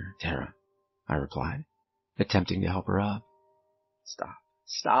stay here, Tara," I replied, attempting to help her up.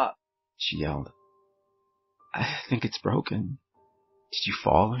 Stop, she yelled. "I think it's broken. Did you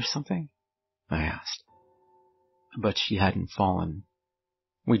fall or something?" I asked. But she hadn't fallen.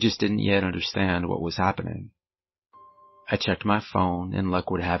 We just didn't yet understand what was happening. I checked my phone, and luck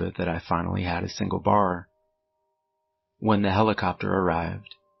would have it that I finally had a single bar. When the helicopter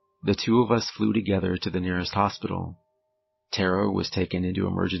arrived, the 2 of us flew together to the nearest hospital. Tara was taken into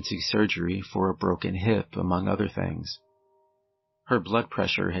emergency surgery for a broken hip, among other things. Her blood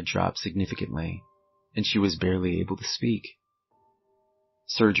pressure had dropped significantly, and she was barely able to speak.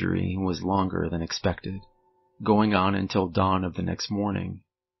 Surgery was longer than expected, going on until dawn of the next morning.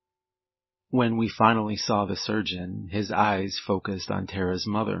 When we finally saw the surgeon, his eyes focused on Tara's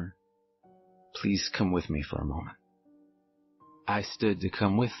mother. "Please come with me for a moment." I stood to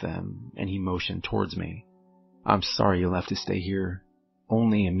come with them, and he motioned towards me. "I'm sorry you'll have to stay here.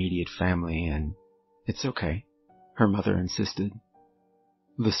 Only immediate family, and it's okay," her mother insisted.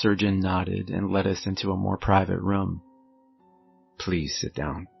 The surgeon nodded and led us into a more private room. "Please sit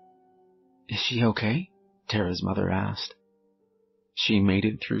down." "Is she okay?" Tara's mother asked. "She made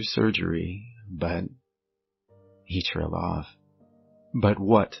it through surgery, but..." He trailed off. "But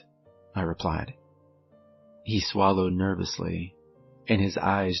what?" I replied. He swallowed nervously, and his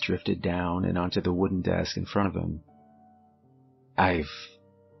eyes drifted down and onto the wooden desk in front of him.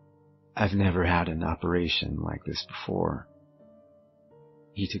 I've never had an operation like this before.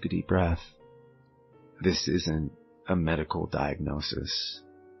 He took a deep breath. This isn't a medical diagnosis,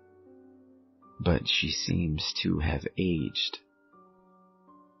 but she seems to have aged.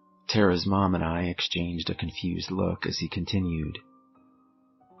 Tara's mom and I exchanged a confused look as he continued.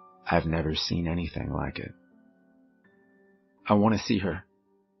 I've never seen anything like it. I want to see her.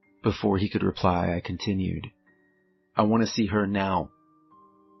 Before he could reply, I continued. I want to see her now.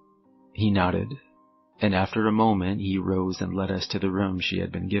 He nodded, and after a moment he rose and led us to the room she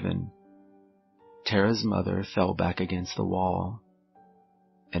had been given. Tara's mother fell back against the wall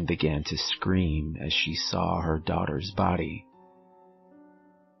and began to scream as she saw her daughter's body.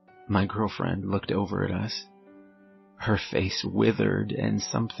 My girlfriend looked over at us, her face withered and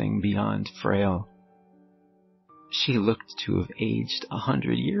something beyond frail. She looked to have aged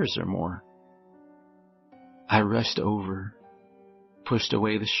 100 years or more. I rushed over, pushed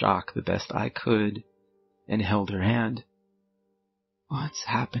away the shock the best I could, and held her hand. What's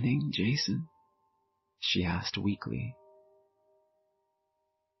happening, Jason? She asked weakly.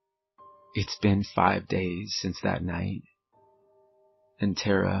 It's been 5 days since that night, and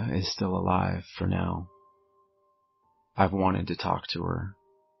Tara is still alive for now. I've wanted to talk to her.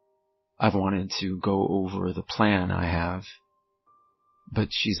 I've wanted to go over the plan I have, but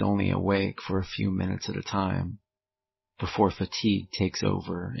she's only awake for a few minutes at a time, before fatigue takes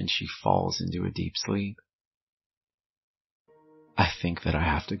over and she falls into a deep sleep. I think that I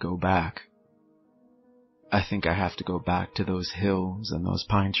have to go back. I think I have to go back to those hills and those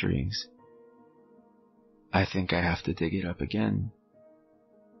pine trees. I think I have to dig it up again.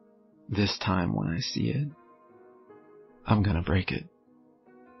 This time when I see it, I'm gonna break it.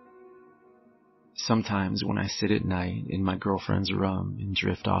 Sometimes when I sit at night in my girlfriend's room and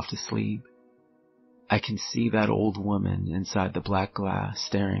drift off to sleep, I can see that old woman inside the black glass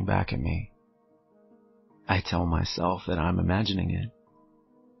staring back at me. I tell myself that I'm imagining it.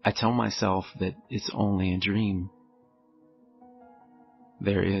 I tell myself that it's only a dream.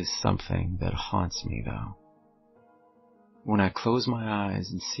 There is something that haunts me, though. When I close my eyes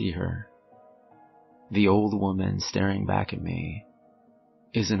and see her, the old woman staring back at me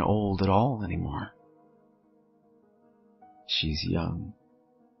isn't old at all anymore. She's young.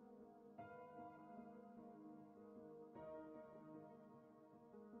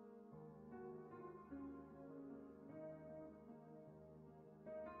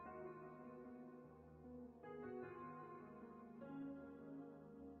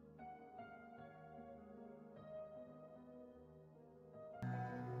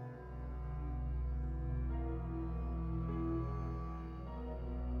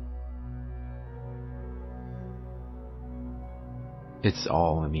 It's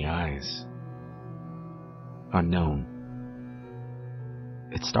all in the eyes. Unknown.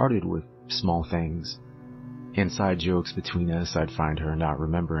 It started with small things. Inside jokes between us I'd find her not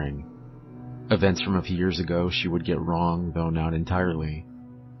remembering. Events from a few years ago she would get wrong, though not entirely.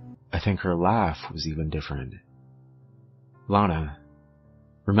 I think her laugh was even different. Lana,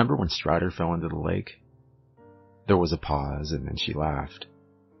 remember when Strider fell into the lake? There was a pause and then she laughed.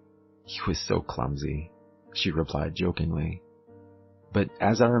 He was so clumsy, she replied jokingly. But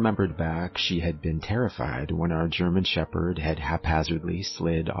as I remembered back, she had been terrified when our German Shepherd had haphazardly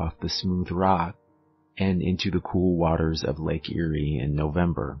slid off the smooth rock and into the cool waters of Lake Erie in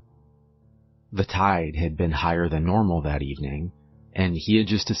November. The tide had been higher than normal that evening, and he had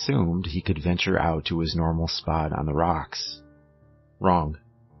just assumed he could venture out to his normal spot on the rocks. Wrong.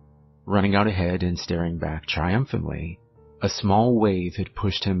 Running out ahead and staring back triumphantly, a small wave had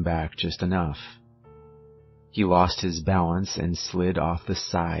pushed him back just enough. He lost his balance and slid off the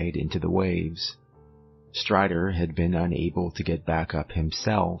side into the waves. Strider had been unable to get back up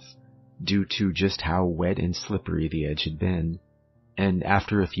himself due to just how wet and slippery the edge had been, and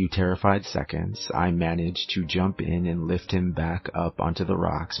after a few terrified seconds, I managed to jump in and lift him back up onto the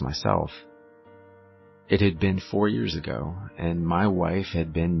rocks myself. It had been 4 years ago, and my wife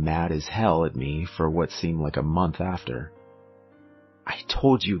had been mad as hell at me for what seemed like a month after. I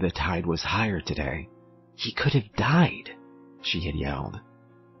told you the tide was higher today. He could have died, she had yelled.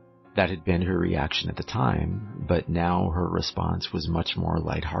 That had been her reaction at the time, but now her response was much more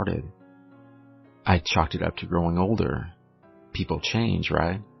lighthearted. I chalked it up to growing older. People change,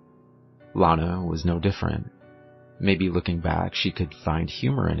 right? Lana was no different. Maybe looking back, she could find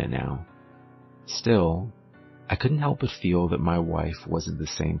humor in it now. Still, I couldn't help but feel that my wife wasn't the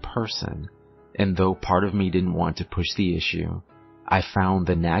same person, and though part of me didn't want to push the issue, I found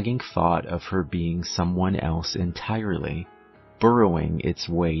the nagging thought of her being someone else entirely burrowing its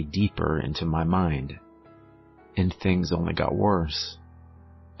way deeper into my mind. And things only got worse.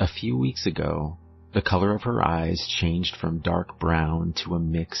 A few weeks ago, the color of her eyes changed from dark brown to a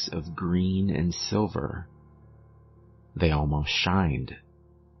mix of green and silver. They almost shined.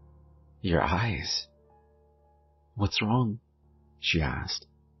 Your eyes? What's wrong? She asked,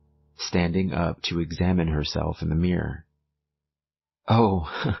 standing up to examine herself in the mirror. Oh,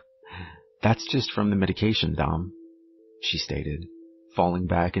 that's just from the medication, Dom, she stated, falling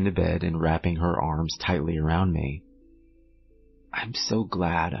back into bed and wrapping her arms tightly around me. I'm so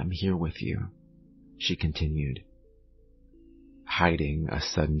glad I'm here with you, she continued. Hiding a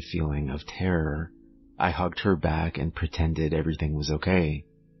sudden feeling of terror, I hugged her back and pretended everything was okay.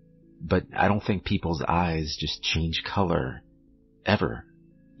 But I don't think people's eyes just change color, ever,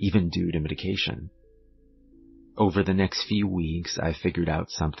 even due to medication. Over the next few weeks, I figured out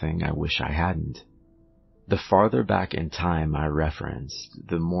something I wish I hadn't. The farther back in time I referenced,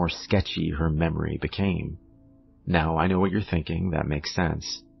 the more sketchy her memory became. Now, I know what you're thinking, that makes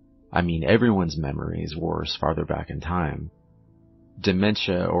sense. I mean, everyone's memory is worse farther back in time.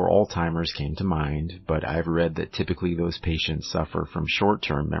 Dementia or Alzheimer's came to mind, but I've read that typically those patients suffer from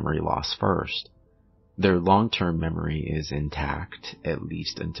short-term memory loss first. Their long-term memory is intact, at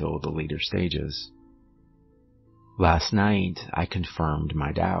least until the later stages. Last night, I confirmed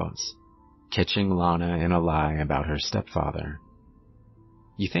my doubts, catching Lana in a lie about her stepfather.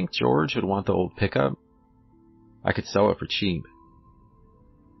 You think George would want the old pickup? I could sell it for cheap.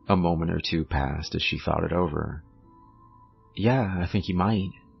 A moment or two passed as she thought it over. Yeah, I think he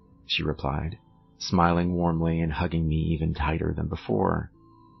might, she replied, smiling warmly and hugging me even tighter than before.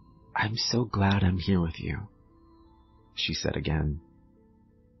 I'm so glad I'm here with you, she said again.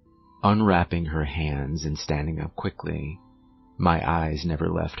 Unwrapping her hands and standing up quickly, my eyes never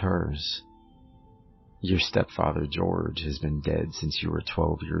left hers. Your stepfather, George, has been dead since you were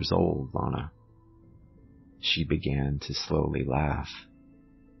 12 years old, Lana. She began to slowly laugh.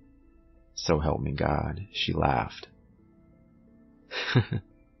 So help me God, she laughed.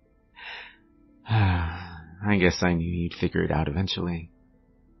 I guess I knew you'd figure it out eventually.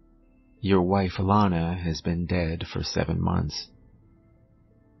 Your wife, Alana, has been dead for 7 months.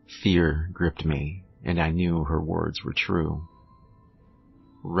 Fear gripped me, and I knew her words were true.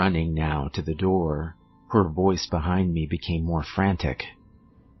 Running now to the door, her voice behind me became more frantic.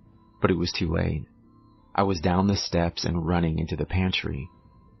 But it was too late. I was down the steps and running into the pantry.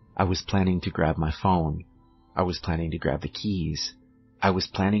 I was planning to grab my phone. I was planning to grab the keys. I was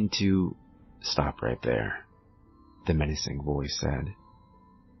planning to... Stop right there, the menacing voice said.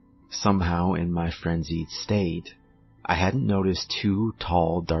 Somehow, in my frenzied state, I hadn't noticed 2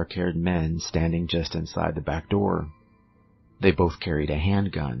 tall, dark-haired men standing just inside the back door. They both carried a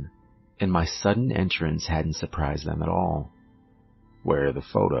handgun, and my sudden entrance hadn't surprised them at all. Where are the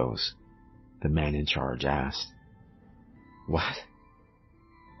photos? The man in charge asked. What?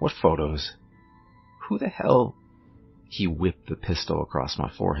 What photos? Who the hell? He whipped the pistol across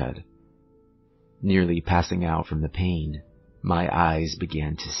my forehead. Nearly passing out from the pain, my eyes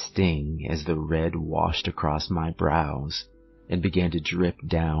began to sting as the red washed across my brows and began to drip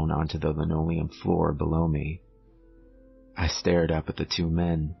down onto the linoleum floor below me. I stared up at the 2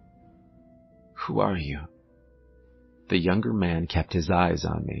 men. Who are you? The younger man kept his eyes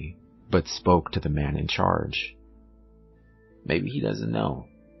on me, but spoke to the man in charge. Maybe he doesn't know.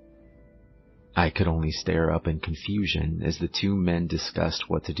 I could only stare up in confusion as the 2 men discussed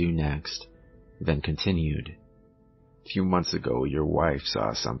what to do next, then continued. A few months ago, your wife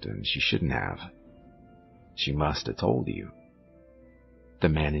saw something she shouldn't have. She must have told you. The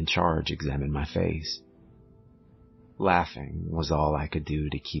man in charge examined my face. Laughing was all I could do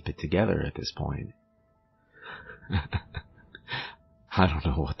to keep it together at this point. I don't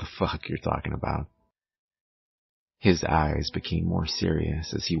know what the fuck you're talking about. His eyes became more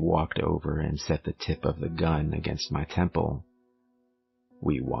serious as he walked over and set the tip of the gun against my temple.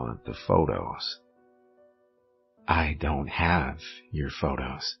 We want the photos. I don't have your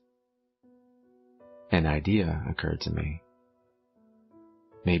photos. An idea occurred to me.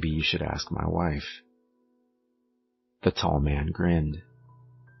 Maybe you should ask my wife. The tall man grinned.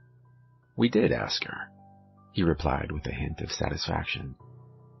 We did ask her, he replied with a hint of satisfaction.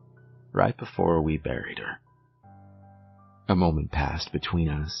 Right before we buried her. A moment passed between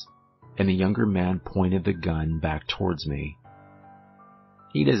us, and the younger man pointed the gun back towards me.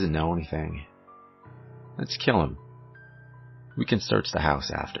 He doesn't know anything. Let's kill him. We can search the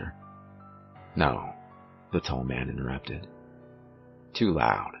house after. No, the tall man interrupted. Too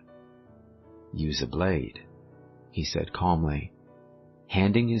loud. Use a blade, he said calmly,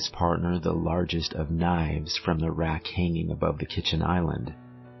 handing his partner the largest of knives from the rack hanging above the kitchen island.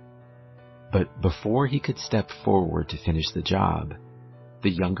 But before he could step forward to finish the job, the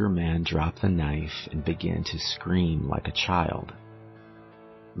younger man dropped the knife and began to scream like a child.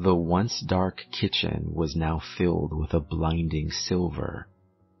 The once dark kitchen was now filled with a blinding silver,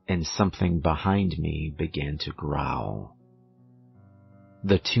 and something behind me began to growl.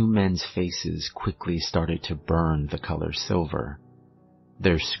 The two men's faces quickly started to burn the color silver,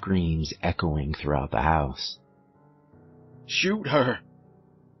 their screams echoing throughout the house. "Shoot her!"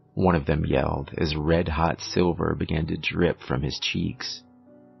 one of them yelled as red-hot silver began to drip from his cheeks.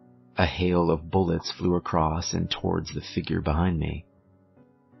 A hail of bullets flew across and towards the figure behind me.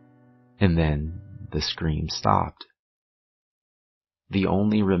 And then the scream stopped. The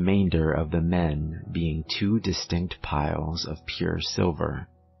only remainder of the men being two distinct piles of pure silver.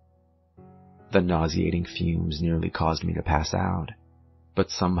 The nauseating fumes nearly caused me to pass out, but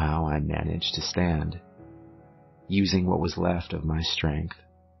somehow I managed to stand. Using what was left of my strength,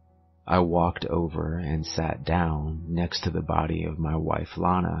 I walked over and sat down next to the body of my wife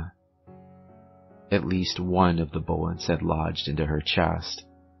Lana. At least one of the bullets had lodged into her chest.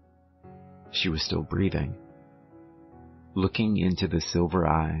 She was still breathing. Looking into the silver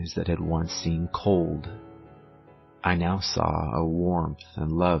eyes that had once seemed cold, I now saw a warmth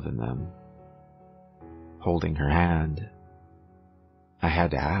and love in them. Holding her hand, I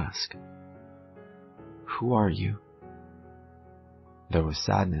had to ask, "Who are you?" There was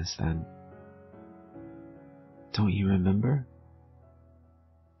sadness then. "Don't you remember?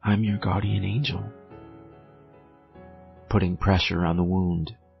 I'm your guardian angel." Putting pressure on the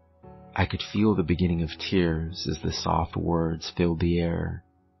wound, I could feel the beginning of tears as the soft words filled the air,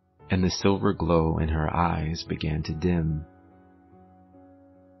 and the silver glow in her eyes began to dim.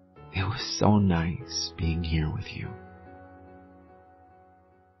 It was so nice being here with you.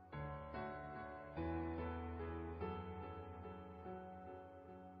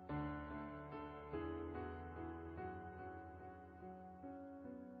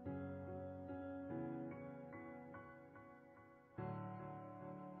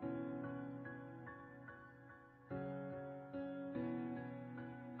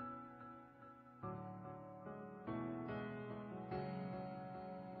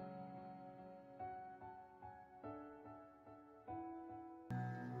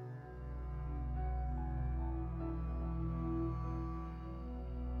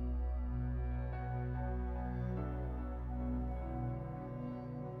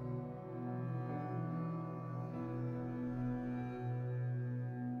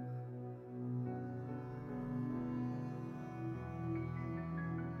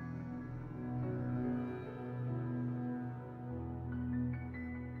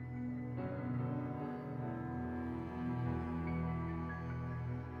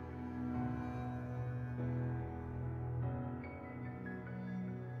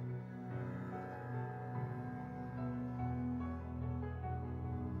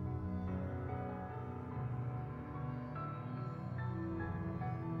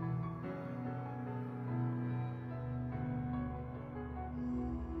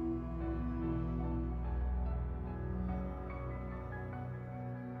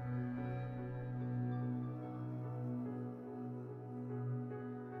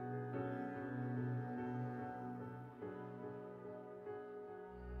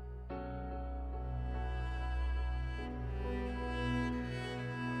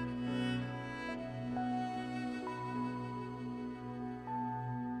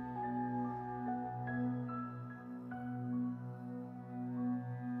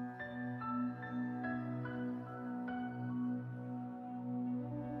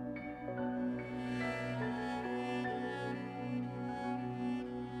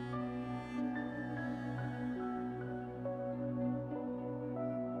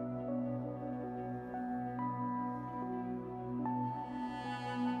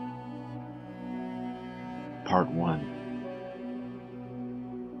 Part 1.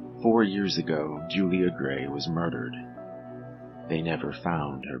 4 years ago, Julia Gray was murdered. They never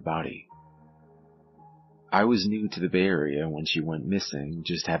found her body. I was new to the Bay Area when she went missing,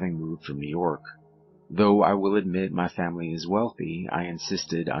 just having moved from New York. Though I will admit my family is wealthy, I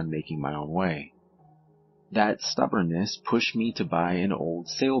insisted on making my own way. That stubbornness pushed me to buy an old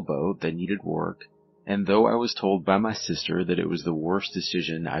sailboat that needed work, and though I was told by my sister that it was the worst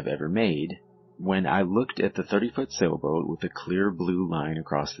decision I've ever made, when I looked at the 30-foot sailboat with a clear blue line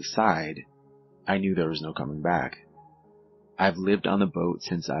across the side, I knew there was no coming back. I've lived on the boat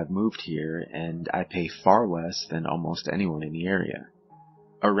since I've moved here, and I pay far less than almost anyone in the area.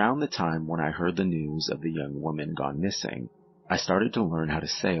 Around the time when I heard the news of the young woman gone missing, I started to learn how to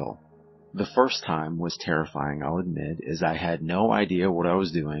sail. The first time was terrifying, I'll admit, as I had no idea what I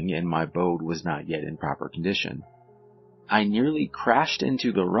was doing and my boat was not yet in proper condition. I nearly crashed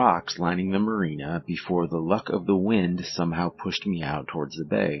into the rocks lining the marina before the luck of the wind somehow pushed me out towards the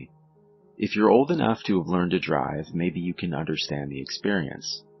bay. If you're old enough to have learned to drive, maybe you can understand the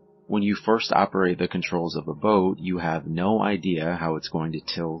experience. When you first operate the controls of a boat, you have no idea how it's going to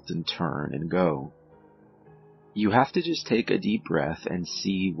tilt and turn and go. You have to just take a deep breath and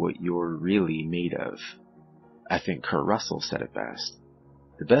see what you're really made of. I think Kurt Russell said it best.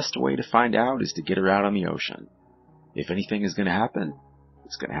 The best way to find out is to get her out on the ocean. If anything is going to happen,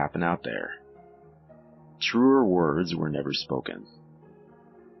 it's going to happen out there. Truer words were never spoken.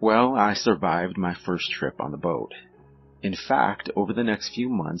 Well, I survived my first trip on the boat. In fact, over the next few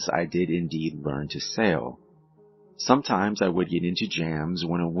months, I did indeed learn to sail. Sometimes I would get into jams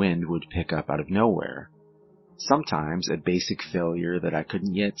when a wind would pick up out of nowhere. Sometimes a basic failure that I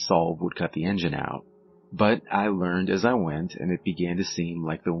couldn't yet solve would cut the engine out. But I learned as I went, and it began to seem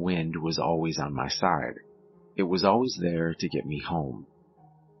like the wind was always on my side. It was always there to get me home.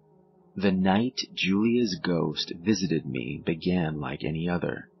 The night Julia's ghost visited me began like any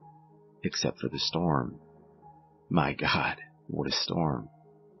other, except for the storm. My God, what a storm.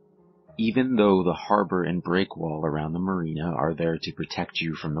 Even though the harbor and breakwall around the marina are there to protect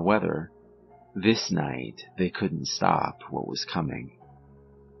you from the weather, this night they couldn't stop what was coming.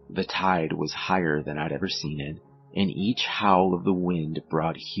 The tide was higher than I'd ever seen it, and each howl of the wind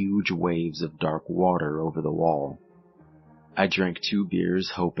brought huge waves of dark water over the wall. I drank 2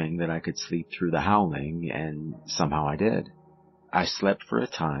 beers hoping that I could sleep through the howling, and somehow I did. I slept for a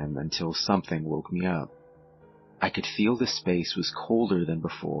time until something woke me up. I could feel the space was colder than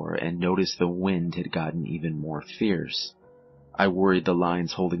before and noticed the wind had gotten even more fierce. I worried the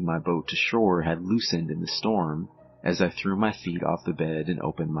lines holding my boat to shore had loosened in the storm as I threw my feet off the bed and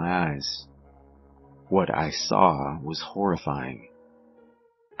opened my eyes. What I saw was horrifying.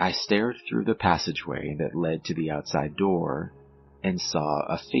 I stared through the passageway that led to the outside door and saw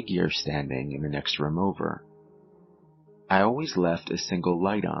a figure standing in the next room over. I always left a single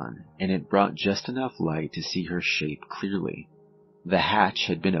light on, and it brought just enough light to see her shape clearly. The hatch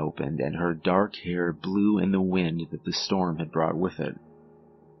had been opened, and her dark hair blew in the wind that the storm had brought with it.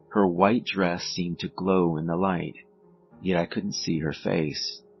 Her white dress seemed to glow in the light, yet I couldn't see her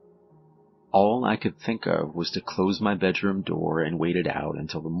face. All I could think of was to close my bedroom door and wait it out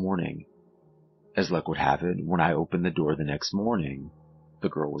until the morning. As luck would have it, when I opened the door the next morning, the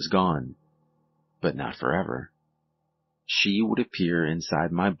girl was gone. But not forever. She would appear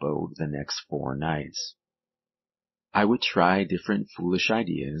inside my boat the next 4 nights. I would try different foolish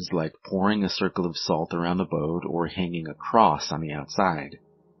ideas, like pouring a circle of salt around the boat or hanging a cross on the outside.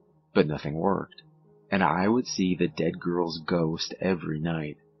 But nothing worked, and I would see the dead girl's ghost every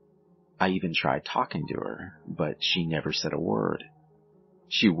night. I even tried talking to her, but she never said a word.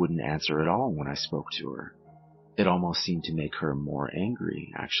 She wouldn't answer at all when I spoke to her. It almost seemed to make her more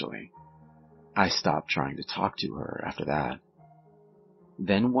angry, actually. I stopped trying to talk to her after that.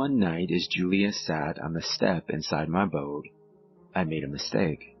 Then one night, as Julia sat on the step inside my boat, I made a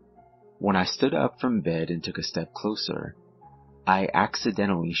mistake. When I stood up from bed and took a step closer, I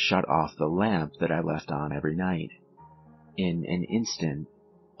accidentally shut off the lamp that I left on every night. In an instant,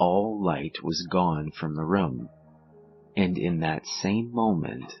 all light was gone from the room, and in that same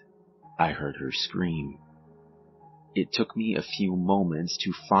moment, I heard her scream. It took me a few moments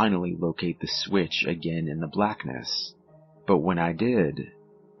to finally locate the switch again in the blackness, but when I did,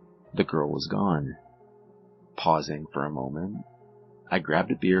 the girl was gone. Pausing for a moment, I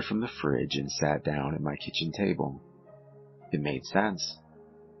grabbed a beer from the fridge and sat down at my kitchen table. It made sense.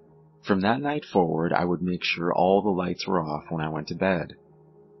 From that night forward, I would make sure all the lights were off when I went to bed.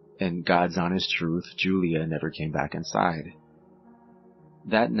 And God's honest truth, Julia never came back inside.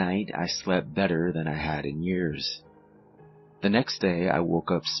 That night, I slept better than I had in years. The next day, I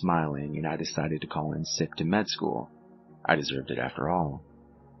woke up smiling and I decided to call in sick to med school. I deserved it after all.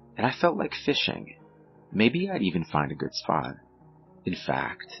 And I felt like fishing. Maybe I'd even find a good spot. In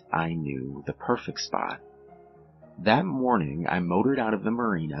fact, I knew the perfect spot. That morning, I motored out of the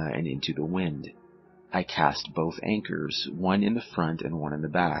marina and into the wind. I cast both anchors, one in the front and one in the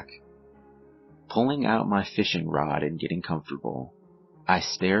back. Pulling out my fishing rod and getting comfortable, I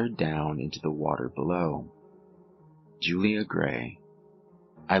stared down into the water below. Julia Gray.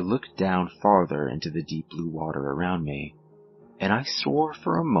 I looked down farther into the deep blue water around me, and I swore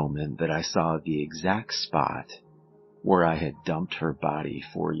for a moment that I saw the exact spot where I had dumped her body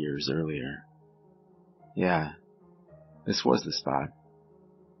 4 years earlier. Yeah, this was the spot.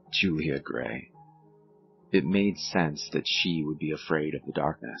 Julia Gray. It made sense that she would be afraid of the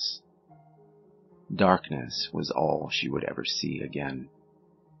darkness. Darkness was all she would ever see again.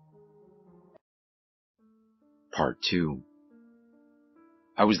 Part 2.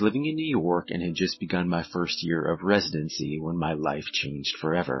 I was living in New York and had just begun my first year of residency when my life changed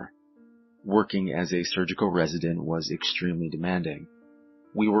forever. Working as a surgical resident was extremely demanding.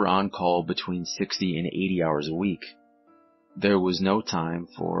 We were on call between 60 and 80 hours a week. There was no time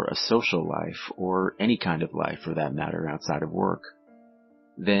for a social life or any kind of life for that matter outside of work.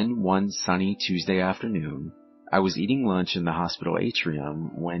 Then one sunny Tuesday afternoon, I was eating lunch in the hospital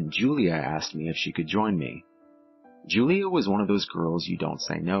atrium when Julia asked me if she could join me. Julia was one of those girls you don't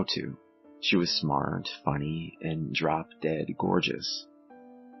say no to. She was smart, funny, and drop-dead gorgeous.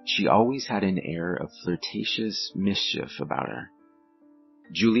 She always had an air of flirtatious mischief about her.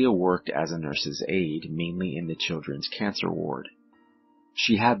 Julia worked as a nurse's aide, mainly in the children's cancer ward.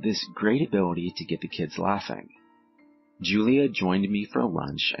 She had this great ability to get the kids laughing. Julia joined me for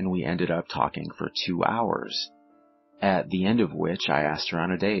lunch and we ended up talking for 2 hours, at the end of which I asked her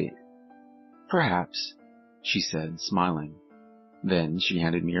on a date. "Perhaps," she said, smiling. Then she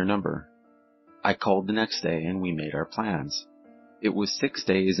handed me her number. I called the next day and we made our plans. It was 6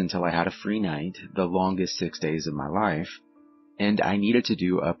 days until I had a free night, the longest 6 days of my life, and I needed to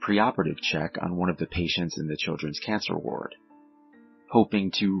do a preoperative check on one of the patients in the children's cancer ward.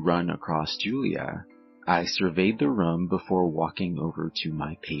 Hoping to run across Julia, I surveyed the room before walking over to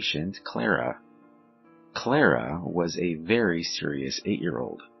my patient, Clara. Clara was a very serious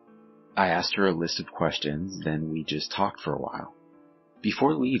 8-year-old. I asked her a list of questions, then we just talked for a while.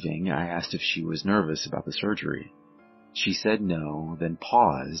 Before leaving, I asked if she was nervous about the surgery. She said no, then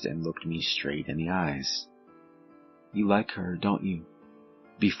paused and looked me straight in the eyes. "You like her, don't you?"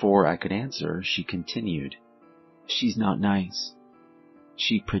 Before I could answer, she continued, "She's not nice.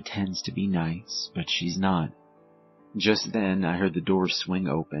 She pretends to be nice, but she's not." Just then, I heard the door swing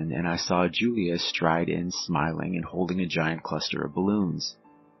open, and I saw Julia stride in smiling and holding a giant cluster of balloons.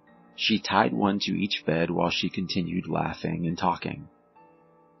 She tied one to each bed while she continued laughing and talking.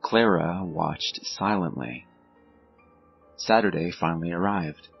 Clara watched silently. Saturday finally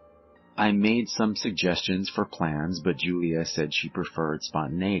arrived. I made some suggestions for plans, but Julia said she preferred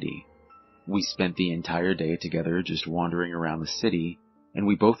spontaneity. We spent the entire day together just wandering around the city, and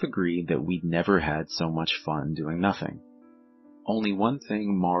we both agreed that we'd never had so much fun doing nothing. Only one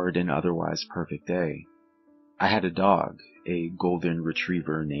thing marred an otherwise perfect day. I had a dog, a golden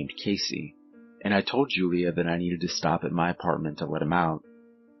retriever named Casey, and I told Julia that I needed to stop at my apartment to let him out.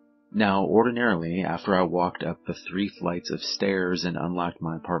 Now, ordinarily, after I walked up the 3 flights of stairs and unlocked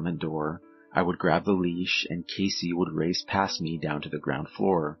my apartment door, I would grab the leash and Casey would race past me down to the ground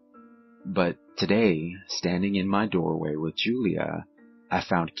floor. But today, standing in my doorway with Julia, I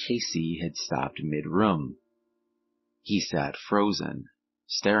found Casey had stopped mid-room. He sat frozen,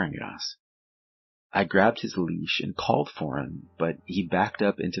 staring at us. I grabbed his leash and called for him, but he backed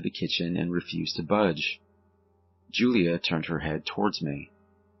up into the kitchen and refused to budge. Julia turned her head towards me.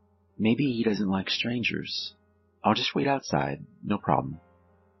 "Maybe he doesn't like strangers. I'll just wait outside, no problem."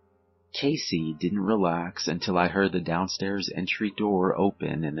 Casey didn't relax until I heard the downstairs entry door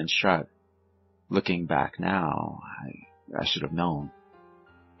open and then shut. Looking back now, I should have known.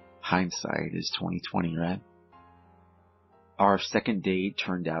 Hindsight is 20/20, right? Our second date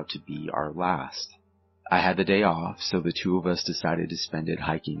turned out to be our last. I had the day off, so the 2 of us decided to spend it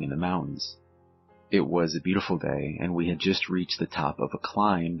hiking in the mountains. It was a beautiful day, and we had just reached the top of a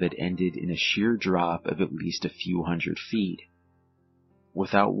climb that ended in a sheer drop of at least a few hundred feet.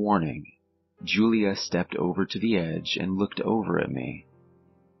 Without warning, Julia stepped over to the edge and looked over at me.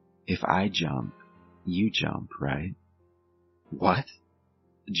 "If I jump, you jump, right?" "What?"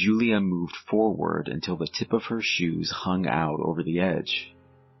 Julia moved forward until the tip of her shoes hung out over the edge.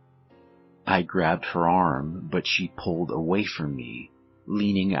 I grabbed her arm, but she pulled away from me,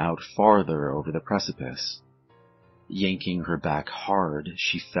 leaning out farther over the precipice. Yanking her back hard,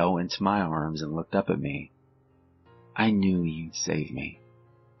 she fell into my arms and looked up at me. "I knew you'd save me,"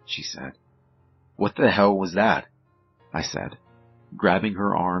 she said. "What the hell was that?" I said, grabbing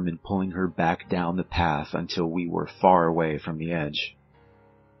her arm and pulling her back down the path until we were far away from the edge.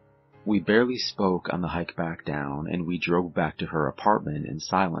 We barely spoke on the hike back down, and we drove back to her apartment in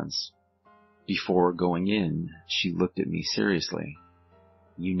silence. Before going in, she looked at me seriously.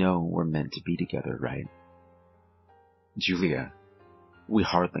 "You know we're meant to be together, right?" "Julia, we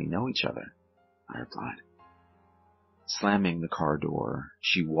hardly know each other," I replied. Slamming the car door,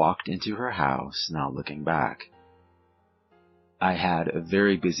 she walked into her house, not looking back. I had a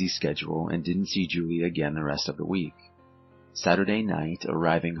very busy schedule and didn't see Julia again the rest of the week. Saturday night,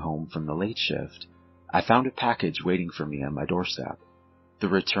 arriving home from the late shift, I found a package waiting for me on my doorstep. The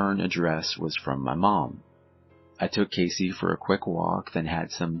return address was from my mom. I took Casey for a quick walk, then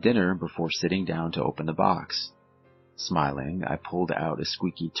had some dinner before sitting down to open the box. Smiling, I pulled out a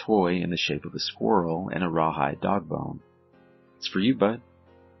squeaky toy in the shape of a squirrel and a rawhide dog bone. "It's for you, bud,"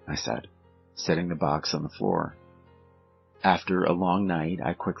 I said, setting the box on the floor. After a long night,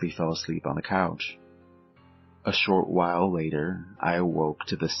 I quickly fell asleep on the couch. A short while later, I awoke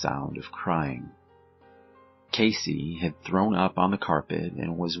to the sound of crying. Casey had thrown up on the carpet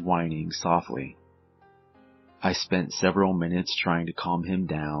and was whining softly. I spent several minutes trying to calm him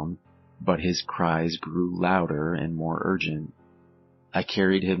down, but his cries grew louder and more urgent. I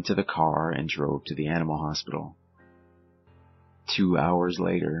carried him to the car and drove to the animal hospital. 2 hours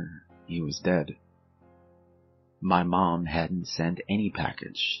later, he was dead. My mom hadn't sent any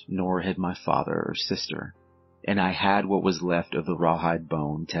package, nor had my father or sister, and I had what was left of the rawhide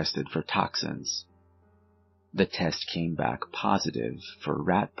bone tested for toxins. The test came back positive for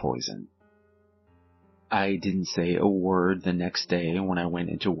rat poison. I didn't say a word the next day when I went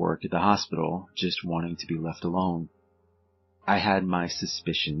into work at the hospital, just wanting to be left alone. I had my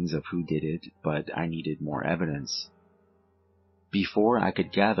suspicions of who did it, but I needed more evidence. Before I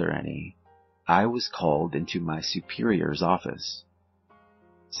could gather any, I was called into my superior's office.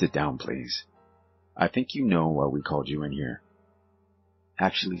 "Sit down, please. I think you know why we called you in here."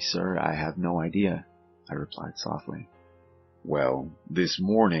 "Actually, sir, I have no idea," I replied softly. "Well, this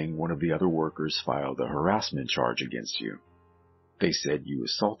morning one of the other workers filed a harassment charge against you. They said you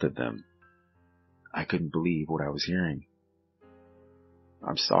assaulted them." I couldn't believe what I was hearing.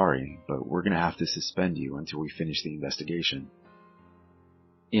 "I'm sorry, but we're going to have to suspend you until we finish the investigation."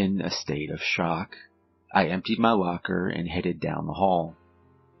 In a state of shock, I emptied my locker and headed down the hall.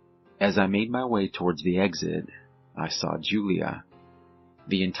 As I made my way towards the exit, I saw Julia.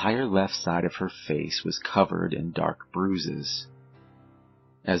 The entire left side of her face was covered in dark bruises.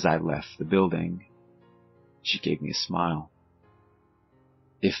 As I left the building, she gave me a smile.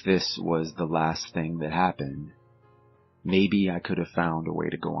 If this was the last thing that happened, maybe I could have found a way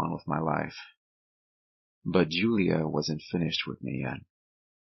to go on with my life. But Julia wasn't finished with me yet.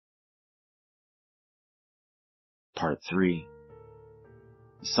 Part 3.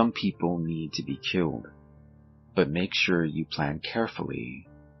 Some people need to be killed, but make sure you plan carefully,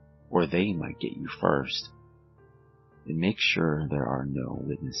 or they might get you first. And make sure there are no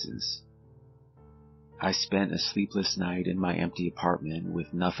witnesses. I spent a sleepless night in my empty apartment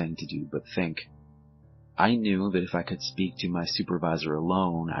with nothing to do but think. I knew that if I could speak to my supervisor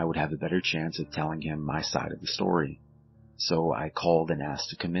alone, I would have a better chance of telling him my side of the story. So I called and asked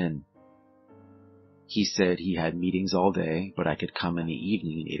to come in. He said he had meetings all day, but I could come in the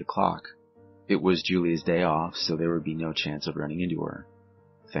evening at 8 o'clock. It was Julia's day off, so there would be no chance of running into her.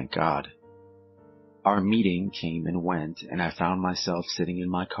 Thank God. Our meeting came and went, and I found myself sitting in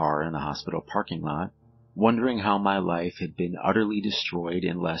my car in the hospital parking lot, wondering how my life had been utterly destroyed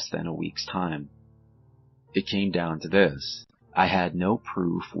in less than a week's time. It came down to this. I had no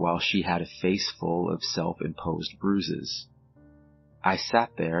proof while she had a face full of self-imposed bruises. I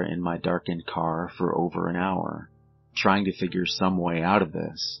sat there in my darkened car for over an hour, trying to figure some way out of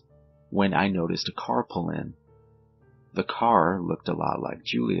this, when I noticed a car pull in. The car looked a lot like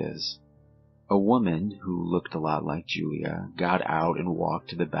Julia's. A woman who looked a lot like Julia got out and walked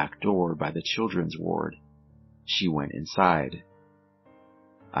to the back door by the children's ward. She went inside.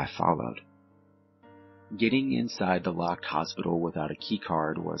 I followed. Getting inside the locked hospital without a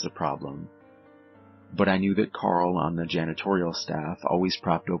keycard was a problem. But I knew that Carl on the janitorial staff always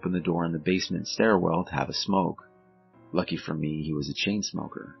propped open the door in the basement stairwell to have a smoke. Lucky for me, he was a chain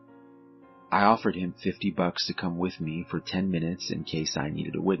smoker. I offered him $50 to come with me for 10 minutes in case I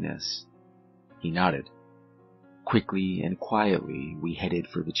needed a witness. He nodded. Quickly and quietly, we headed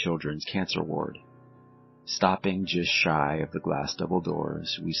for the children's cancer ward. Stopping just shy of the glass double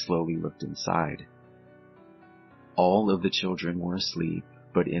doors, we slowly looked inside. All of the children were asleep,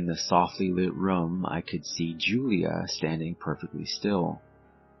 but in the softly lit room, I could see Julia standing perfectly still.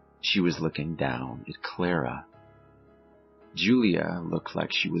 She was looking down at Clara. Julia looked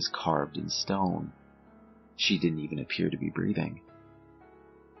like she was carved in stone. She didn't even appear to be breathing.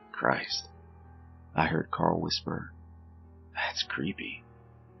 "Christ," I heard Carl whisper. "That's creepy."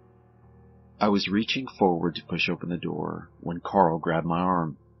 I was reaching forward to push open the door when Carl grabbed my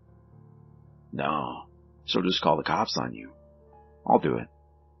arm. "No, she'll just call the cops on you. I'll do it.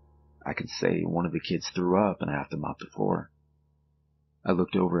 I can say one of the kids threw up and I have to mop the floor." I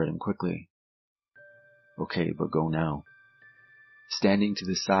looked over at him quickly. "Okay, but go now." Standing to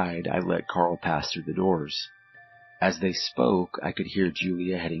the side, I let Carl pass through the doors. As they spoke, I could hear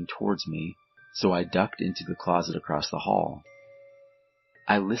Julia heading towards me, so I ducked into the closet across the hall.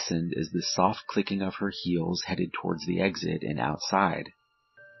 I listened as the soft clicking of her heels headed towards the exit and outside.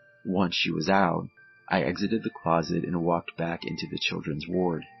 Once she was out, I exited the closet and walked back into the children's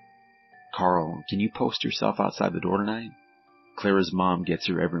ward. Carl, can you post yourself outside the door tonight? Clara's mom gets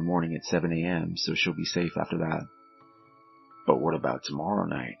her every morning at 7 a.m., so she'll be safe after that. But what about tomorrow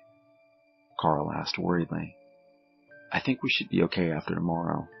night? Carl asked worriedly. I think we should be okay after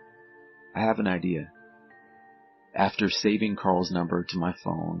tomorrow. I have an idea. After saving Carl's number to my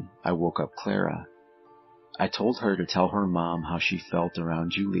phone, I woke up Clara. I told her to tell her mom how she felt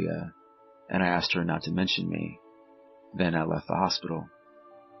around Julia, and I asked her not to mention me. Then I left the hospital.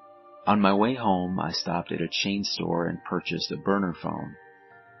 On my way home, I stopped at a chain store and purchased a burner phone.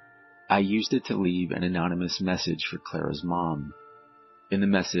 I used it to leave an anonymous message for Clara's mom. In the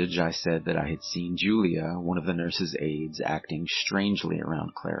message, I said that I had seen Julia, one of the nurse's aides, acting strangely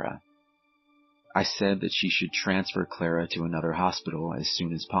around Clara. I said that she should transfer Clara to another hospital as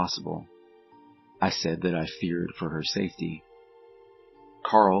soon as possible. I said that I feared for her safety.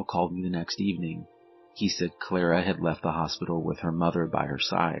 Carl called me the next evening. He said Clara had left the hospital with her mother by her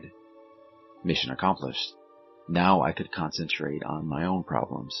side. Mission accomplished. Now I could concentrate on my own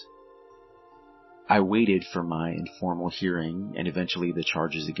problems. I waited for my informal hearing, and eventually the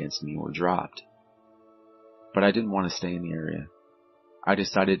charges against me were dropped. But I didn't want to stay in the area. I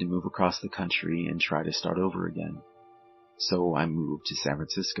decided to move across the country and try to start over again. So I moved to San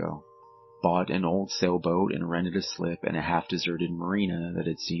Francisco, bought an old sailboat and rented a slip in a half-deserted marina that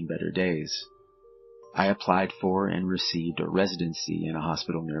had seen better days. I applied for and received a residency in a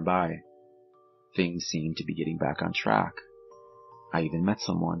hospital nearby. Things seemed to be getting back on track. I even met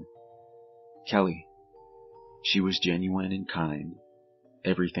someone. Kelly. She was genuine and kind.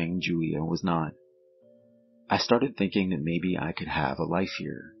 Everything Julia was not. I started thinking that maybe I could have a life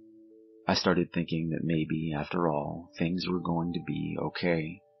here. I started thinking that maybe, after all, things were going to be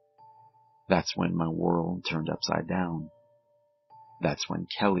okay. That's when my world turned upside down. That's when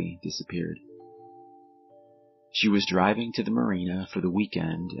Kelly disappeared. She was driving to the marina for the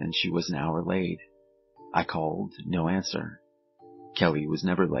weekend, and she was an hour late. I called, no answer. Kelly was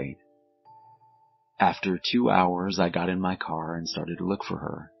never late. After 2 hours, I got in my car and started to look for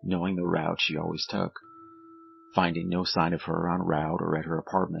her, knowing the route she always took. Finding no sign of her en route or at her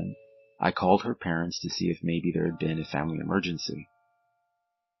apartment, I called her parents to see if maybe there had been a family emergency.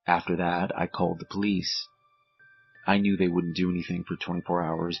 After that, I called the police. I knew they wouldn't do anything for 24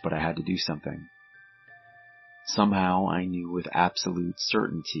 hours, but I had to do something. Somehow, I knew with absolute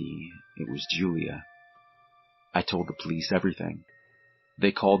certainty it was Julia. I told the police everything.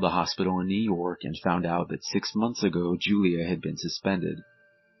 They called the hospital in New York and found out that 6 months ago Julia had been suspended.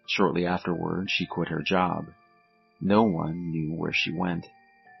 Shortly afterward, she quit her job. No one knew where she went.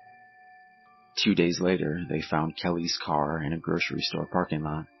 2 days later, they found Kelly's car in a grocery store parking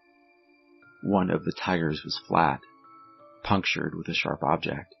lot. One of the tires was flat, punctured with a sharp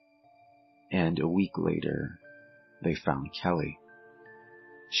object. And a week later, they found Kelly.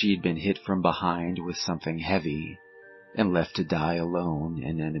 She had been hit from behind with something heavy and left to die alone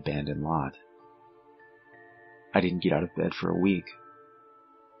in an abandoned lot. I didn't get out of bed for a week.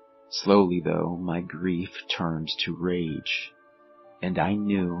 Slowly, though, my grief turned to rage, and I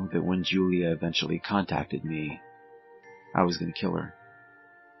knew that when Julia eventually contacted me, I was going to kill her.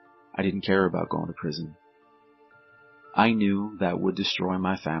 I didn't care about going to prison. I knew that would destroy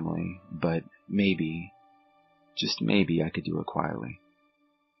my family, but maybe, just maybe, I could do it quietly.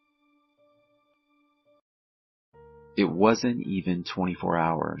 It wasn't even 24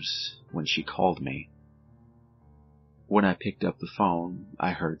 hours when she called me. When I picked up the phone,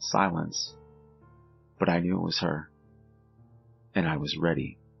 I heard silence, but I knew it was her, and I was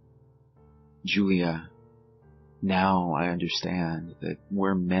ready. Julia, now I understand that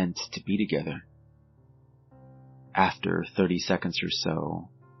we're meant to be together. After 30 seconds or so,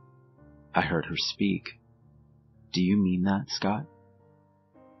 I heard her speak. Do you mean that, Scott?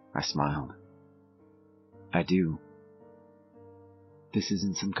 I smiled. I do. This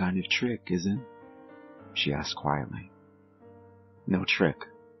isn't some kind of trick, is it? She asked quietly. No trick.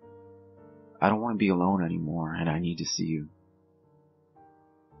 I don't want to be alone anymore, and I need to see you.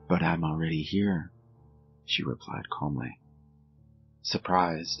 But I'm already here, she replied calmly.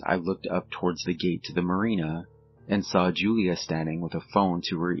 Surprised, I looked up towards the gate to the marina and saw Julia standing with a phone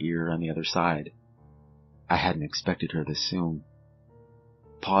to her ear on the other side. I hadn't expected her this soon.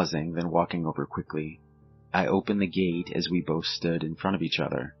 Pausing, then walking over quickly, I opened the gate as we both stood in front of each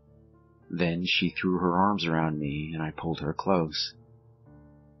other. Then she threw her arms around me and I pulled her close.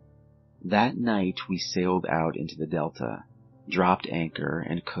 That night we sailed out into the Delta, dropped anchor,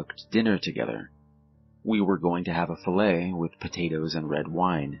 and cooked dinner together. We were going to have a fillet with potatoes and red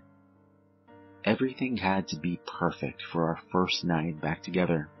wine. Everything had to be perfect for our first night back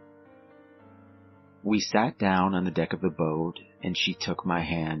together. We sat down on the deck of the boat, and she took my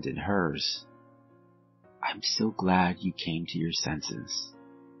hand in hers. "I'm so glad you came to your senses,"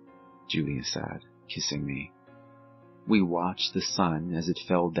 Julia said, kissing me. We watched the sun as it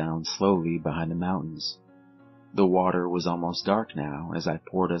fell down slowly behind the mountains. The water was almost dark now as I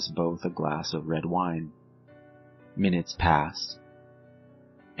poured us both a glass of red wine. Minutes passed,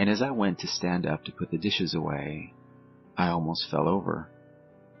 and as I went to stand up to put the dishes away, I almost fell over.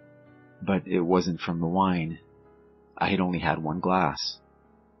 But it wasn't from the wine. I had only had one glass.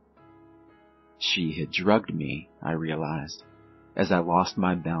 She had drugged me, I realized, as I lost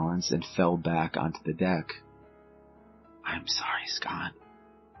my balance and fell back onto the deck. "I'm sorry, Scott.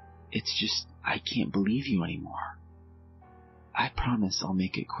 It's just, I can't believe you anymore. I promise I'll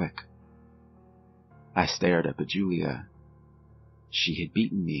make it quick." I stared up at Julia. She had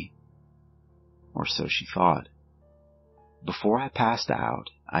beaten me. Or so she thought. Before I passed out,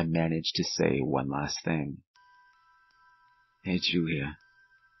 I managed to say one last thing. "Hey, Julia,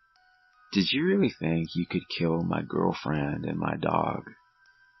 did you really think you could kill my girlfriend and my dog,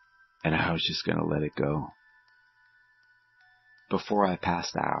 and I was just gonna let it go?" Before I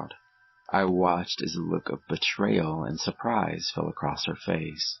passed out, I watched as a look of betrayal and surprise fell across her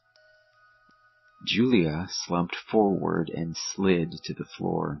face. Julia slumped forward and slid to the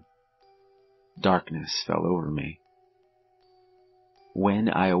floor. Darkness fell over me. When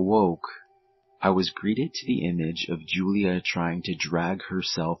I awoke, I was greeted to the image of Julia trying to drag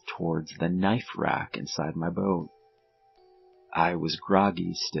herself towards the knife rack inside my boat. I was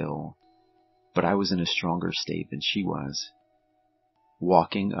groggy still, but I was in a stronger state than she was.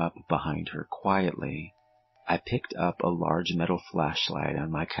 Walking up behind her quietly, I picked up a large metal flashlight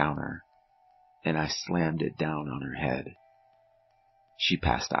on my counter, and I slammed it down on her head. She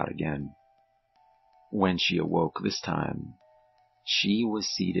passed out again. When she awoke this time, she was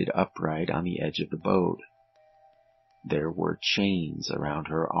seated upright on the edge of the boat. There were chains around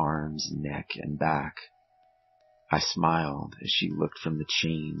her arms, neck, and back. I smiled as she looked from the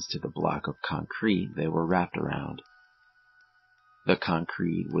chains to the block of concrete they were wrapped around. The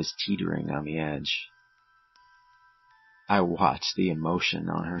concrete was teetering on the edge. I watched the emotion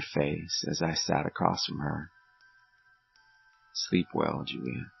on her face as I sat across from her. "Sleep well,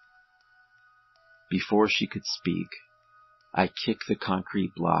 Julia." Before she could speak, I kicked the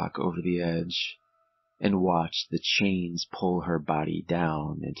concrete block over the edge and watched the chains pull her body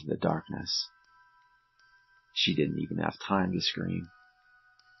down into the darkness. She didn't even have time to scream.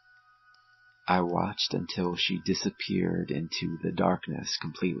 I watched until she disappeared into the darkness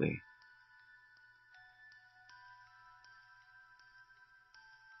completely.